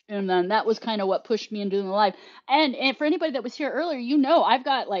 And then that was kind of what pushed me into the live. And for anybody that was here earlier, I've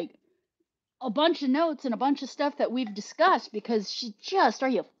got like a bunch of notes and a bunch of stuff that we've discussed because are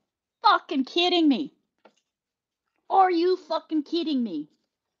you fucking kidding me? Are you fucking kidding me?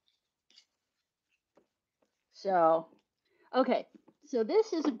 So, okay. So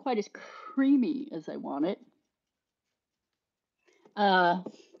this isn't quite as creamy as I want it.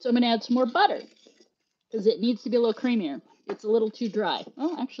 So I'm going to add some more butter because it needs to be a little creamier. It's a little too dry.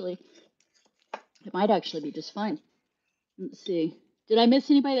 Oh, actually, it might actually be just fine. Let's see. Did I miss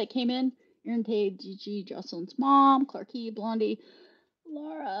anybody that came in? Erin Tate, Gigi, Jocelyn's mom, Clarky, Blondie,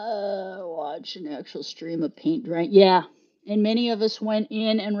 Laura. Watch an actual stream of paint drying. Yeah. And many of us went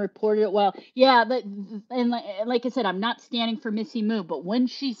in and reported it. Well, yeah, but and like I said, I'm not standing for Missy Moo, but when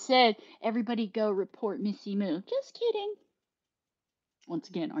she said everybody go report Missy Moo, just kidding. Once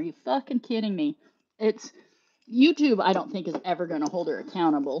again, are you fucking kidding me? It's YouTube, I don't think is ever going to hold her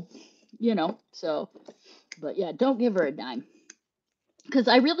accountable, so, but yeah, don't give her a dime. Because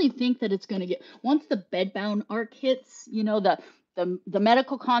I really think that it's going to get, once the bedbound arc hits, the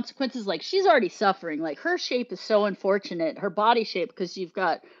medical consequences, like she's already suffering. Like her shape is so unfortunate, her body shape, because you've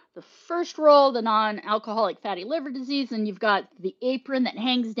got the first roll, the non-alcoholic fatty liver disease, and you've got the apron that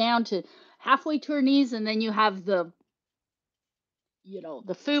hangs down to halfway to her knees, and then you have the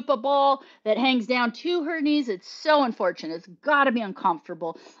fupa ball that hangs down to her knees. It's so unfortunate. It's got to be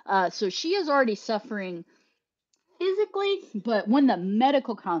uncomfortable. So she is already suffering physically, but when the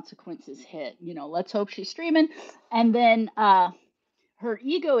medical consequences hit, let's hope she's streaming. And then her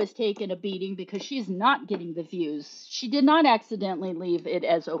ego is taking a beating because she's not getting the views. She did not accidentally leave it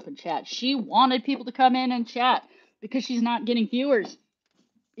as open chat. She wanted people to come in and chat because she's not getting viewers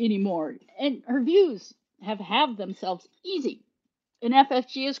anymore. And her views have themselves easy. And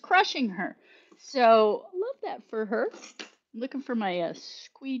FFG is crushing her. So love that for her. I'm looking for my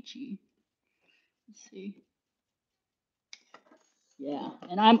squeegee. Let's see. Yeah,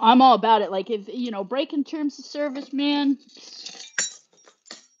 and I'm all about it. Like if breaking terms of service, man.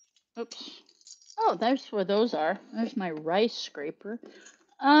 Oops. Oh, that's where those are. There's my rice scraper.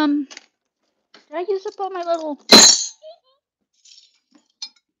 Did I use up all my little?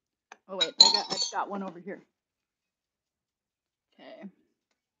 Oh wait, I've got one over here. Okay.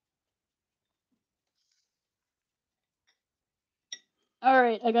 All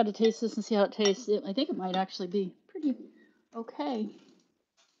right, I got to taste this and see how it tastes. I think it might actually be pretty okay.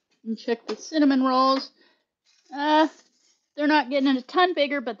 And check the cinnamon rolls. They're not getting a ton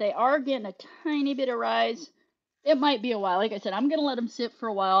bigger, but they are getting a tiny bit of rise. It might be a while. Like I said, I'm going to let them sit for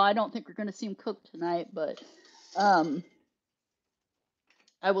a while. I don't think we're going to see them cook tonight, but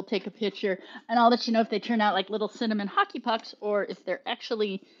I will take a picture, and I'll let you know if they turn out like little cinnamon hockey pucks or if they're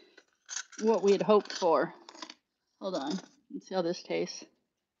actually what we had hoped for. Hold on. Let's see how this tastes.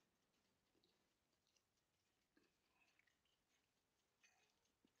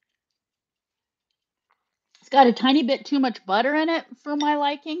 It's got a tiny bit too much butter in it for my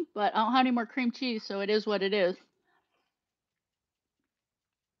liking, but I don't have any more cream cheese, so it is what it is.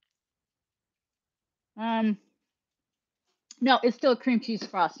 No, it's still cream cheese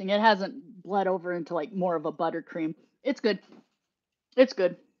frosting. It hasn't bled over into like more of a buttercream. It's good. It's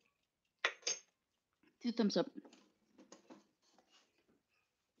good. 2 thumbs up.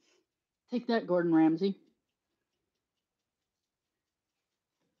 Take that, Gordon Ramsay.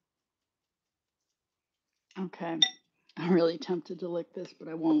 Okay. I'm really tempted to lick this, but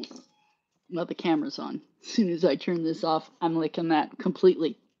I won't. Well, the camera's on. As soon as I turn this off, I'm licking that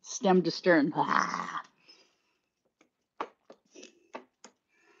completely, stem to stern. Ah.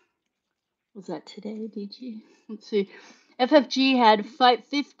 Was that today, DG? Let's see. FFG had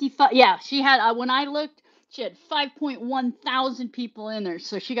 555. Yeah, she had, when I looked, she had 5.1 thousand people in there.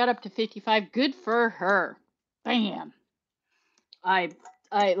 So she got up to 55. Good for her. Bam. I,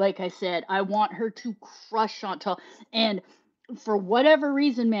 like I said, I want her to crush Chantal. And for whatever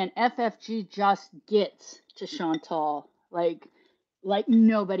reason, man, FFG just gets to Chantal like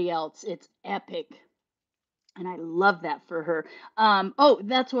nobody else. It's epic. And I love that for her. Oh,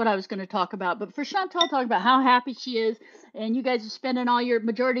 that's what I was going to talk about. But for Chantal, talk about how happy she is, and you guys are spending all your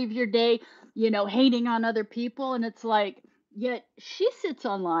majority of your day, hating on other people, and it's like, yet she sits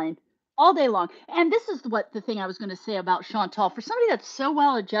online all day long. And this is what the thing I was going to say about Chantal. For somebody that's so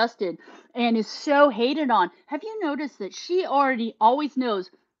well adjusted and is so hated on, have you noticed that she already always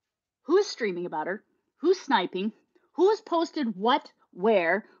knows who's streaming about her, who's sniping, who's posted what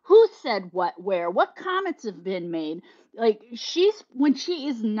where, who said what where, what comments have been made. Like when she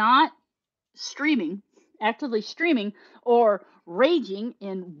is not streaming actively streaming or raging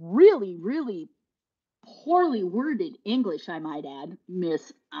in really, really poorly worded English, I might add.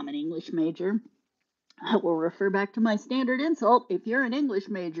 Miss, I'm an English major. I will refer back to my standard insult. If you're an English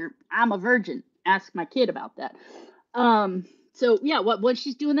major, I'm a virgin. Ask my kid about that. So yeah, when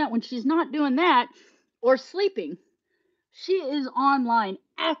she's doing that, when she's not doing that or sleeping, she is online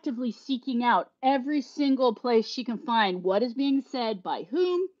actively seeking out every single place she can find what is being said by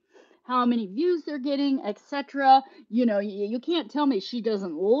whom, how many views they're getting, etc. You know, you can't tell me she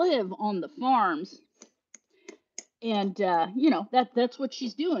doesn't live on the farms, and you know that's what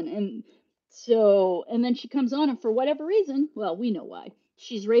she's doing. And so, and then she comes on, and for whatever reason, well, we know why.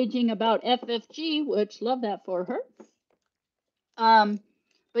 She's raging about FFG, which love that for her.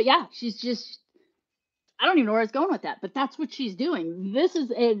 But yeah, she's just, I don't even know where I was going with that, but that's what she's doing. This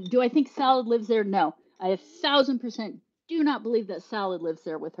is a, do I think Salad lives there? No. I 1,000% do not believe that Salad lives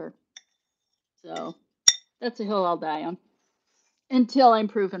there with her. So that's a hill I'll die on until I'm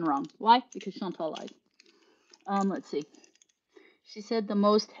proven wrong. Why? Because Chantal lied. Let's see. She said the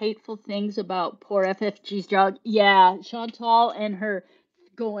most hateful things about poor FFG's dog. Yeah, Chantal and her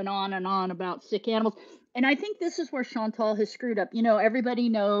going on and on about sick animals. And I think this is where Chantal has screwed up. You know, everybody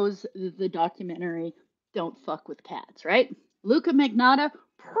knows the documentary Don't Fuck with Cats, right? Luca Magnotta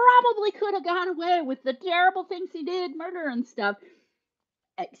probably could have got away with the terrible things he did, murder and stuff,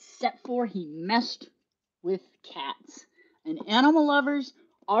 except for he messed with cats. And animal lovers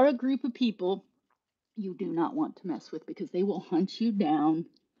are a group of people you do not want to mess with because they will hunt you down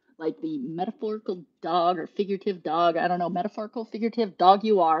like the metaphorical dog or figurative dog, I don't know, metaphorical, figurative dog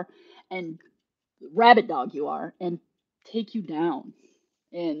you are, and rabbit dog you are, and take you down.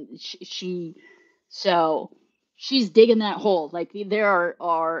 And so she's digging that hole. Like there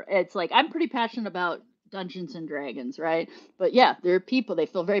are, it's like, I'm pretty passionate about Dungeons and Dragons, right? But yeah, there are people, they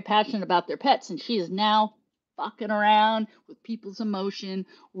feel very passionate about their pets, and she is now fucking around with people's emotion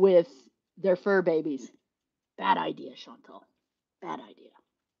with their fur babies. Bad idea, Chantal. Bad idea.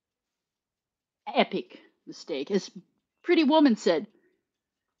 Epic mistake. As Pretty Woman said,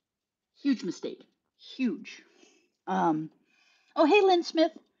 huge mistake. Huge. Um, oh, hey, Lynn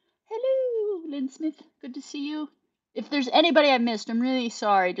Smith. Hello, Lynn Smith. Good to see you. If there's anybody I missed, I'm really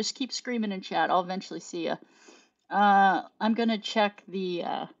sorry. Just keep screaming in chat. I'll eventually see you. I'm gonna check the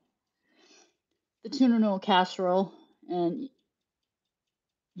tuna noodle casserole, and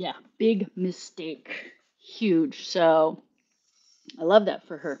yeah, big mistake, huge. So I love that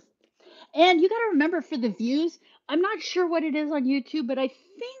for her. And you got to remember for the views, I'm not sure what it is on YouTube, but I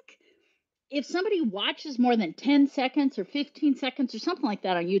think if somebody watches more than 10 seconds or 15 seconds or something like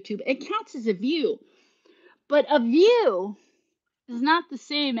that on YouTube, it counts as a view. But a view is not the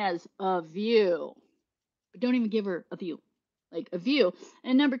same as a view. But don't even give her a view. Like a view.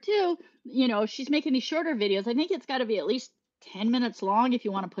 And number two, you know, she's making these shorter videos. I think it's got to be at least 10 minutes long if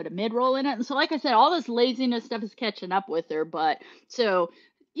you want to put a mid-roll in it. And so, like I said, all this laziness stuff is catching up with her. But so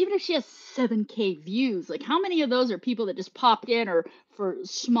even if she has 7K views, like how many of those are people that just popped in or for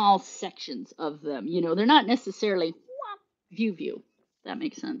small sections of them? You know, they're not necessarily view. That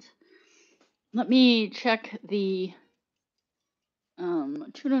makes sense. Let me check the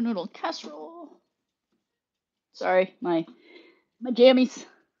tuna noodle casserole. Sorry, my jammies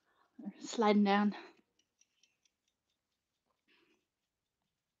are sliding down.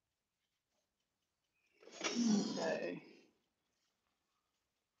 Okay.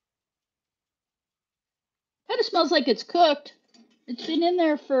 Kind of smells like it's cooked. It's been in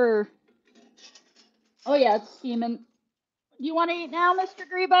there for. Oh yeah, it's steaming. Do you want to eat now, Mr.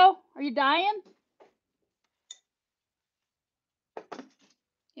 Grebo? Are you dying?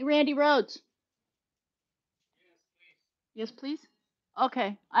 Hey, Randy Rhodes. Yes, please.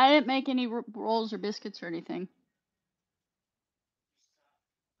 Okay. I didn't make any rolls or biscuits or anything.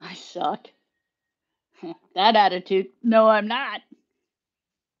 I suck. That attitude. No, I'm not.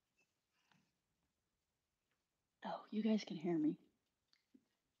 Oh, you guys can hear me.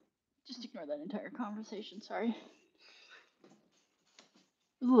 Just ignore that entire conversation. Sorry. It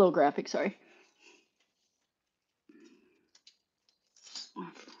was a little graphic. Sorry.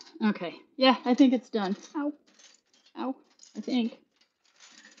 Okay. Yeah, I think it's done. Ow. Ow. I think.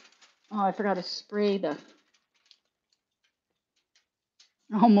 Oh, I forgot to spray the.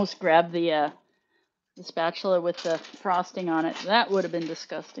 I almost grabbed the spatula with the frosting on it. That would have been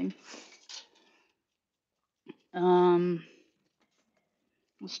disgusting. Um,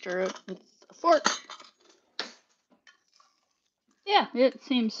 I'll stir it with a fork. Yeah, it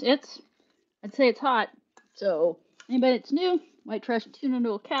seems I'd say it's hot. So anybody that's new, white trash tuna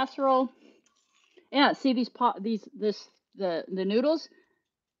noodle casserole. Yeah, see these the noodles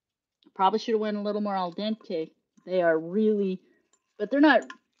Probably should have went a little more al dente. They are really, but they're not.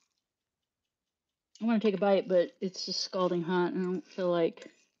 I want to take a bite, but it's just scalding hot, and I don't feel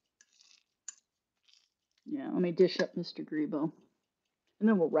like. Yeah, let me dish up Mr. Grebo, and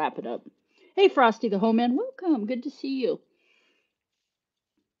then we'll wrap it up. Hey, Frosty the Homeman, welcome. Good to see you.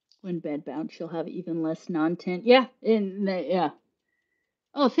 When bedbound, she'll have even less non-tint. Yeah, yeah.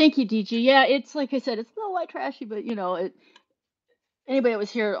 Oh, thank you, DG. Yeah, it's like I said, it's a little white trashy, but anybody that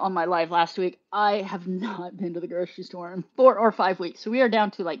was here on my live last week, I have not been to the grocery store in 4 or 5 weeks. So we are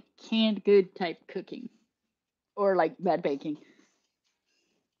down to like canned good type cooking or like bad baking.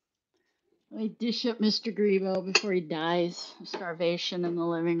 Let me dish up Mr. Grebo before he dies of starvation in the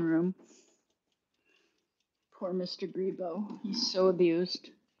living room. Poor Mr. Grebo. He's so abused.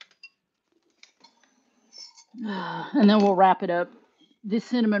 And then we'll wrap it up. The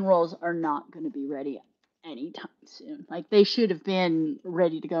cinnamon rolls are not going to be ready anytime soon. Like they should have been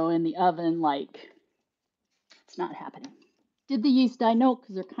ready to go in the oven. Like it's not happening. Did the yeast die? No,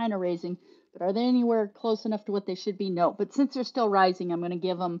 because they're kind of raising. But are they anywhere close enough to what they should be? No. But since they're still rising, I'm going to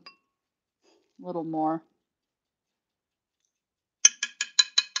give them a little more.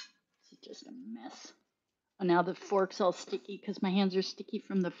 This is just a mess. Oh, now the fork's all sticky because my hands are sticky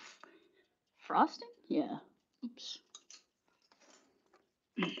from the frosting? Yeah. Oops.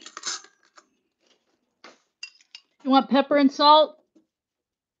 You want pepper and salt?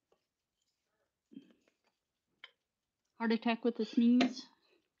 Heart attack with a sneeze?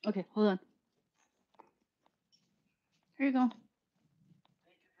 Okay, hold on. Here you go. Thank you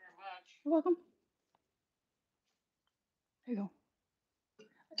very much. You're welcome. Here you go.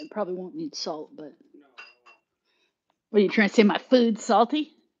 I probably won't need salt, but. No. What are you trying to say? My food's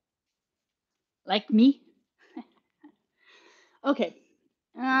salty? Like me? Okay.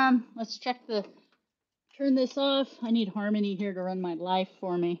 Let's check the. Turn this off. I need Harmony here to run my life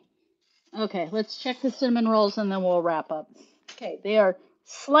for me. Okay, let's check the cinnamon rolls and then we'll wrap up. Okay, they are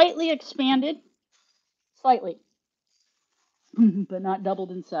slightly expanded. Slightly. But not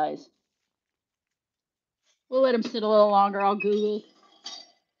doubled in size. We'll let them sit a little longer. I'll Google.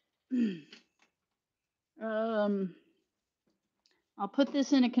 I'll put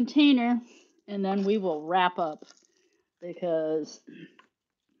this in a container and then we will wrap up because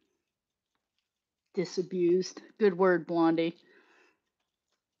disabused. Good word, Blondie.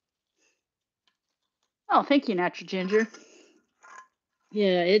 Oh, thank you, Natural Ginger.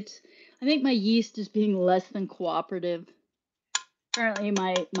 Yeah, I think my yeast is being less than cooperative. Apparently,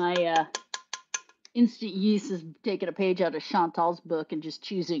 my instant yeast is taking a page out of Chantal's book and just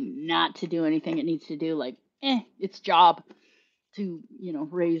choosing not to do anything it needs to do. Like, its job to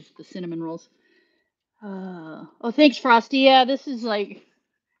raise the cinnamon rolls. Oh, thanks, Frosty. Yeah, this is like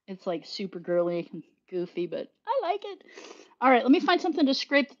it's like super girly and goofy, but I like it. All right, let me find something to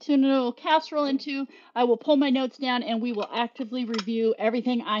scrape the tuna casserole into. I will pull my notes down and we will actively review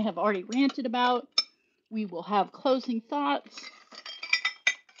everything I have already ranted about. We will have closing thoughts.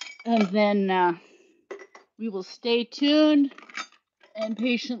 And then we will stay tuned and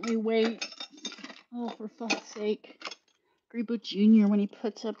patiently wait. Oh, for fuck's sake. Grebo Jr., when he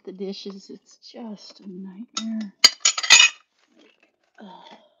puts up the dishes, it's just a nightmare.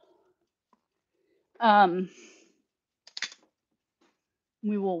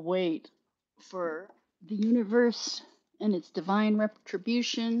 We will wait for the universe and its divine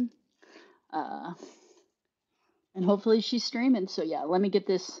retribution. And hopefully she's streaming. So yeah, let me get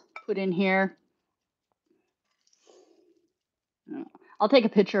this put in here. I'll take a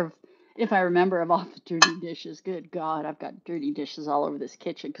picture of, if I remember, of all the dirty dishes. Good God, I've got dirty dishes all over this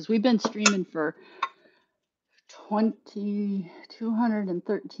kitchen because we've been streaming for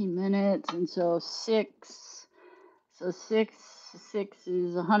 213 minutes, and so six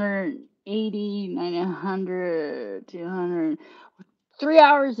is 180, 900, 200, 3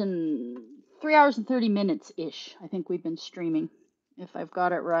 hours and 30 minutes ish. I think we've been streaming, if I've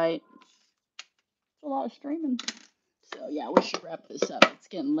got it right. It's a lot of streaming. So yeah, we should wrap this up. It's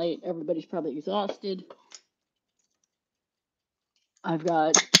getting late. Everybody's probably exhausted. I've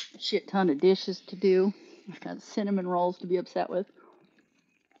got a shit ton of dishes to do. I've got cinnamon rolls to be upset with.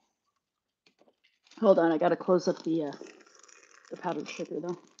 Hold on, I gotta close up the powdered sugar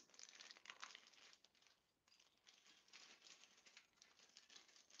though.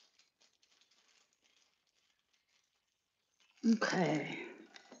 Okay.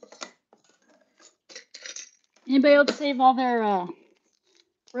 Anybody else save all their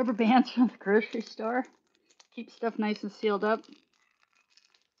rubber bands from the grocery store? Keep stuff nice and sealed up.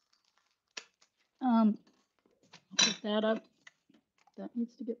 Put that up. That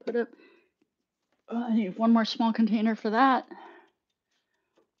needs to get put up. I need one more small container for that.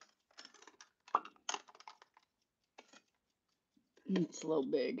 It's a little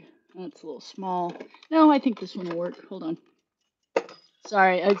big. That's a little small. No, I think this one will work. Hold on.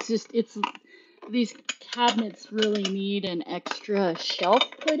 Sorry, it's these cabinets really need an extra shelf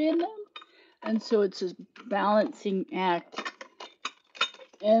put in them, and so it's a balancing act.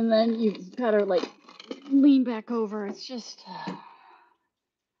 And then you've got to like lean back over. It's just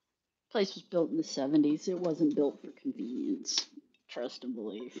place was built in the 70s. It wasn't built for convenience. Trust and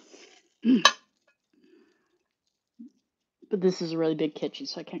believe. But this is a really big kitchen,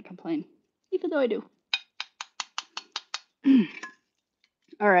 so I can't complain, even though I do.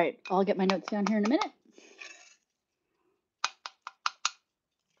 All right, I'll get my notes down here in a minute.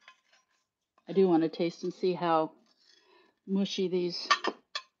 I do want to taste and see how mushy these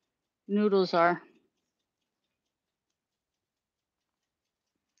noodles are.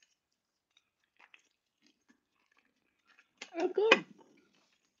 Oh, good.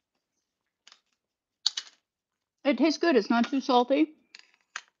 It tastes good. It's not too salty.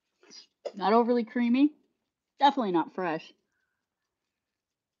 It's not overly creamy. Definitely not fresh.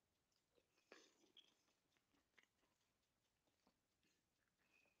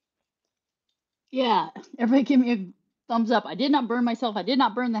 Yeah, everybody give me a thumbs up. I did not burn myself. I did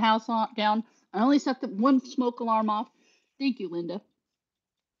not burn the house down. I only set the one smoke alarm off. Thank you, Linda,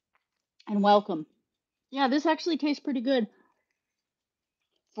 and welcome. Yeah, this actually tastes pretty good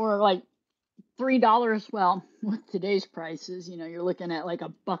for like $3. Well, with today's prices, you're looking at like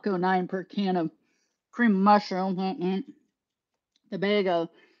a $1.09 per can of cream of mushroom. The bag of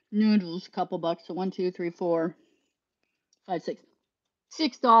noodles, couple bucks. So 1, 2, 3, 4, 5, 6.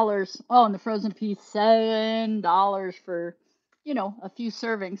 $6. Oh, and the frozen piece, $7 for, a few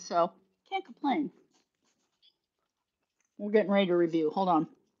servings. So can't complain. We're getting ready to review. Hold on.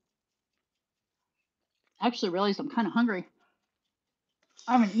 I actually realized I'm kind of hungry.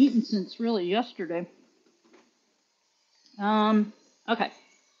 I haven't eaten since really yesterday. Okay.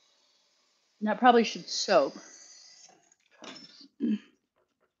 That probably should soak.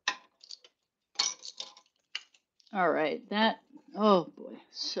 All right. Oh boy,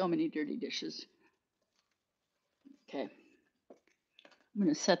 so many dirty dishes. Okay. I'm going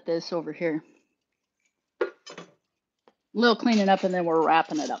to set this over here. A little cleaning up and then we're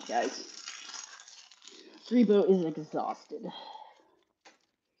wrapping it up, guys. Rebo is exhausted.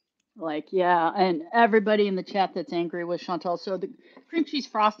 Like, yeah, and everybody in the chat that's angry with Chantal. So the cream cheese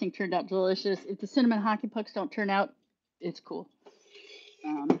frosting turned out delicious. If the cinnamon hockey pucks don't turn out, it's cool.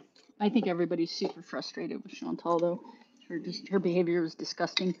 I think everybody's super frustrated with Chantal though. Her behavior was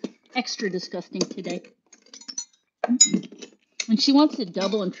disgusting, extra disgusting today. And she wants to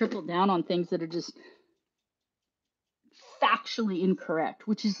double and triple down on things that are just factually incorrect,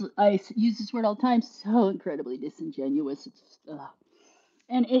 which is, I use this word all the time, so incredibly disingenuous.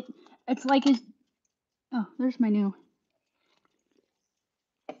 And it's like oh, there's my new.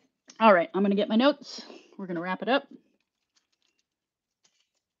 All right, I'm gonna get my notes. We're gonna wrap it up.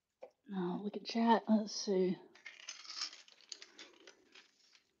 Oh, look at chat. Let's see.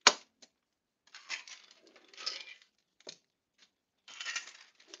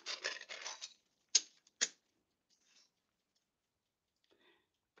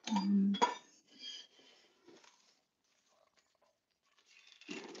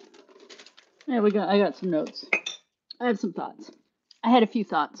 Yeah, I got some notes. I have some thoughts. I had a few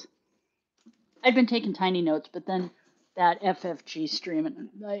thoughts. I'd been taking tiny notes, but then that FFG stream, and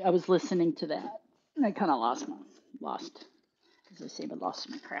I was listening to that, and I kind of lost, as I say, but lost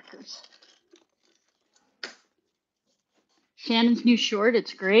my crackers. Shannon's new short,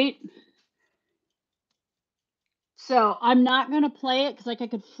 it's great. So I'm not gonna play it because like I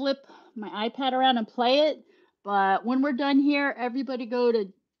could flip my iPad around and play it, but when we're done here, everybody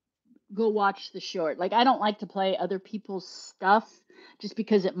go watch the short. Like I don't like to play other people's stuff just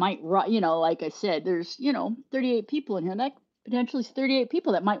because it might, like I said, there's 38 people in here. That potentially is 38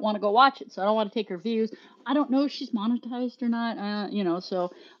 people that might want to go watch it. So I don't want to take her views. I don't know if she's monetized or not.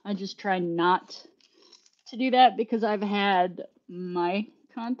 So I just try not to do that because I've had my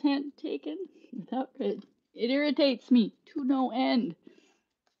content taken without it. It irritates me to no end.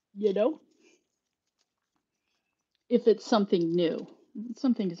 You know, if it's something new,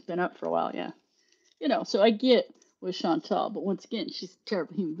 something that's been up for a while, yeah. So I get with Chantal, but once again, she's a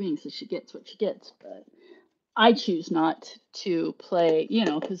terrible human being, so she gets what she gets. But I choose not to play,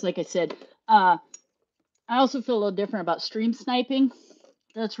 because like I said, I also feel a little different about stream sniping.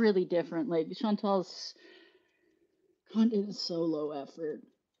 That's really different. Like Chantal's content is so low effort,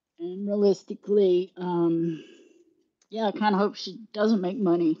 and realistically, yeah, I kind of hope she doesn't make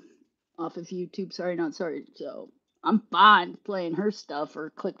money off of YouTube. Sorry, not sorry. So I'm fine playing her stuff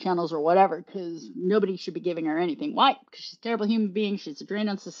or click channels or whatever because nobody should be giving her anything. Why? Because she's a terrible human being. She's a drain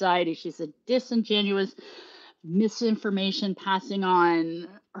on society. She's a disingenuous misinformation passing on,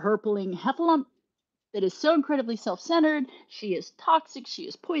 herpling heffalump that is so incredibly self-centered. She is toxic. She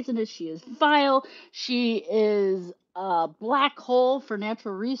is poisonous. She is vile. She is a black hole for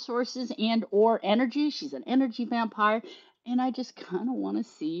natural resources and or energy. She's an energy vampire, and I just kind of want to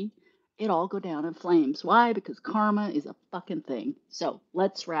see it all go down in flames. Why? Because karma is a fucking thing. So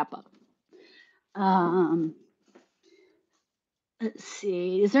let's wrap up. Um, let's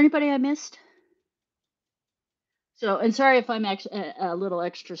see. Is there anybody I missed? So, and sorry if I'm actually a little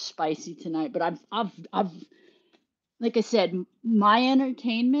extra spicy tonight, but I've like I said, my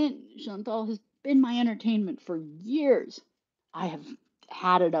entertainment, Chantal, has been my entertainment for years. I have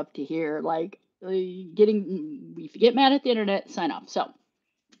had it up to here. Like, if you get mad at the internet, sign off. So,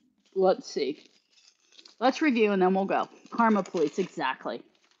 let's see. Let's review and then we'll go. Karma Police, exactly.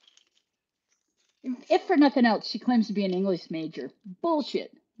 If for nothing else, she claims to be an English major.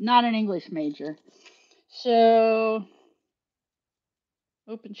 Bullshit. Not an English major. So,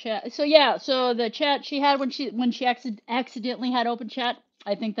 open chat. So yeah, so the chat she had when she accidentally had open chat,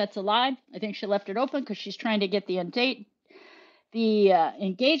 I think that's a lie. I think she left it open because she's trying to get the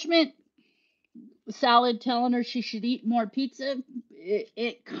engagement. Salad telling her she should eat more pizza.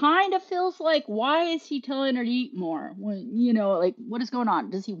 It kind of feels like, why is he telling her to eat more? When like, what is going on?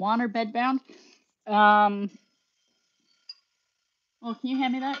 Does he want her bedbound? Well, can you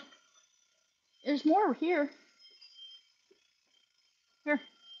hand me that? There's more here. Here,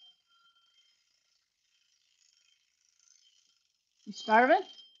 you starving?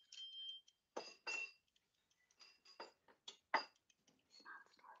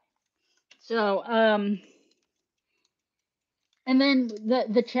 So, and then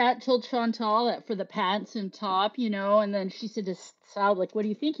the chat told Chantal that for the pants and top, and then she said to Salad, like, what do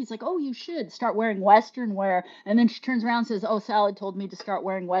you think? He's like, oh, you should start wearing Western wear. And then she turns around and says, oh, Salad told me to start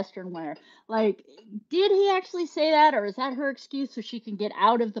wearing Western wear. Like, did he actually say that, or is that her excuse so she can get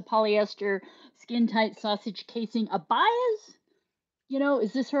out of the polyester skin tight sausage casing abayas?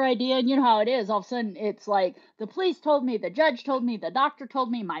 Is this her idea? And you know how it is. All of a sudden, it's like the police told me, the judge told me, the doctor told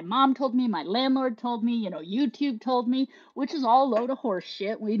me, my mom told me, my landlord told me, YouTube told me, which is all a load of horse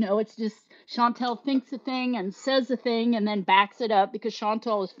shit. We know it's just Chantal thinks a thing and says a thing and then backs it up because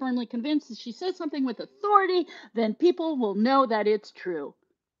Chantal is firmly convinced that she says something with authority, then people will know that it's true.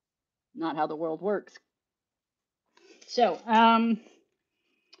 Not how the world works.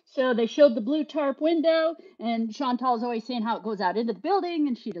 So they showed the blue tarp window, and Chantal's always saying how it goes out into the building,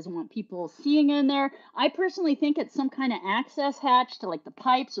 and she doesn't want people seeing in there. I personally think it's some kind of access hatch to like the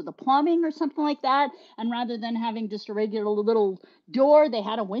pipes or the plumbing or something like that. And rather than having just a regular little door, they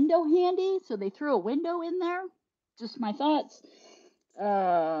had a window handy, so they threw a window in there. Just my thoughts.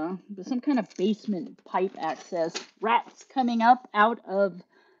 But some kind of basement pipe access. Rats coming up out of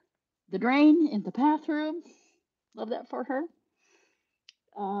the drain in the bathroom. Love that for her.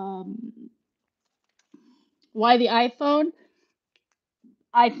 Um, why the iPhone?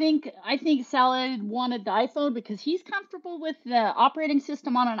 I think Salad wanted the iPhone because he's comfortable with the operating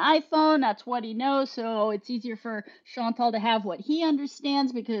system on an iPhone. That's what he knows, so it's easier for Chantal to have what he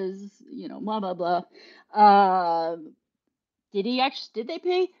understands because blah blah blah. Uh, did they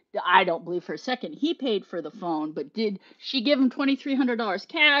pay? I don't believe for a second he paid for the phone, but did she give him $2,300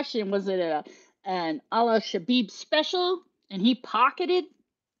 cash? And was it an a la Shabib special? And he pocketed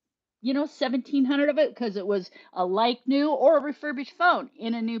 1,700 of it because it was a like new or a refurbished phone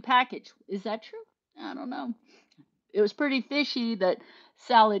in a new package. Is that true? I don't know. It was pretty fishy that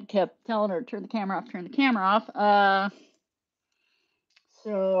Salad kept telling her, turn the camera off, turn the camera off.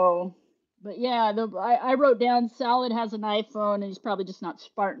 So, but yeah, I wrote down Salad has an iPhone and he's probably just not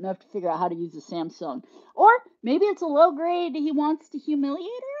smart enough to figure out how to use a Samsung. Or maybe it's a low grade, he wants to humiliate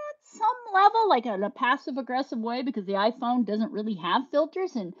her at some level, like in a passive aggressive way, because the iPhone doesn't really have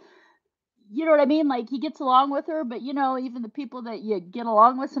filters and you know what I mean? Like he gets along with her, but even the people that you get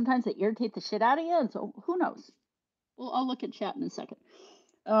along with, sometimes they irritate the shit out of you. And so who knows? Well, I'll look at chat in a second.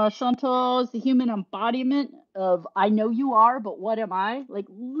 Chantal is the human embodiment of I know you are, but what am I? Like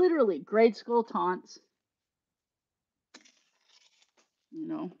literally grade school taunts.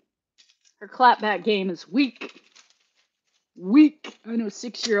 Her clapback game is weak. Weak. I know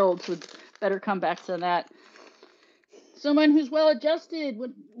 6-year-olds with better comebacks than that. Someone who's well adjusted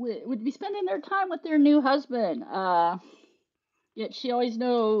would be spending their time with their new husband. Yet she always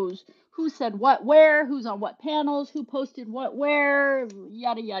knows who said what where, who's on what panels, who posted what where,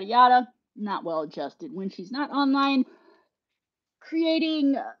 yada, yada, yada. Not well adjusted when she's not online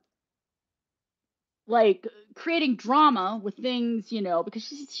creating like creating drama with things, because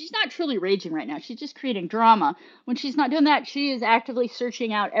she's not truly raging right now. She's just creating drama. When she's not doing that, she is actively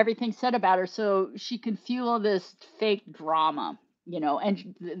searching out everything said about her so she can fuel this fake drama,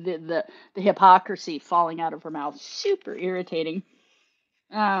 and the hypocrisy falling out of her mouth. Super irritating.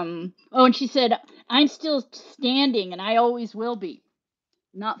 Oh, and she said, "I'm still standing and I always will be."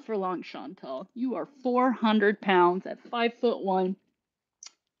 Not for long, Chantal. You are 400 pounds at 5'1".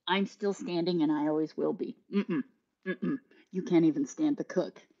 I'm still standing and I always will be. Mm-mm. Mm-mm. You can't even stand the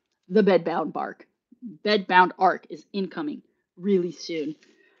cook. The bedbound arc is incoming really soon.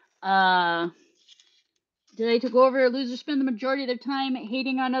 Did I go over losers spend the majority of their time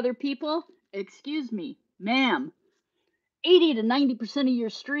hating on other people? Excuse me, ma'am. 80 to 90% of your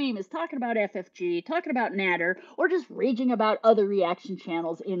stream is talking about FFG, talking about Natter, or just raging about other reaction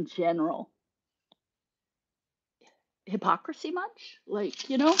channels in general. Hypocrisy much?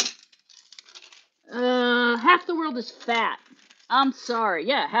 Half the world is fat. I'm sorry.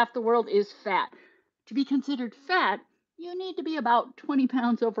 Yeah, half the world is fat. To be considered fat, you need to be about 20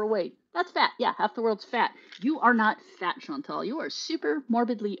 pounds overweight. That's fat. Yeah, half the world's fat. You are not fat, Chantal. You are super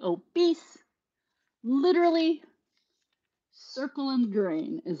morbidly obese. Literally, circle in the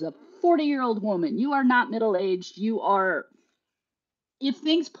drain is a 40-year-old woman. You are not middle aged. You are, if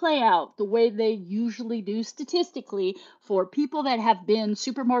things play out the way they usually do statistically, for people that have been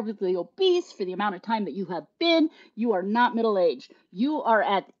super morbidly obese for the amount of time that you have been, you are not middle aged. You are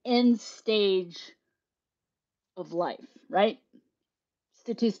at end stage of life, right?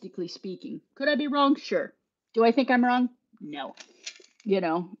 Statistically speaking. Could I be wrong? Sure. Do I think I'm wrong? No.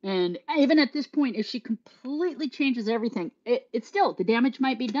 And even at this point, if she completely changes everything, it's still, the damage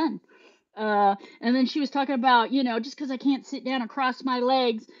might be done. And then she was talking about, just because I can't sit down and cross my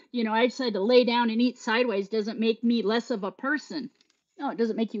legs, I decided to lay down and eat sideways doesn't make me less of a person. No, it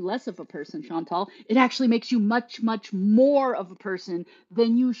doesn't make you less of a person, Chantal. It actually makes you much, much more of a person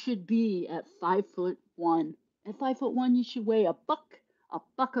than you should be at 5'1". At 5'1", you should weigh a buck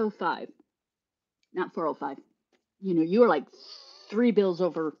 05, not 405. You are like 3 bills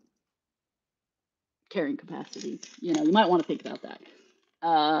over carrying capacity. You might want to think about that.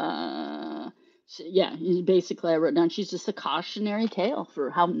 Yeah, basically, I wrote down she's just a cautionary tale for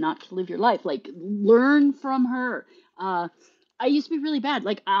how not to live your life. Like, learn from her. I used to be really bad.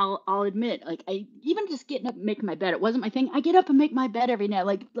 Like, I'll admit, like, I even just getting up and making my bed. It wasn't my thing. I get up and make my bed every night.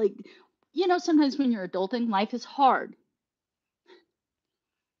 Like, sometimes when you're adulting, life is hard.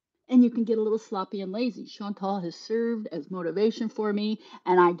 And you can get a little sloppy and lazy. Chantal has served as motivation for me,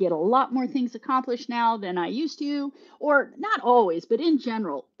 and I get a lot more things accomplished now than I used to, or not always, but in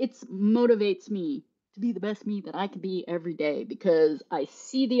general, it motivates me to be the best me that I can be every day because I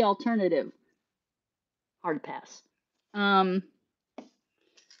see the alternative. Hard pass.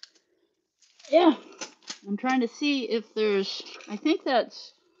 Yeah, I'm trying to see if there's. I think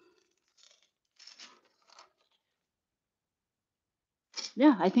that's.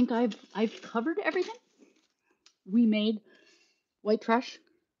 Yeah, I think I've covered everything. We made white trash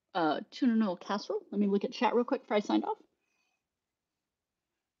tuna noodle casserole. Let me look at chat real quick before I signed off.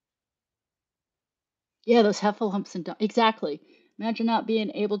 Yeah, those humps and exactly. Imagine not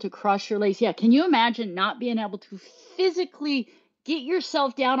being able to cross your legs. Yeah, can you imagine not being able to physically get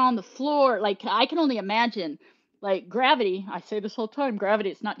yourself down on the floor? Like, I can only imagine, like, gravity. I say this whole time, gravity,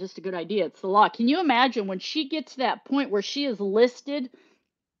 it's not just a good idea, it's the law. Can you imagine when she gets to that point where she is listed?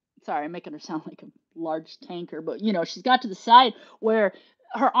 Sorry, I'm making her sound like a large tanker, but she's got to the side where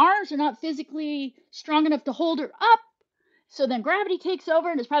her arms are not physically strong enough to hold her up. So then gravity takes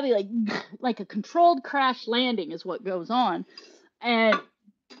over and it's probably like like a controlled crash landing is what goes on. And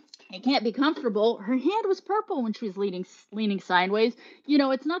it can't be comfortable. Her hand was purple when she was leaning sideways.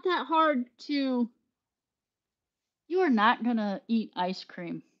 It's not that hard to. You are not going to eat ice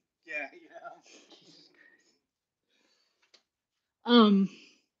cream. Yeah.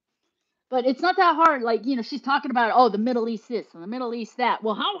 But it's not that hard. Like, she's talking about, oh, the Middle East this and the Middle East that.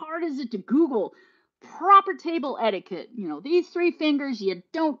 Well, how hard is it to Google proper table etiquette? These 3 fingers, you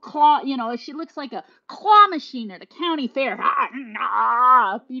don't claw. She looks like a claw machine at a county fair.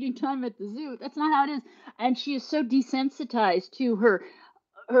 Feeding time at the zoo. That's not how it is. And she is so desensitized to her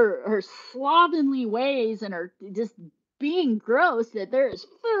slovenly ways and her just being gross that there is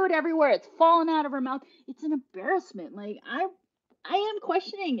food everywhere. It's falling out of her mouth. It's an embarrassment. Like, I am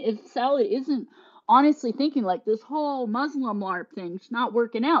questioning if Sally isn't honestly thinking like this whole Muslim LARP thing's not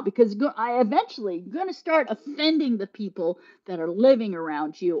working out because I eventually going to start offending the people that are living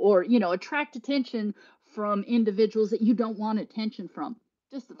around you or, attract attention from individuals that you don't want attention from.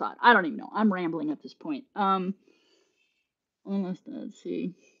 Just a thought. I don't even know. I'm rambling at this point. Let's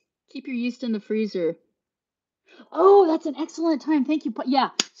see. Keep your yeast in the freezer. Oh, that's an excellent time. Thank you. Yeah,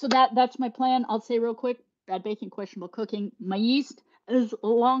 so that's my plan. I'll say real quick, bad baking, questionable cooking. My yeast is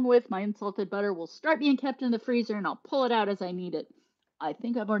along with my unsalted butter will start being kept in the freezer and I'll pull it out as I need it. I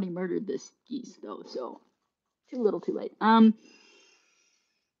think I've already murdered this yeast though, so too little, too late.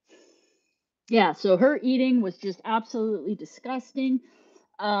 Yeah, so her eating was just absolutely disgusting.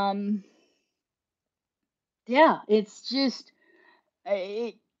 Um, yeah, it's just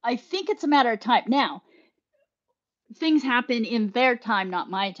I think it's a matter of time. Now, things happen in their time, not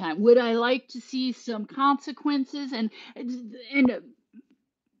my time. Would I like to see some consequences? And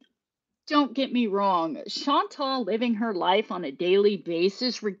don't get me wrong, Chantal living her life on a daily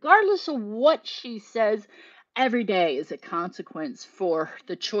basis, regardless of what she says, every day is a consequence for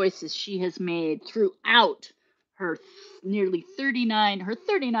the choices she has made throughout her nearly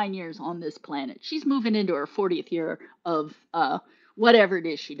 39 years on this planet. She's moving into her 40th year of whatever it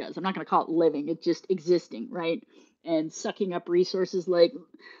is she does. I'm not going to call it living, it's just existing, right? And sucking up resources like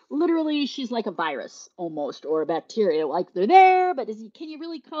literally she's like a virus almost or a bacteria, like they're there, but can you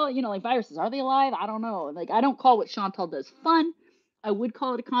really call it, like viruses, are they alive? I don't know. Like, I don't call what Chantal does fun. I would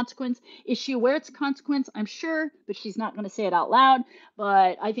call it a consequence. Is she aware it's a consequence? I'm sure, but she's not going to say it out loud.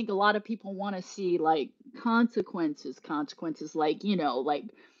 But I think a lot of people want to see like consequences, like like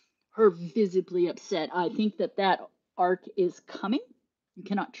her visibly upset. I think that arc is coming. You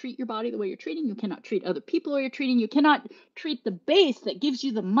cannot treat your body the way you're treating. You cannot treat other people the way you're treating. You cannot treat the base that gives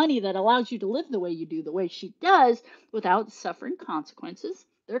you the money that allows you to live the way you do, the way she does, without suffering consequences.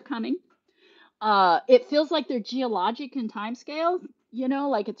 They're coming. It feels like they're geologic in time scale,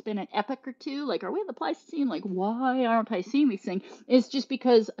 like it's been an epoch or two. Like, are we in the Pleistocene? Like, why aren't I seeing these things? It's just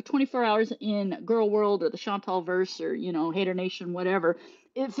because 24 hours in Girl World or the Chantal verse or, Hater Nation, whatever,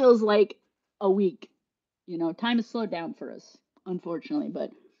 it feels like a week. Time has slowed down for us, unfortunately, but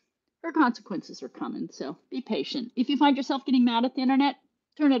her consequences are coming. So be patient. If you find yourself getting mad at the internet,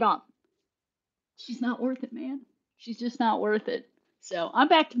 turn it off. She's not worth it, man. She's just not worth it. So I'm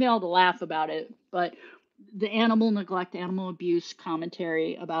back to be able to laugh about it, but the animal neglect, animal abuse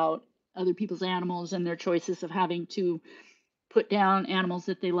commentary about other people's animals and their choices of having to put down animals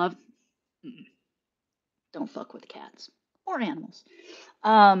that they love, don't fuck with cats or animals.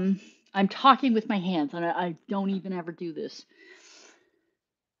 Um, I'm talking with my hands, and I don't even ever do this.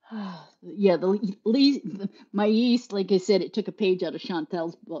 Yeah, my yeast, like I said, it took a page out of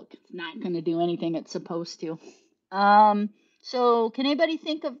Chantel's book. It's not going to do anything it's supposed to. Um, so can anybody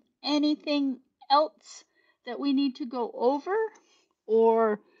think of anything else that we need to go over?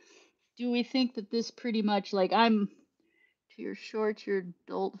 Or do we think that this pretty much, like, I'm to your shorts, your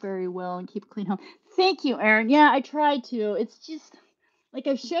adult very well and keep a clean home? Thank you, Erin. Yeah, I tried to. It's just like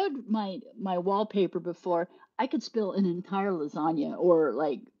I've showed my wallpaper before. I could spill an entire lasagna or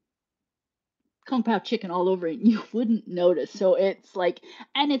like kung pao chicken all over it and you wouldn't notice. So it's like,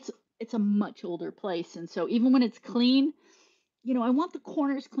 and it's a much older place, and so even when it's clean, I want the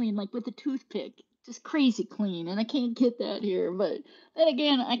corners clean, like with a toothpick, just crazy clean, and I can't get that here. But then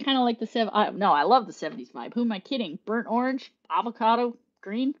again, I kind of like the no, I love the '70s vibe. Who am I kidding? Burnt orange, avocado,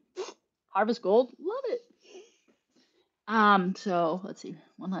 green, harvest gold, love it. So let's see,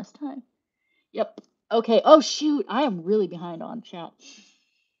 one last time. Yep. Okay. Oh shoot, I am really behind on chat.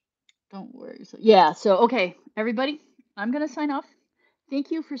 Don't worry. So yeah. So okay, everybody, I'm gonna sign off.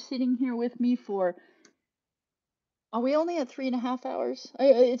 Thank you for sitting here with me for. Are we only at 3.5 hours?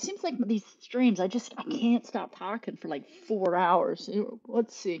 It seems like these streams, I can't stop talking for like 4 hours.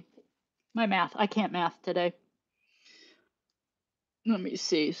 Let's see. My math. I can't math today. Let me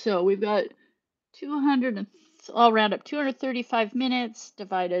see. So we've got 200 and I'll round up 235 minutes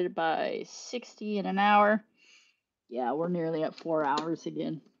divided by 60 in an hour. Yeah, we're nearly at 4 hours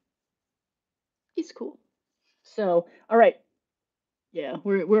again. He's cool. So, all right. Yeah,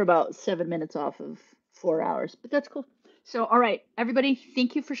 we're about 7 minutes off of 4 hours, but that's cool. So, all right, everybody,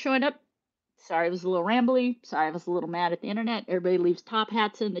 thank you for showing up. Sorry, I was a little rambly. Sorry, I was a little mad at the internet. Everybody leaves top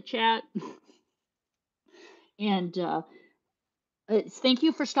hats in the chat. And thank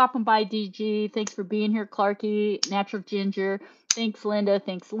you for stopping by, DG. Thanks for being here, Clarky, Natural Ginger. Thanks, Linda.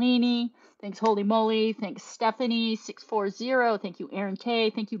 Thanks, Leanie. Thanks, Holy Moly. Thanks, Stephanie640. Thank you, Aaron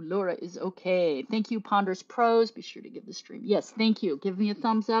Tay. Thank you, Laura is okay. Thank you, Ponderous Pros. Be sure to give the stream. Yes, thank you. Give me a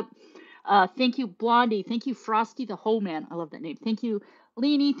thumbs up. Thank you, Blondie. Thank you, Frosty the Whole Man. I love that name. Thank you,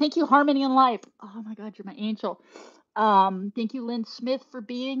 Leanie. Thank you, Harmony in Life. Oh my God, you're my angel. Thank you, Lynn Smith, for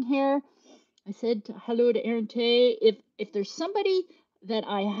being here. I said hello to Aaron Tay. If there's somebody that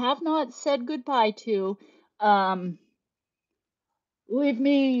I have not said goodbye to, leave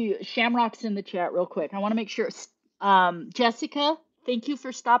me shamrocks in the chat real quick. I want to make sure. Jessica, Thank you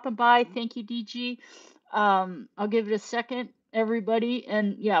for stopping by. Thank you, DG. I'll give it a second, everybody.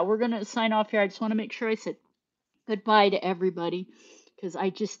 And yeah, we're going to sign off here. I just want to make sure I said goodbye to everybody because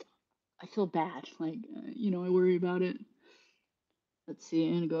I feel bad. Like, I worry about it. Let's see.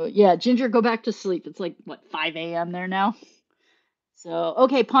 I'm going to go. Yeah, Ginger, go back to sleep. It's like, what, 5 a.m. there now? So,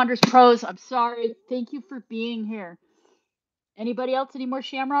 okay, Ponders Pros, I'm sorry. Thank you for being here. Anybody else? Any more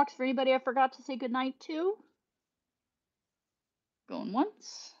shamrocks for anybody I forgot to say goodnight to? Going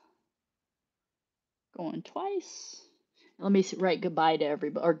once, going twice. Let me write goodbye to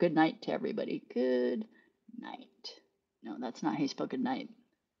everybody, or good night to everybody. Good night. No, that's not how you spell good night.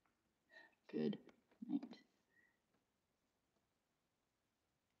 Good night.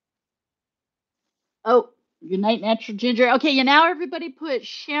 Oh, good night, Natural Ginger. Okay, yeah, now everybody put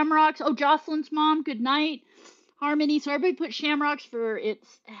shamrocks. Oh, Jocelyn's mom, good night. Harmony. So everybody put shamrocks for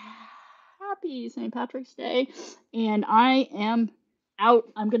it's happy St. Patrick's Day. And I am out.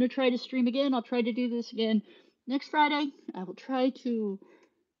 I'm going to try to stream again. I'll try to do this again next Friday. I will try to,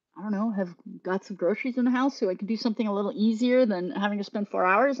 I don't know, have got some groceries in the house so I can do something a little easier than having to spend 4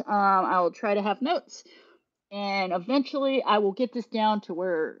 hours. I will try to have notes. And eventually I will get this down to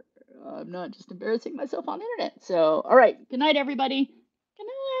where I'm not just embarrassing myself on the internet. So, all right. Good night, everybody. Good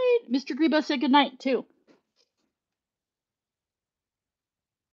night. Mr. Grebo said good night, too.